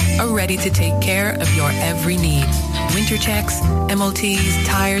mechanics are ready to take care of your every need. Winter checks, MOTs,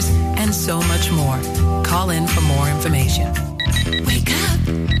 tires, and so much more. Call in for more information. Wake up.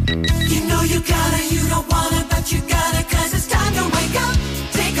 You know you gotta, you don't wanna, but you gotta, 'cause it's time to wake up.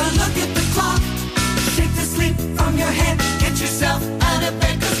 Take a look at the clock. Shake the sleep from your head. Get yourself out of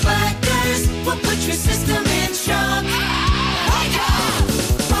bed, 'cause Blackers will put your system in shock. Wake up!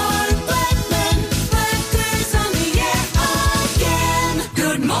 Blackers on the air again.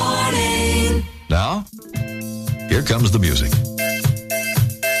 Now, here comes the music.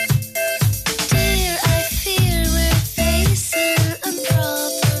 Dear, I fear we're facing a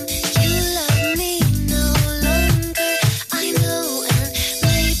problem. You love me no longer, I know, and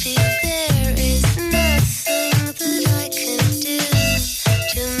maybe there is nothing that I can do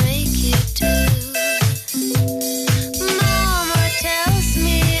to make you do. Mama tells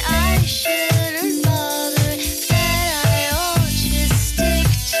me I shouldn't bother, that I ought to stick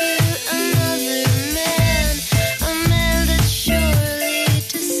to another man, a man that surely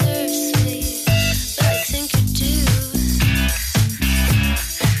deserves me, but I think you do.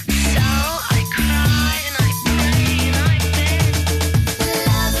 So I cry and I pray and I beg,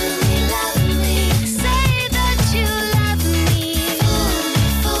 love me, say that you love me,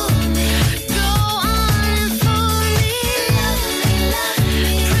 fool me, go on and fool me,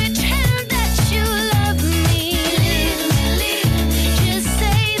 pretend that you love me, just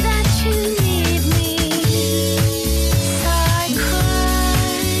say that you need me. So I cry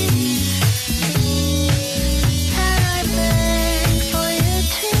and I beg for you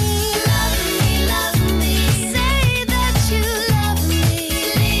to love me, say that you love me,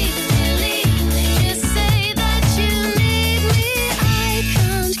 just say that you need me. I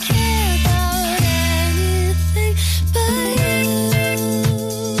can't care about anything but you.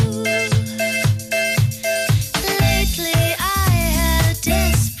 Lately I have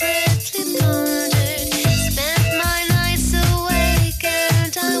desperately pondered, spent my nights awake,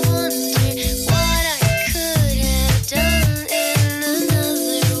 and I wonder what I could have done in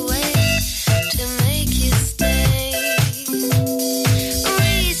another way to make you stay.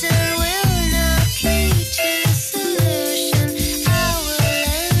 Reason will not lead to solution. I will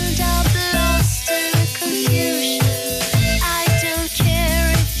end up lost in confusion. I don't care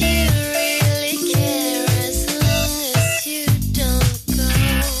if you really care, as long as you don't go.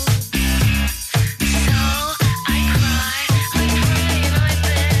 So I cry, I pray and I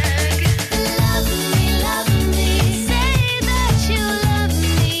beg, love me, say that you love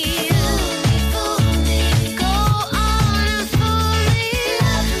me, fool me, go on and fool me,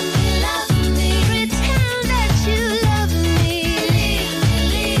 pretend that you love me,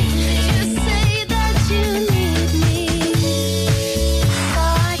 just say that you need me. So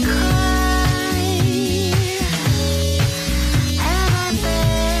I cry and I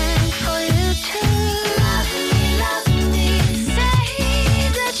beg for you to love me, say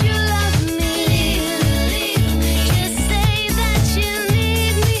that you love me, just say that you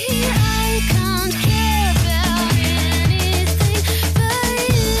need me. I can't care about anything but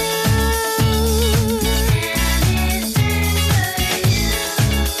you.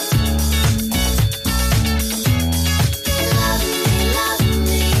 Love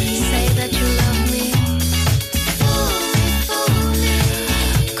me, say that you love me, fool me,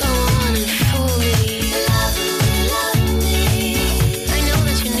 go on and fool me. Love me, I know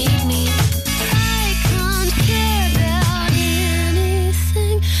that you need me. I can't care about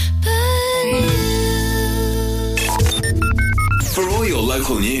anything but you. For all your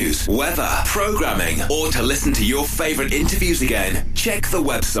local news, weather, programming, or to listen to your favourite interviews again, check the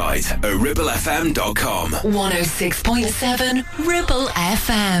website at ribblefm.com. 106.7 Ribble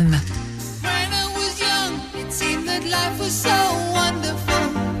FM. When I was young, it seemed that life was so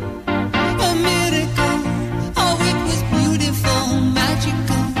wonderful, a miracle. Oh, it was beautiful,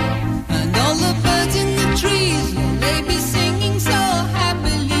 magical, and all the birds in the trees, well, they be singing so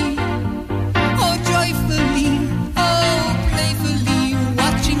happily, oh, joyfully, oh, playfully,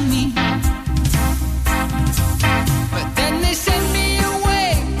 watching me. But then they sent me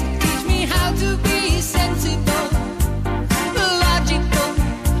away to teach me how to be sensible, logical,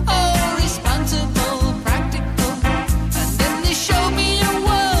 oh,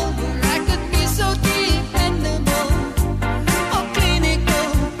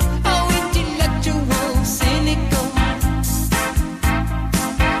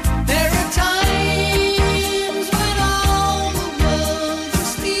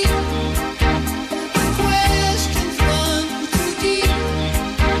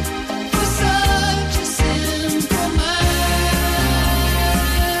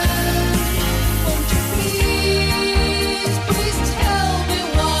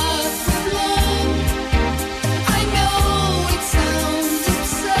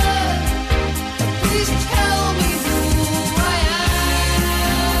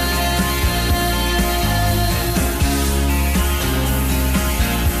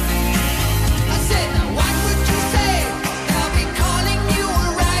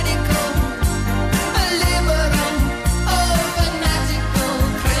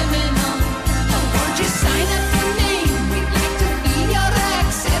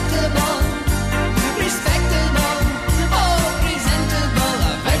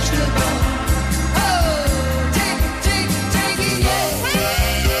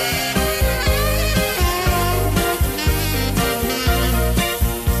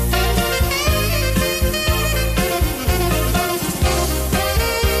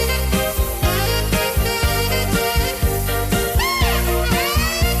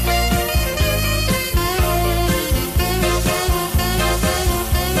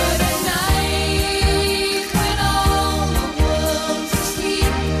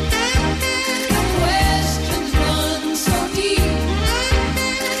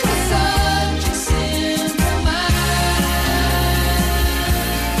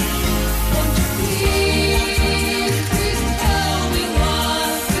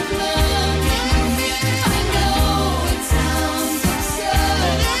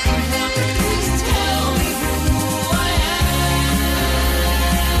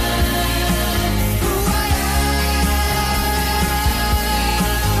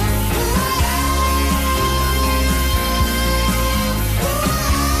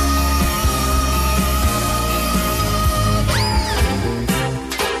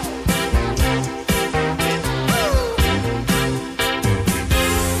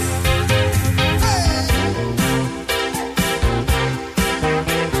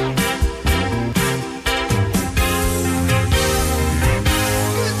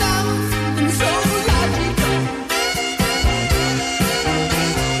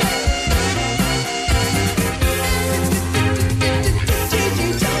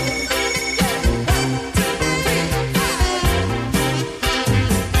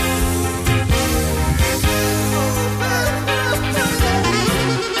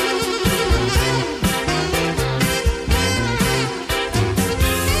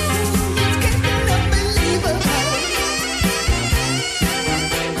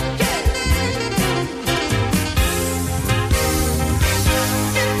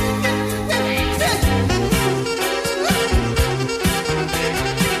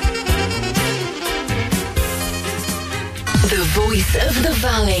 the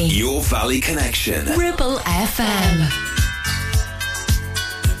Valley. Your Valley Connection. Ribble FM.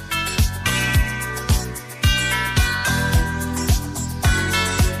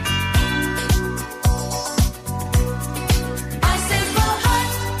 My simple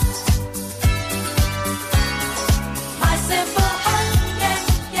heart, my simple heart, yeah,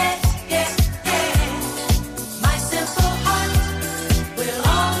 yeah, yeah, yeah. My simple heart will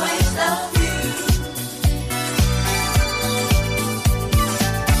always love you.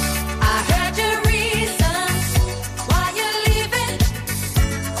 I heard your reasons why you're leaving.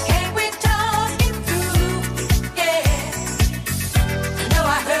 Can we talk it through? Yeah. I know I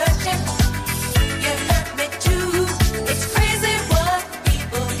hurt you. You hurt me too. It's crazy what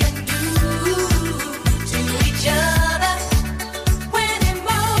people can do to each other when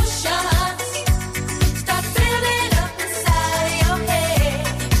emotions start building up inside of your head.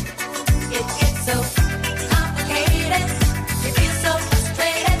 It gets so complicated. You feel so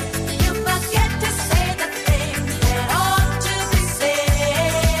frustrated. You forget to say the things that ought to be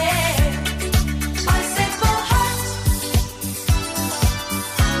said. My simple heart.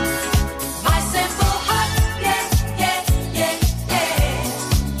 My simple heart, yeah, yeah, yeah, yeah.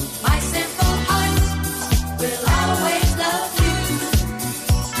 My simple heart will always love you.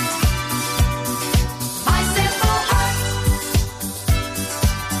 My simple heart.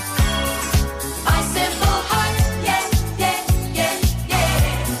 My simple heart, yeah, yeah, yeah, yeah.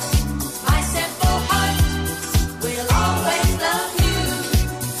 My simple heart will always love you.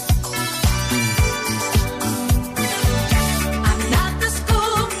 I'm not the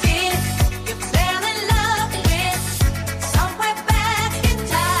school kid you fell in love with somewhere back in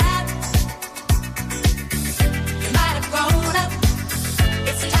time. You might have grown up.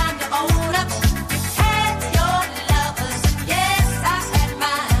 It's time to own up. You've had your lovers. Yes, I had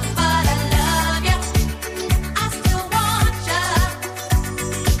mine, but I love you. I still want you.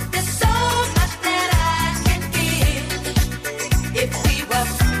 There's so much that I can give. If we were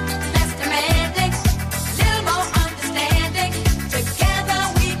less demanding, a little more understanding, together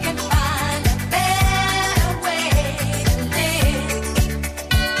we can find a better way to live.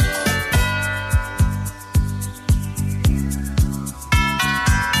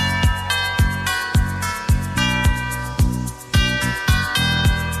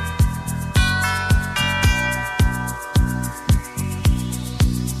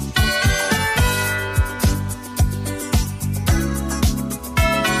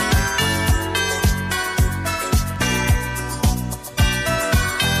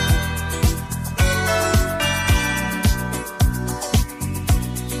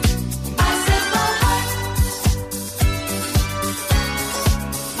 My simple heart.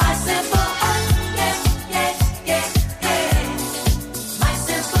 My simple heart, yeah, yeah, yeah, yeah. My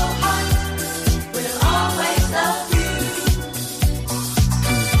simple heart will always love you.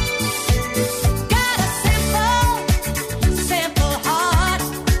 Got a simple, simple heart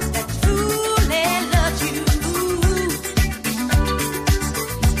that truly loves you.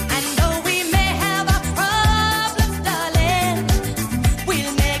 And though we may have our problems, darling,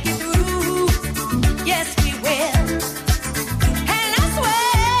 we'll make it through. Yes, we will. And I swear,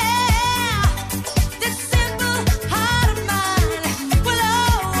 this simple heart of mine will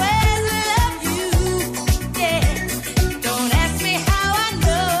always love you. Yeah. Don't ask me how I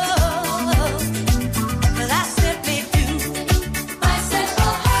know, 'cause I simply do. My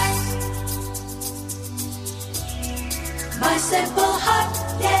simple heart. My simple heart,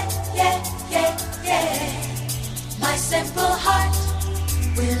 yeah, yeah, yeah, yeah. My simple heart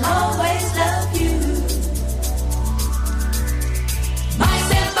will always love you. My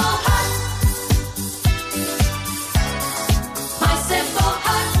simple heart. My simple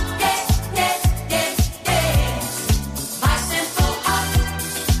heart, yeah, yeah, yeah, yeah. My simple heart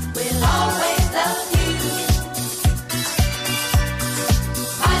will always love you.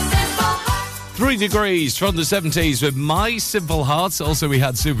 My simple heart. 3 Degrees from the 70s with My Simple Heart. Also, we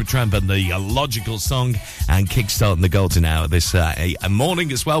had Supertramp and the Logical Song and kickstarting the golden hour this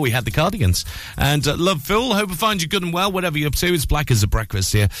morning as well. We had the Cardigans and Love Phil. Hope I find you good and well, whatever you're up to. It's Black as a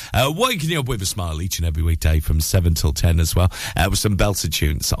Breakfast here. Waking you up with a smile each and every weekday from 7 till 10 as well. With some belter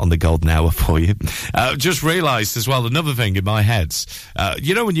tunes on the golden hour for you. Just realised as well, another thing in my head.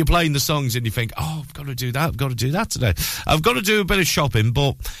 You know when you're playing the songs and you think, oh, I've got to do that, I've got to do that today. I've got to do a bit of shopping,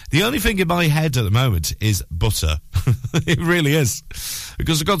 but the only thing in my head at the moment is butter. It really is.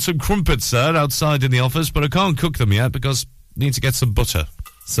 Because I've got some crumpets there outside in the office, but I can't cook them yet because I need to get some butter.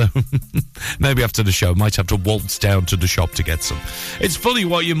 So maybe after the show, might have to waltz down to the shop to get some. It's funny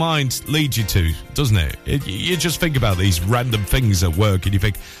what your mind leads you to, doesn't it? You just think about these random things at work and you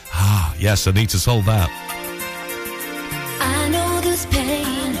think, yes, I need to solve that. I know this pain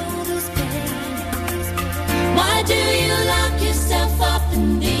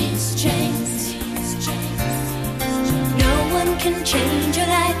can change your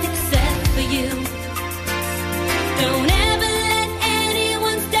life except for you. Don't ever let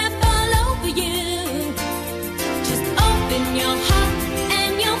anyone step all over you. Just open your heart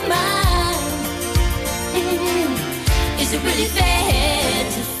and your mind. Is it really fair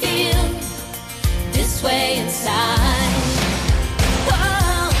to feel this way inside?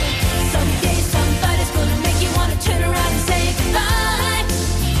 Whoa. Someday somebody's gonna make you wanna turn around and say goodbye.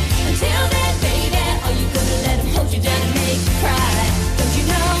 Until then, baby, are you gonna let him hold you down and make you cry? Don't you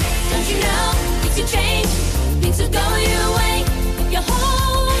know, things will change, things will go your way if you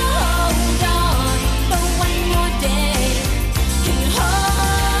hold on for one more day. Can you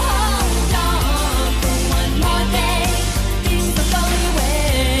hold on for one more day? Things will go your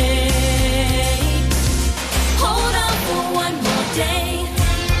way. Hold on for one more day.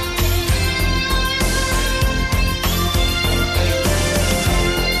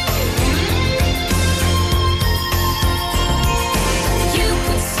 You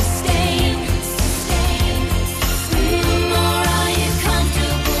could sustain, or are you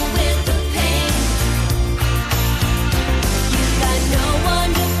comfortable with the pain? You got no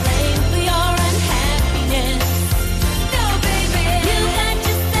one to blame for your unhappiness. No, baby, you got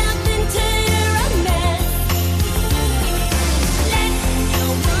yourself into your own mess. Let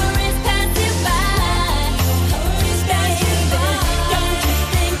your worries pass you by. Don't you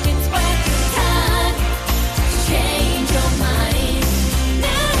think it's worth your time to change your mind?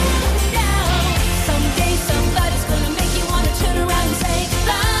 No. Someday somebody's gonna make you wanna turn around and say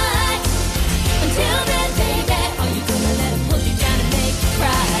goodbye. Until then, baby, are you gonna let him hold you down and make you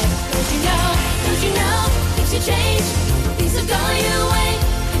cry? Don't you know, things will change, things will go your way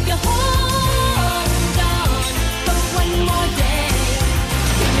if you hold on for one more day.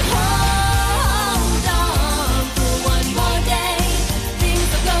 Can you hold on for one more day? Things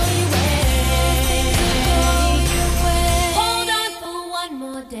will go your way. Hold on for one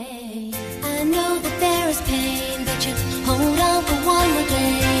more day. I know that there is pain, but you hold on for one more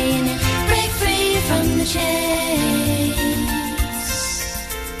day and you break free from the chains.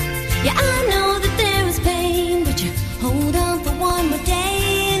 Yeah, I know that there is pain, but you hold on for one more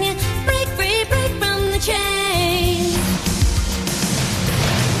day and you break free from the chains.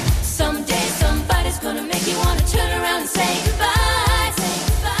 Someday somebody's gonna make you wanna turn around and say goodbye.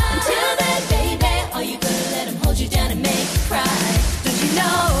 Until then, baby, are you gonna let him hold you down and make you cry? Don't you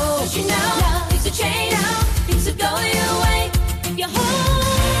know, things will change, things will go your way if you hold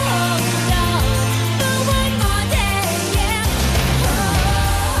on for one more day. Yeah,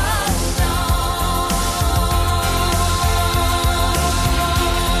 hold on.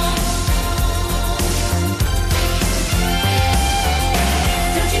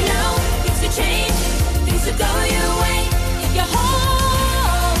 Don't you know, things will change, things will go your way if you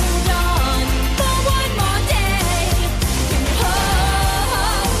hold on for one more day. Can you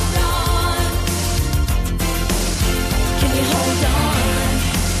hold on? Can you hold on?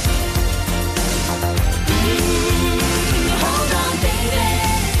 Can you hold on, baby?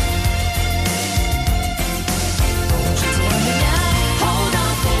 Just one more night. Hold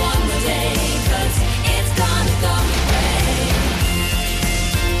on for one more day, 'cause it's gonna go your way.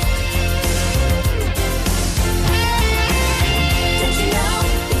 Don't you know,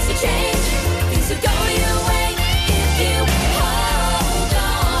 things will change, things will go your way if you hold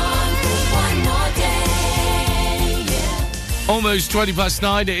on for one more day. Yeah. Almost 20 past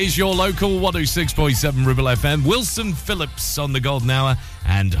 9. It is your local 106.7 Ribble FM. Wilson Phillips on the Golden Hour.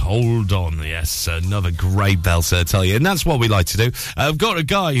 And hold on, yes, another great belter, I tell you. And that's what we like to do. I've got a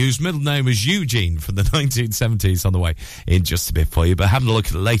guy whose middle name is Eugene from the 1970s on the way in just a bit for you. But having a look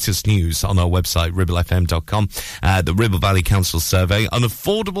at the latest news on our website, ribblefm.com. The Ribble Valley Council survey on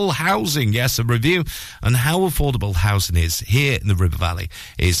affordable housing. Yes, a review on how affordable housing is here in the Ribble Valley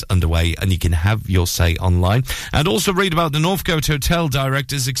is underway. And you can have your say online. And also read about the Northcote Hotel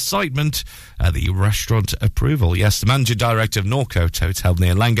director's excitement at the restaurant approval. Yes, the managing director of Northcote Hotel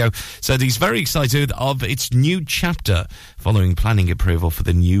near Lango said he's very excited of its new chapter following planning approval for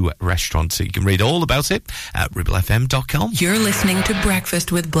the new restaurant. So you can read all about it at ribblefm.com. You're listening to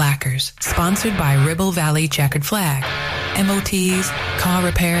Breakfast with Blackers, sponsored by Ribble Valley Checkered Flag. MOTs, car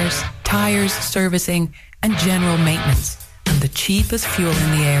repairs, tires, servicing, and general maintenance. And the cheapest fuel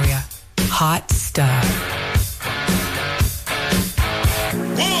in the area. Hot stuff.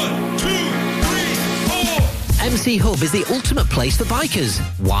 MC Hub is the ultimate place for bikers.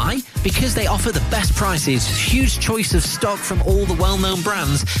 Why? Because they offer the best prices, huge choice of stock from all the well-known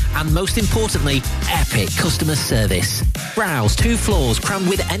brands, and most importantly, epic customer service. Browse 2 floors crammed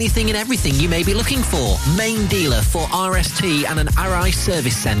with anything and everything you may be looking for. Main dealer for RST and an RI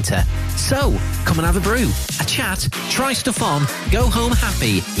service centre. So, come and have a brew, a chat, try stuff on, go home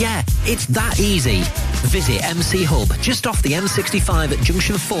happy. Yeah, it's that easy. Visit MC Hub, just off the M65 at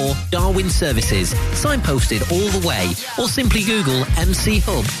Junction 4, Darwin Services. Signposted all the way, or simply Google MC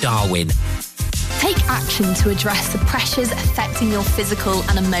Hub Darwin. Take action to address the pressures affecting your physical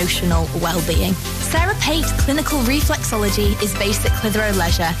and emotional well-being. Sarah Pate Clinical Reflexology is based at Clitheroe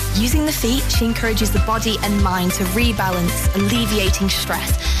Leisure. Using the feet, she encourages the body and mind to rebalance, alleviating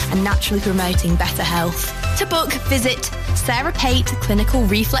stress and naturally promoting better health. To book, visit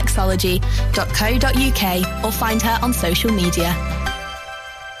sarahpateclinicalreflexology.co.uk or find her on social media.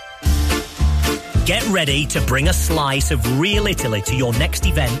 Get ready to bring a slice of real Italy to your next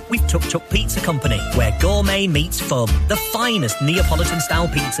event with Tuk Tuk Pizza Company, where gourmet meets fun. The finest Neapolitan-style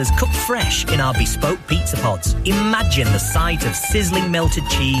pizzas cooked fresh in our bespoke pizza pods. Imagine the sight of sizzling melted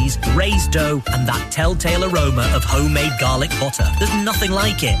cheese, raised dough, and that telltale aroma of homemade garlic butter. There's nothing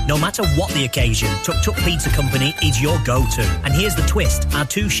like it. No matter what the occasion, Tuk Tuk Pizza Company is your go-to. And here's the twist. Our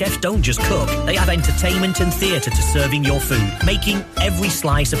 2 chefs don't just cook. They have entertainment and theatre to serving your food, making every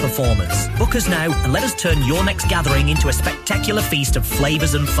slice a performance. Book us now and let us turn your next gathering into a spectacular feast of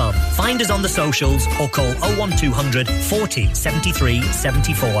flavours and fun. Find us on the socials or call 01200 40 73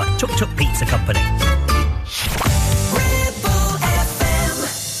 74. Tuk Tuk Pizza Company.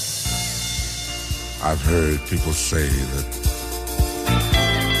 I've heard people say that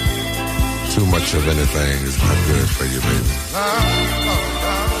too much of anything is not good for you, baby.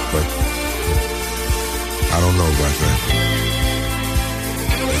 But I don't know about that.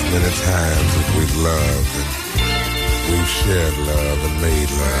 As many times as we've loved and we've shared love and made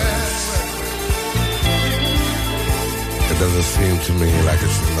love, it doesn't seem to me like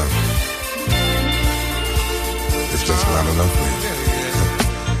it's enough. It's just not enough, baby.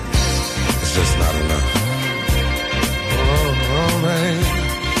 It's just not enough. Oh, baby.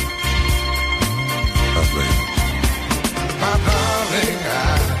 Oh, baby. My darling, I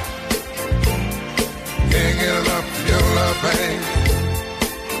can't get enough of your love, baby.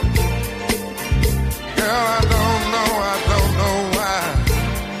 Girl, I don't know why I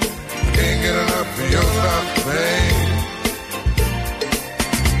can't get enough of your love, babe.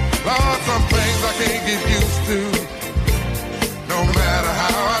 Lord, some things I can't get used to, no matter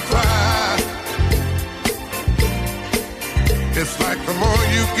how I try. It's like the more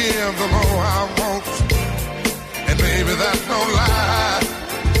you give, the more I want, and baby, that's no lie.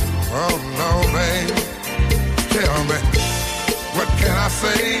 Oh no, babe, tell me, what can I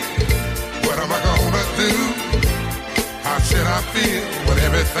say? What am I gonna do? How should I feel when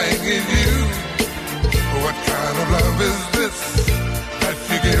everything is you? What kind of love is this that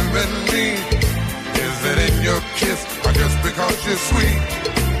you're giving me? Is it in your kiss or just because you're sweet?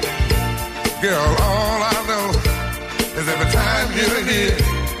 Girl, all I know is every time you're here,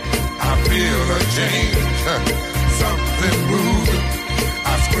 I feel a change, something moving.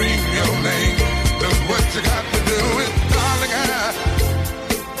 I scream your name. Look what you got to do with, darling,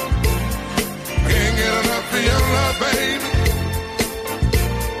 can't get enough of your love, baby.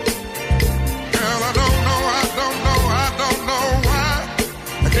 Girl, I don't know why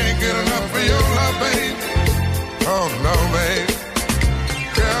I can't get enough of your love, baby. Oh, no, baby.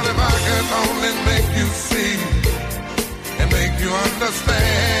 Girl, if I could only make you see and make you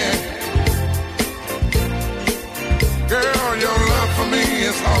understand. Girl, your love for me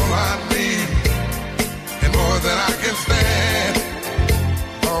is all I need and more than I can stand.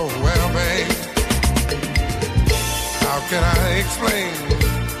 Oh, well, baby. How can I explain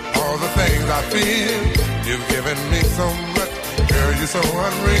all the things I feel? You've given me so much, girl, you're so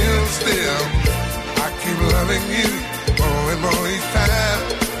unreal still. I keep loving you more and more each time.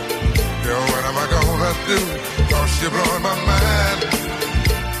 Girl, what am I gonna do? 'Cause you're blowing my mind.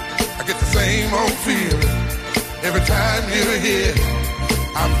 I get the same old feeling every time you're here.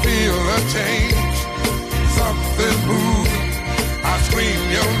 I feel a change, something moving. I scream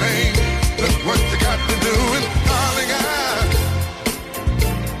your name. Look what you got to do, and darling, I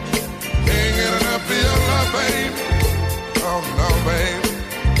can't get enough of your love, babe. Oh no, babe.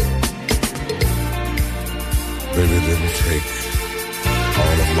 Baby, it didn't take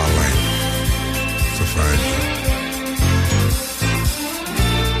all of my life to find you,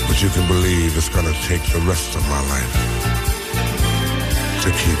 but you can believe it's gonna take the rest of my life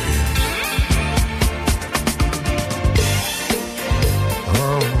to keep you.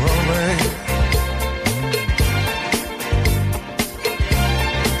 Oh, babe.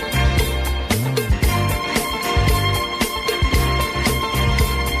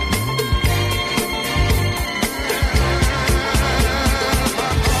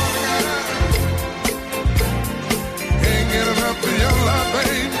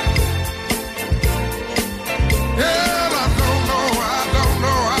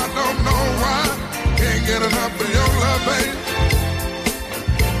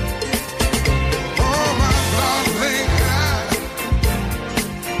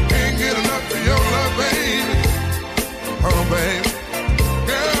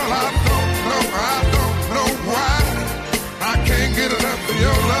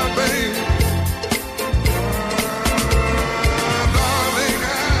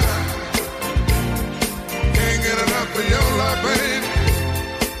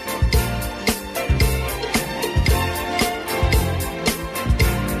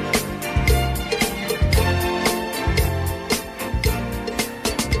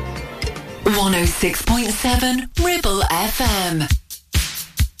 106.7 Ribble FM.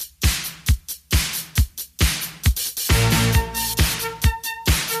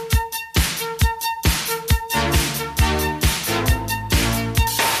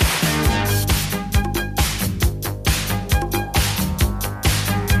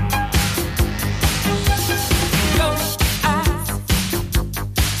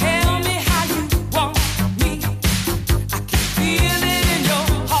 Tell me how you want me. I can feel it in your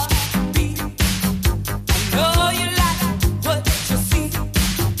heartbeat. I know you like what you see.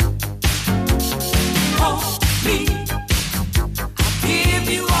 Hold me. I'll give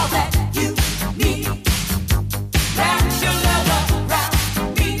you all that you need. Wrap your love around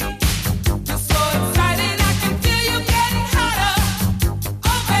me. You're so exciting, I can feel you getting hotter.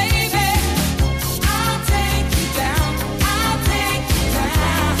 Oh baby, I'll take you down. I'll take you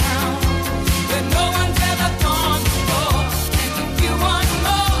down. Where no one's ever gone before. And if you want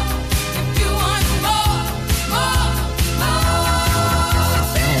more, if you want more,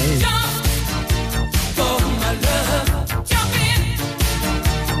 jump for my love. Jump in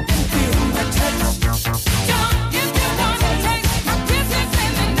and feel my touch. Jump if you want to taste my kisses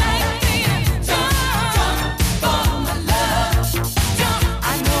in the night. Then jump for my love. Jump,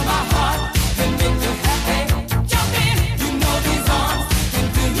 I know my heart can make you happy. Jump in, you know these arms can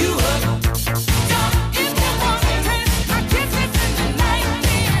fill you up. Jump if you want to taste my kisses in the night.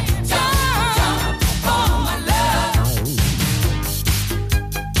 Then jump for my love.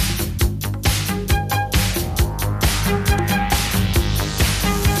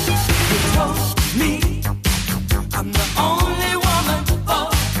 You told me I'm the only woman for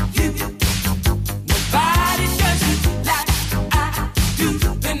you. Nobody does you like I do.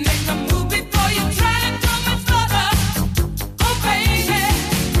 Then make a move before you try to go much further. Oh baby,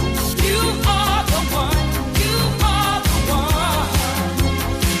 you are the one. You are the one.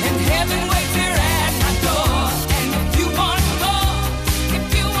 And heaven waits here at my door. And if you want more, if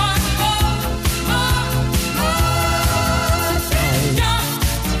you want more, jump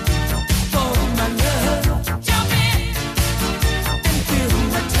for my love. Jump in and feel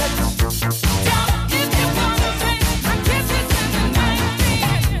my touch. Jump if you want to taste my kisses in the night.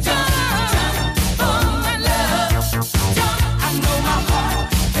 Jump for my love. Jump, I know my heart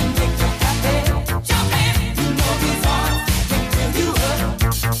can make you happy. Jump in, you know these arms can fill you up.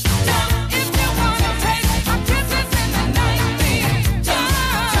 Jump if you want to taste my kisses in the night. Jump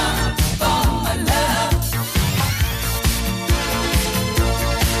for my love.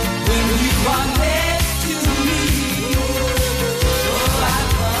 When you are next to me, oh, I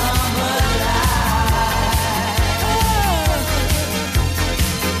come alive.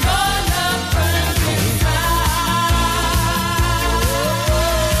 Your love burns inside.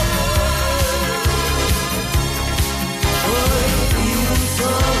 Oh, it feels so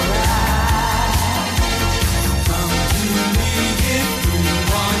right. Come to me if you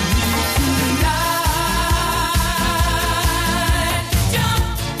want me tonight. Jump.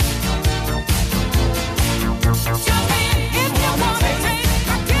 Jump in if you want to taste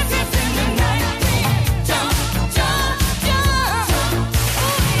my kisses in the night. Jump, jump, jump.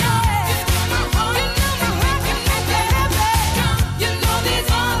 Oh yeah. You know my heart can make you happy. You know these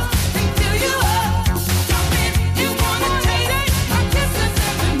arms can fill you up. Jump in, you want to taste my kisses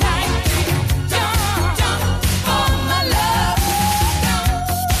in the night. Jump, jump for my love.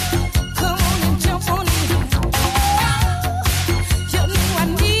 Come on and jump on in. You know I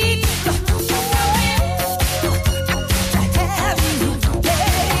need you.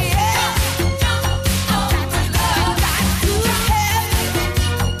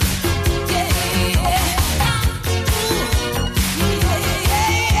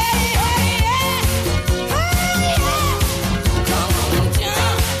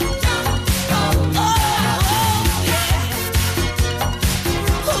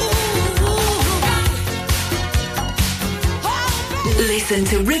 Listen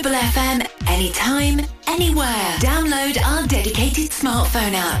to Ribble FM anytime, anywhere. Download our dedicated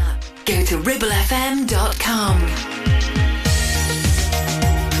smartphone app. Go to ribblefm.com.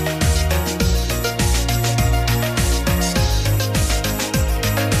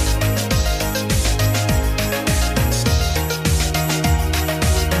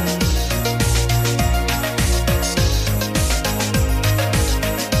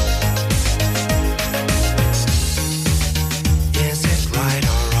 Is it right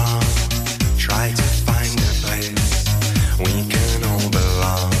or wrong? Try to find a place we can all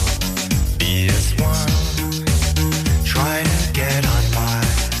belong. Be as one.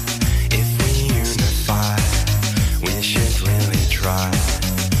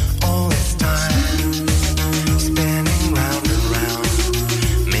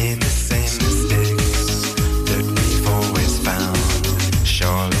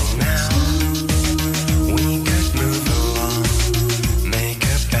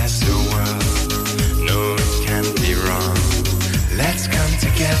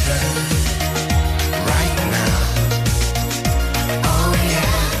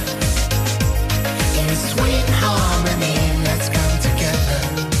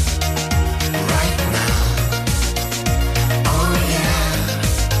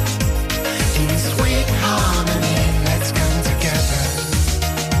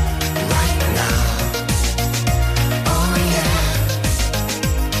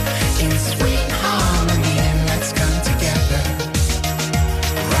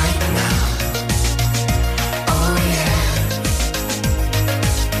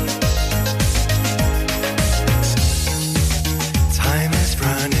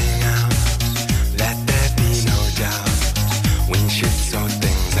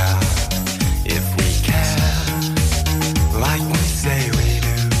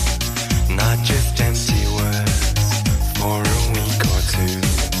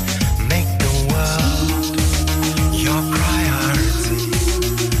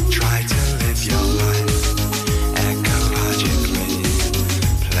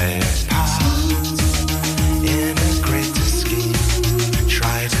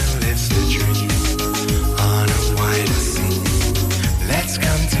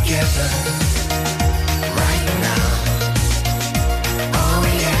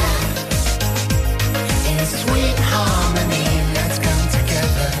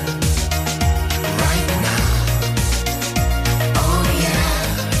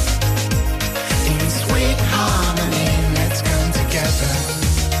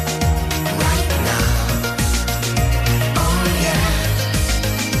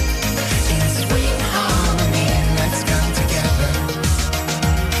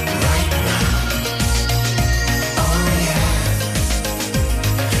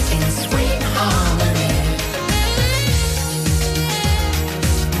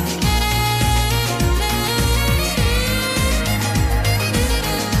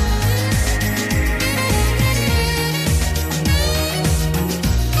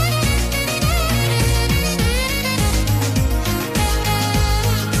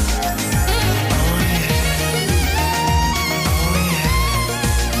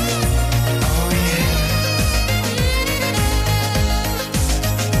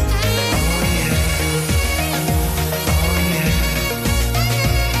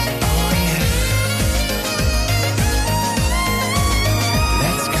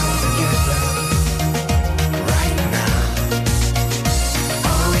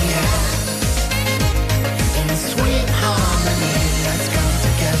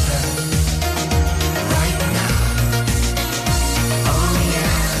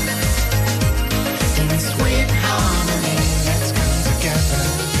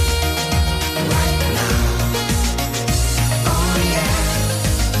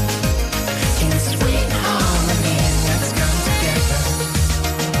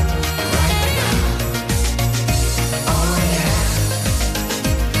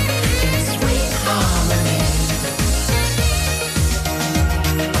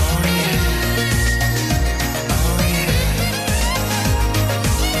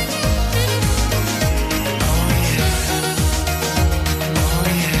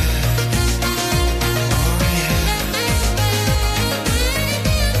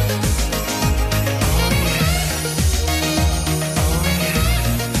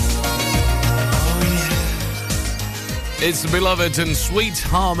 It's the Beloved and Sweet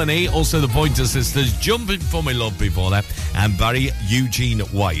Harmony. Also the Pointer Sisters, Jumping for My Love before that. And Barry Eugene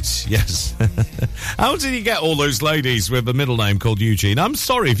White. Yes. How did you get all those ladies with a middle name called Eugene? I'm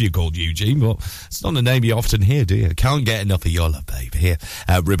sorry if you're called Eugene, but it's not a name you often hear, do you? Can't get enough of your love, babe, here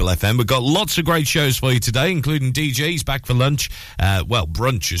at Ribble FM. We've got lots of great shows for you today, including DJs back for lunch.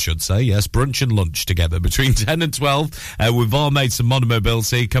 Brunch, I should say. Yes, brunch and lunch together between 10 and 12. We've all made some modern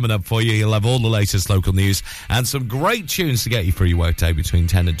mobility coming up for you. You'll have all the latest local news and some great tunes to get you through your workday between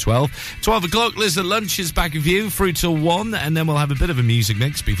 10 and 12. 12 o'clock, Liz at Lunch is back with you through till 1, and then we'll have a bit of a music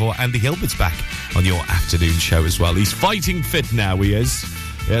mix before Andy Hilbert's back on your afternoon show as well. He's fighting fit now, he is.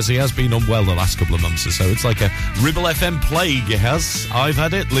 Yes, he has been unwell the last couple of months or so. It's like a Ribble FM plague, he has. I've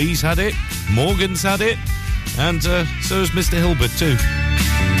had it, Lee's had it, Morgan's had it, and so has Mr. Hilbert too.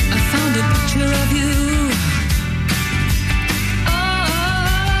 I found a picture of you.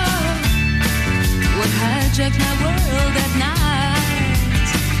 What hijacked my world at night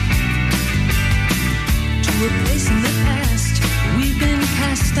to a place in the past we've been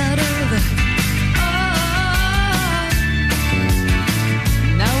cast out of.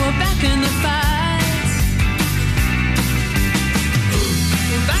 Now we're back in the fight.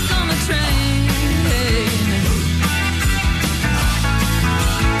 We're back on the train.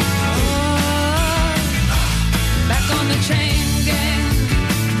 Back on the chain gang.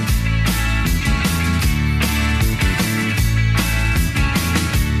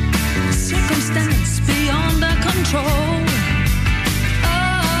 Circumstance beyond our control.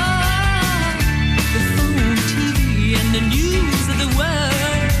 The phone, TV, and the news of the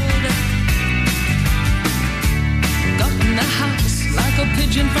world got in the house like a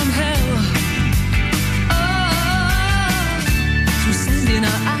pigeon from hell. Through sand in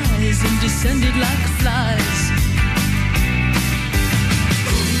our eyes and descended like flies.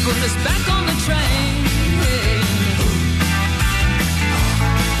 Put us back on the train.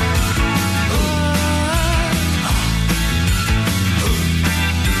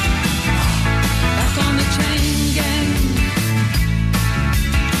 Back on the chain gang.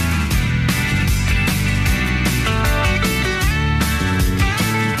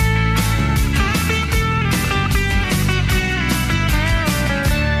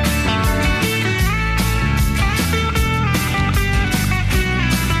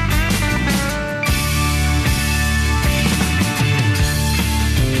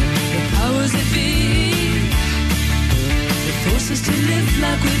 To live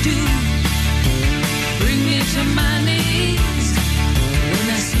like we do, bring me to my knees when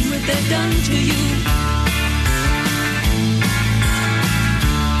I see what they've done to you.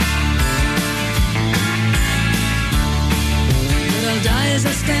 But I'll die as I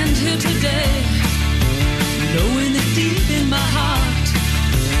stand here today, knowing that deep in my heart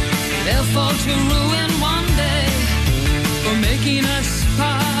they'll fall to ruin one day for making us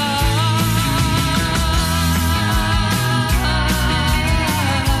part.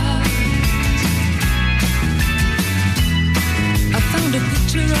 Found a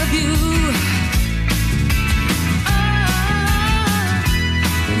picture of you.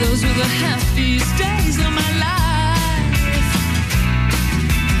 Those were the happiest days of my life.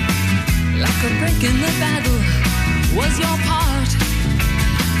 Like a break in the battle was your part.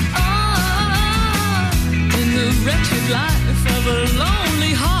 In the wretched life of a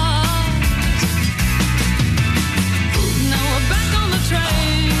lonely heart. Now we're back on the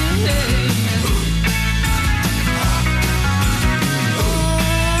train.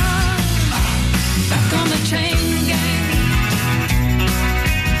 Back on the chain gang.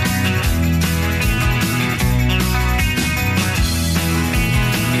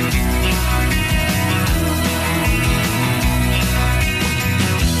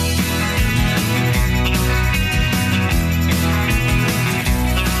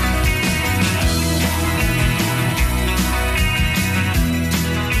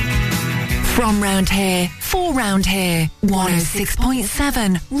 From round here, for round here,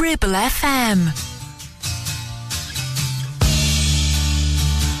 106.7 Ribble FM.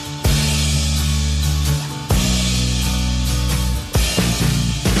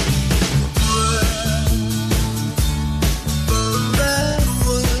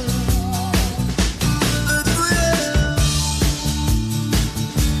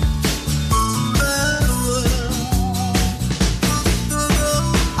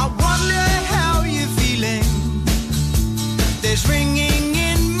 Ringing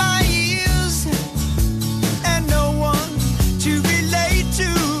in my ears.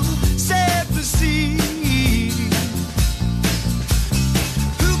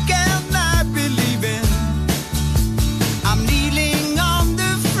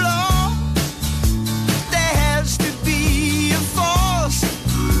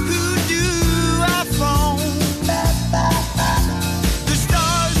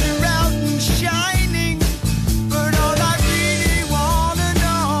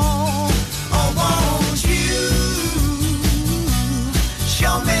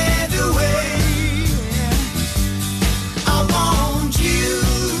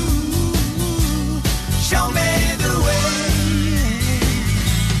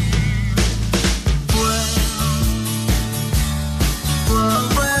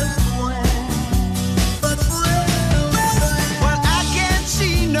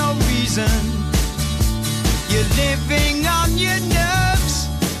 you're living on your nerves.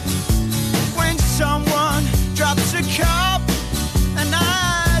 When someone drops a cup and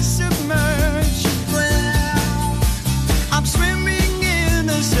I submerge, well, I'm swimming in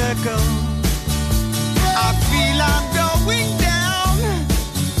a circle. I feel I'm going down.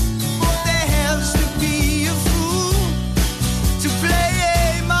 There has to be a fool to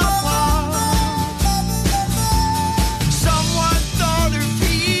play my part. Someone thought of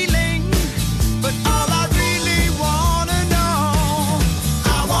healing, but all I really wanna know,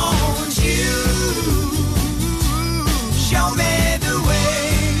 I want you. Show me the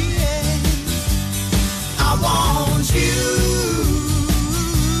way. I want you.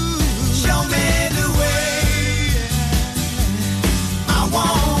 Show me the way. I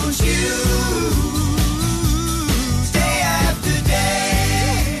want you. Day after day.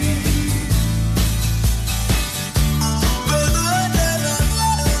 I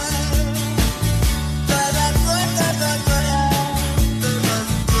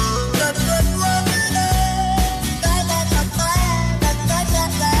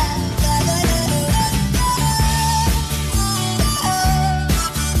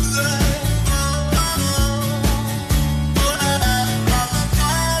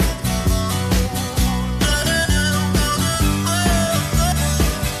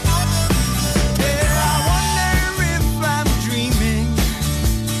wonder if I'm dreaming.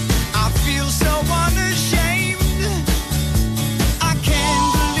 I feel so unashamed. I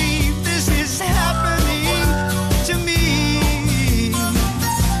can't believe this is happening to me.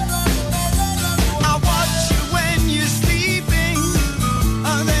 I watch you when you're sleeping,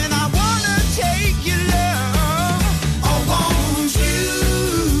 and then I wanna take your love. I want you.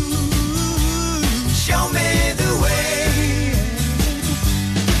 Show me the way.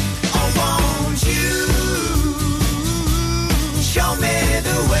 I want you. Show me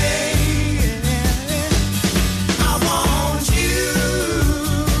the way. I want you.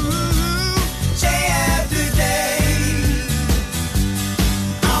 Day after day.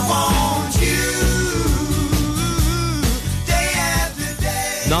 I want you. Day after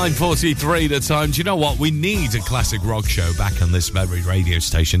day. 9:43 the time. Do you know what? We need a classic rock show back on this memory radio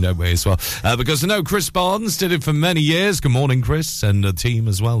station, don't we, as well? Because I know Chris Barnes did it for many years. Good morning, Chris, and the team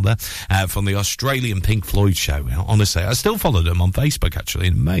as well there, from the Australian Pink Floyd show. Honestly, I still follow them on Facebook, actually.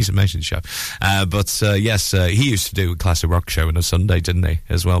 An amazing show. Yes, he used to do a classic rock show on a Sunday, didn't he,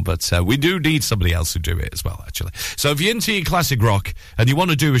 as well? But we do need somebody else to do it as well, actually. So if you're into your classic rock and you want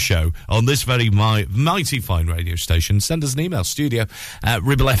to do a show on this very mighty fine radio station, send us an email,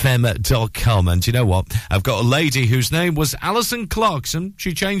 studio@ribblefm.com. And you know what? I've got a lady whose name was Alison Clarkson.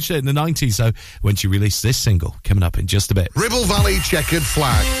 She changed it in the 90s, so when she released this single, coming up in just a bit. Ribble Valley Checkered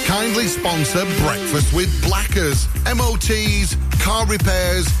Flag kindly sponsor Breakfast with Blackers. MOTs, car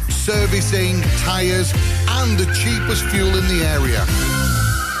repairs, servicing, tyres, and the cheapest fuel in the area.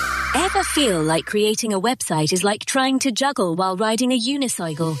 Ever feel like creating a website is like trying to juggle while riding a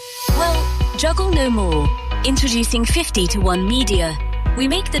unicycle? Well, juggle no more. Introducing 50-to-1 Media. We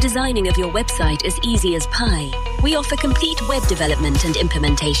make the designing of your website as easy as pie. We offer complete web development and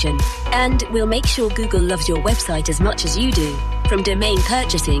implementation. And we'll make sure Google loves your website as much as you do. From domain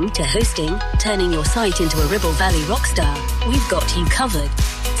purchasing to hosting, turning your site into a Ribble Valley rockstar, we've got you covered.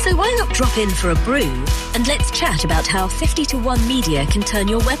 So why not drop in for a brew and let's chat about how 50-to-1 Media can turn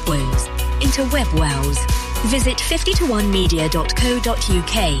your web woes into web wows. Visit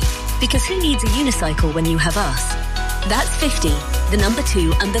 50to1media.co.uk, because who needs a unicycle when you have us? That's 50, the number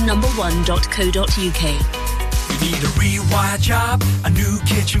 2 and the number 1.co.uk. You need a rewire job, a new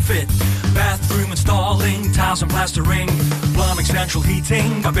kitchen fit, bathroom installing, tiles and plastering, plumbing, central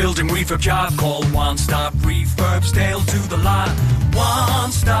heating, a building refurb job. Call One Stop Refurbs, Dale to the lot.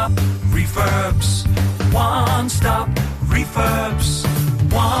 One Stop Refurbs. One Stop Refurbs.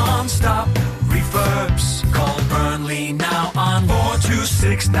 One Stop Refurbs. Call Burnley now on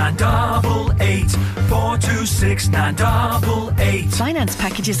 426-988. 426-988. Finance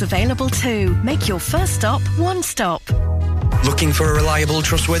packages available too. Make your first stop One Stop. Looking for a reliable,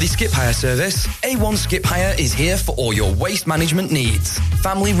 trustworthy skip hire service? A1 Skip Hire is here for all your waste management needs.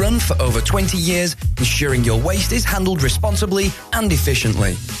 Family run for over 20 years, ensuring your waste is handled responsibly and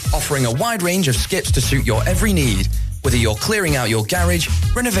efficiently. Offering a wide range of skips to suit your every need. Whether you're clearing out your garage,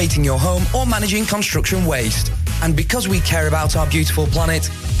 renovating your home, or managing construction waste. And because we care about our beautiful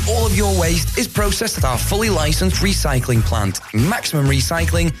planet, all of your waste is processed at our fully licensed recycling plant, maximum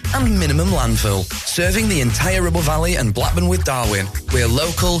recycling and minimum landfill, serving the entire Ribble Valley and Blackburn with Darwin. We're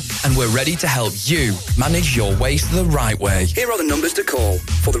local and we're ready to help you manage your waste the right way. Here are the numbers to call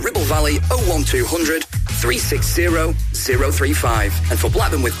for the Ribble Valley 01200 360 035. And for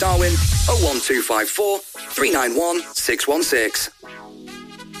Blackburn with Darwin, 01254 391 616.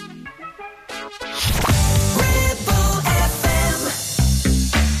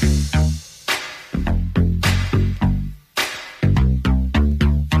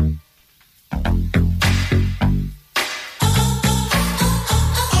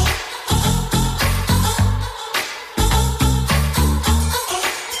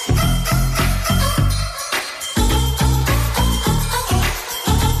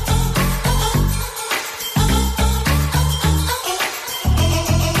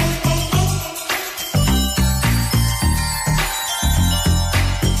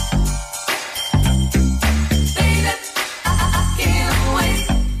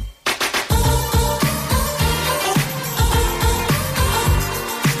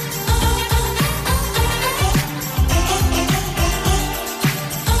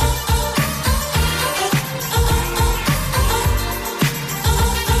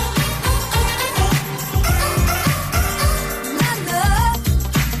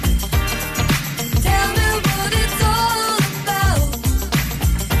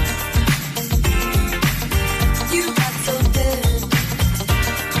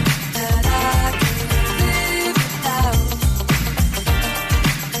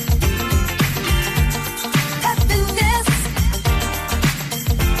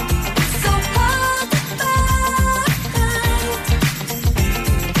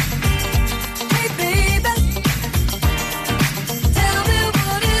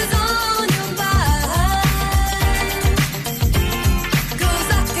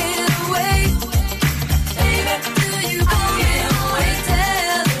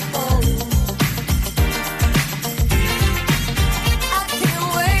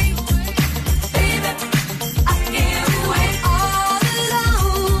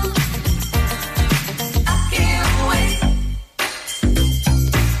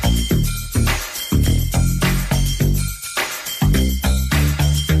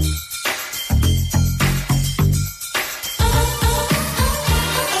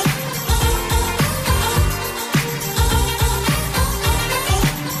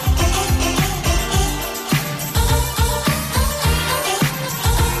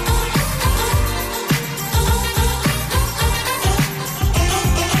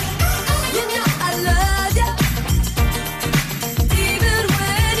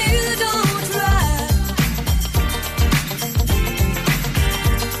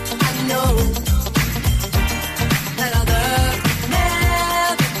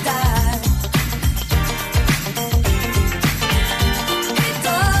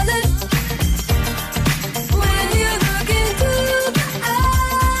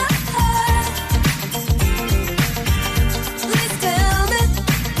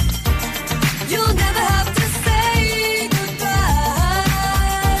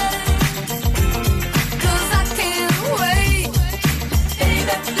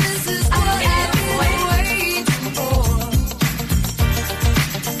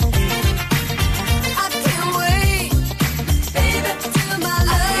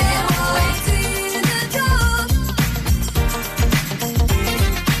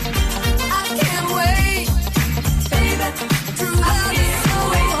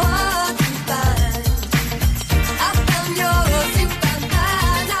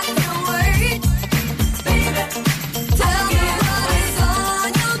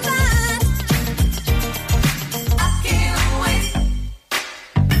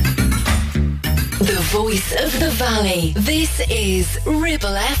 voice of the valley. This is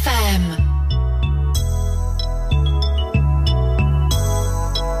Ribble FM.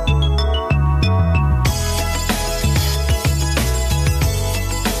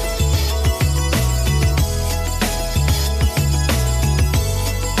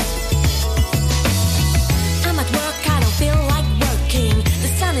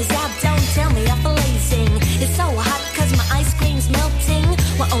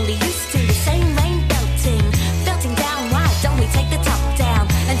 Only used to the same rain belting down. Why don't we take the top down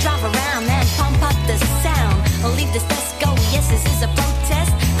and drive around now?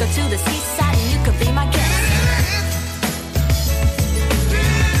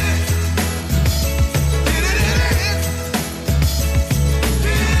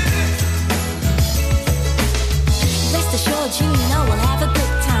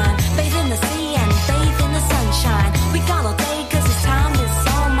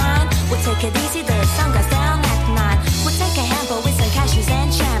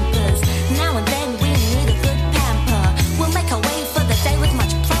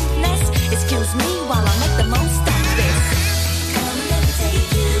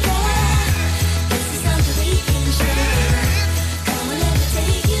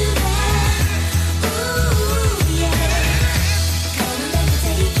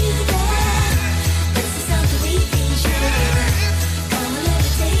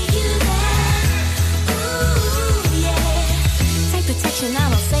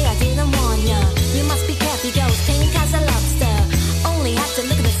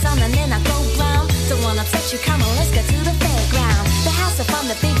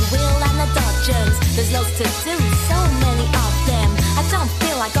 loves to do, so many of them. I don't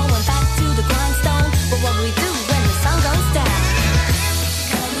feel like going back to the grindstone, but what we do when the sun goes down.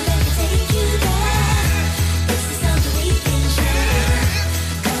 Come let me take you there. This is something we can share.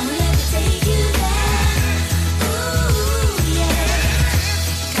 Come let me take you there. Ooh, yeah.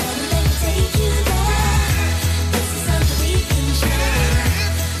 Come let me take you there. This is something we can share.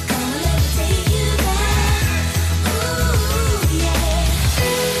 Come let me take you there. Ooh, yeah.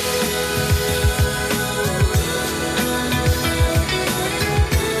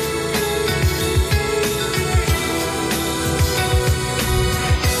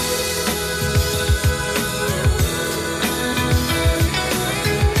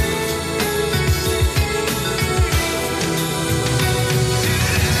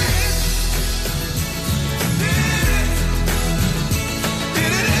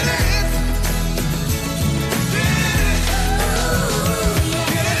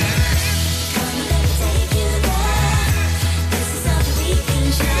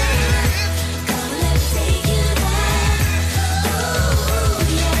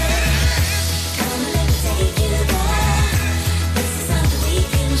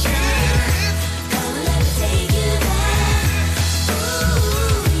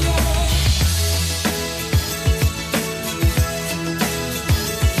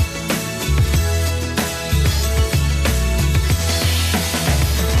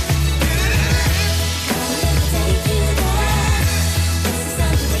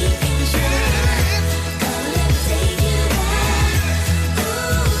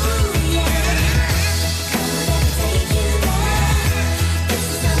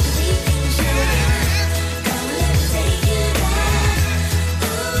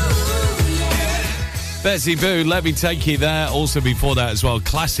 Betsy Boo, let me take you there. Also before that as well,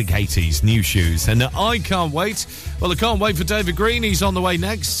 classic 80s new shoes. And I can't wait. Well, I can't wait for David Green. He's on the way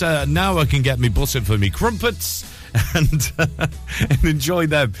next. Now I can get me butter for me crumpets and enjoy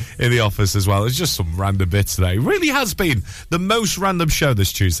them in the office as well. It's just some random bits today. It really has been the most random show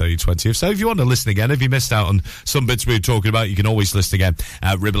this Tuesday, 20th. So if you want to listen again, if you missed out on some bits we were talking about, you can always listen again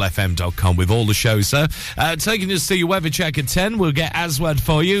at ribblefm.com with all the shows there. Taking us to your weather check at 10, we'll get Aswad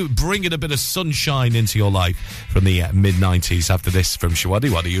for you, bringing a bit of sunshine into your life from the mid-90s. After this from Shawadi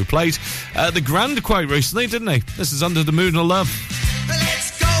Wadi, who played the Grand quite recently, didn't he? This is Under the Moon of Love.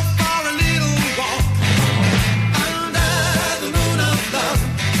 Let's go for a little walk under the moon of love.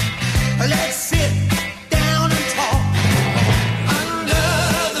 Let's sit down and talk under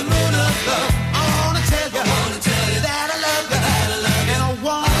the moon of love. I wanna tell you that I love you, and I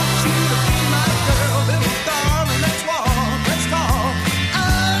want you to be my girl, little darling. Let's walk, let's talk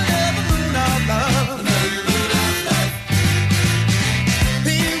under the moon of love.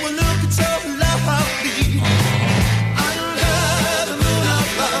 People look so lovely under the moon of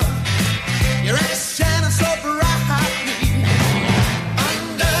love. Your eyes shining so brightly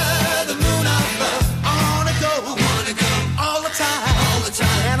under the moon of love. I wanna go all the time,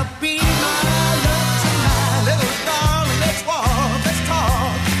 and I'll be my love tonight, little darling. Let's walk, let's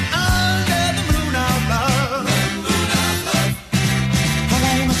talk under the moon of love. I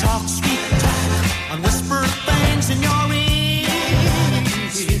wanna talk sweet talk and whisper things in your ear.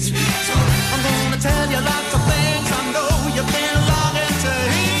 I'm gonna tell you lots of things I know you've been longing to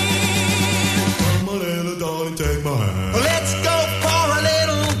hear. Come on, little darling, take my hand. Let's go for a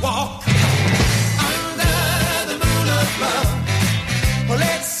little walk under the moon of love.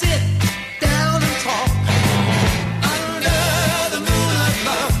 Let's sit down and talk under the moon of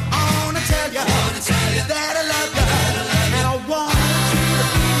love. I wanna tell you that I love you, and I want you to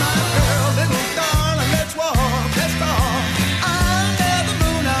be my girl, little darling. Let's walk, let's talk under the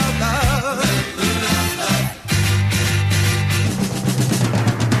moon of love.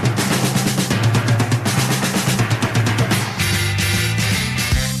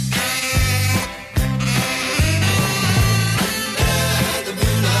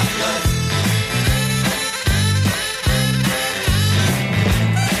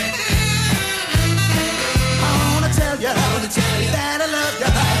 I wanna tell you that I love you,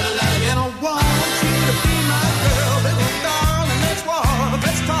 and I want you to be my girl, little darling. Let's walk,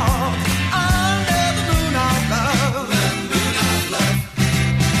 let's talk under the moon of love.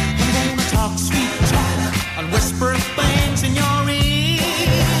 I'm gonna talk sweet talk and whisper things in your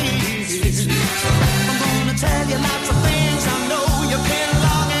ear. I'm gonna tell you lots of things I know you've been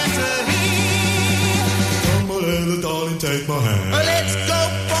longing to hear. Come on, little darling, take my hand. Let's go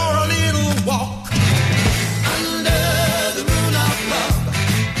for a little walk under the moon of love.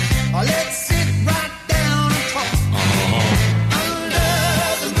 Let's sit right down and talk under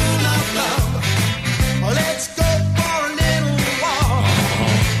the moon of love. Let's go for a little walk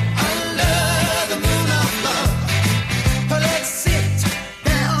under the moon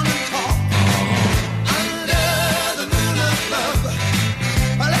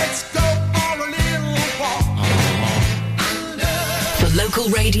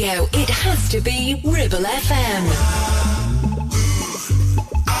radio, it has to be Ribble FM.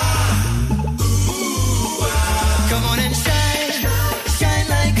 Come on and shine, shine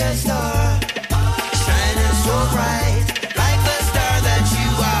like a star, shining so bright, like the star that you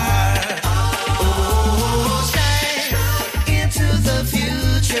are. Oh, shine into the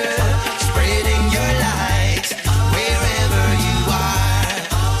future, spreading your light wherever you are.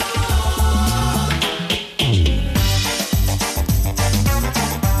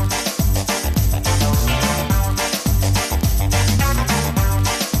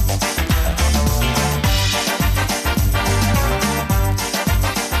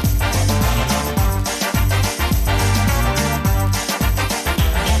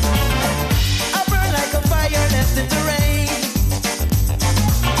 I burn like a fire left in the rain.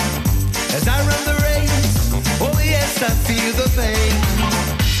 As I run the race, oh yes, I feel the pain.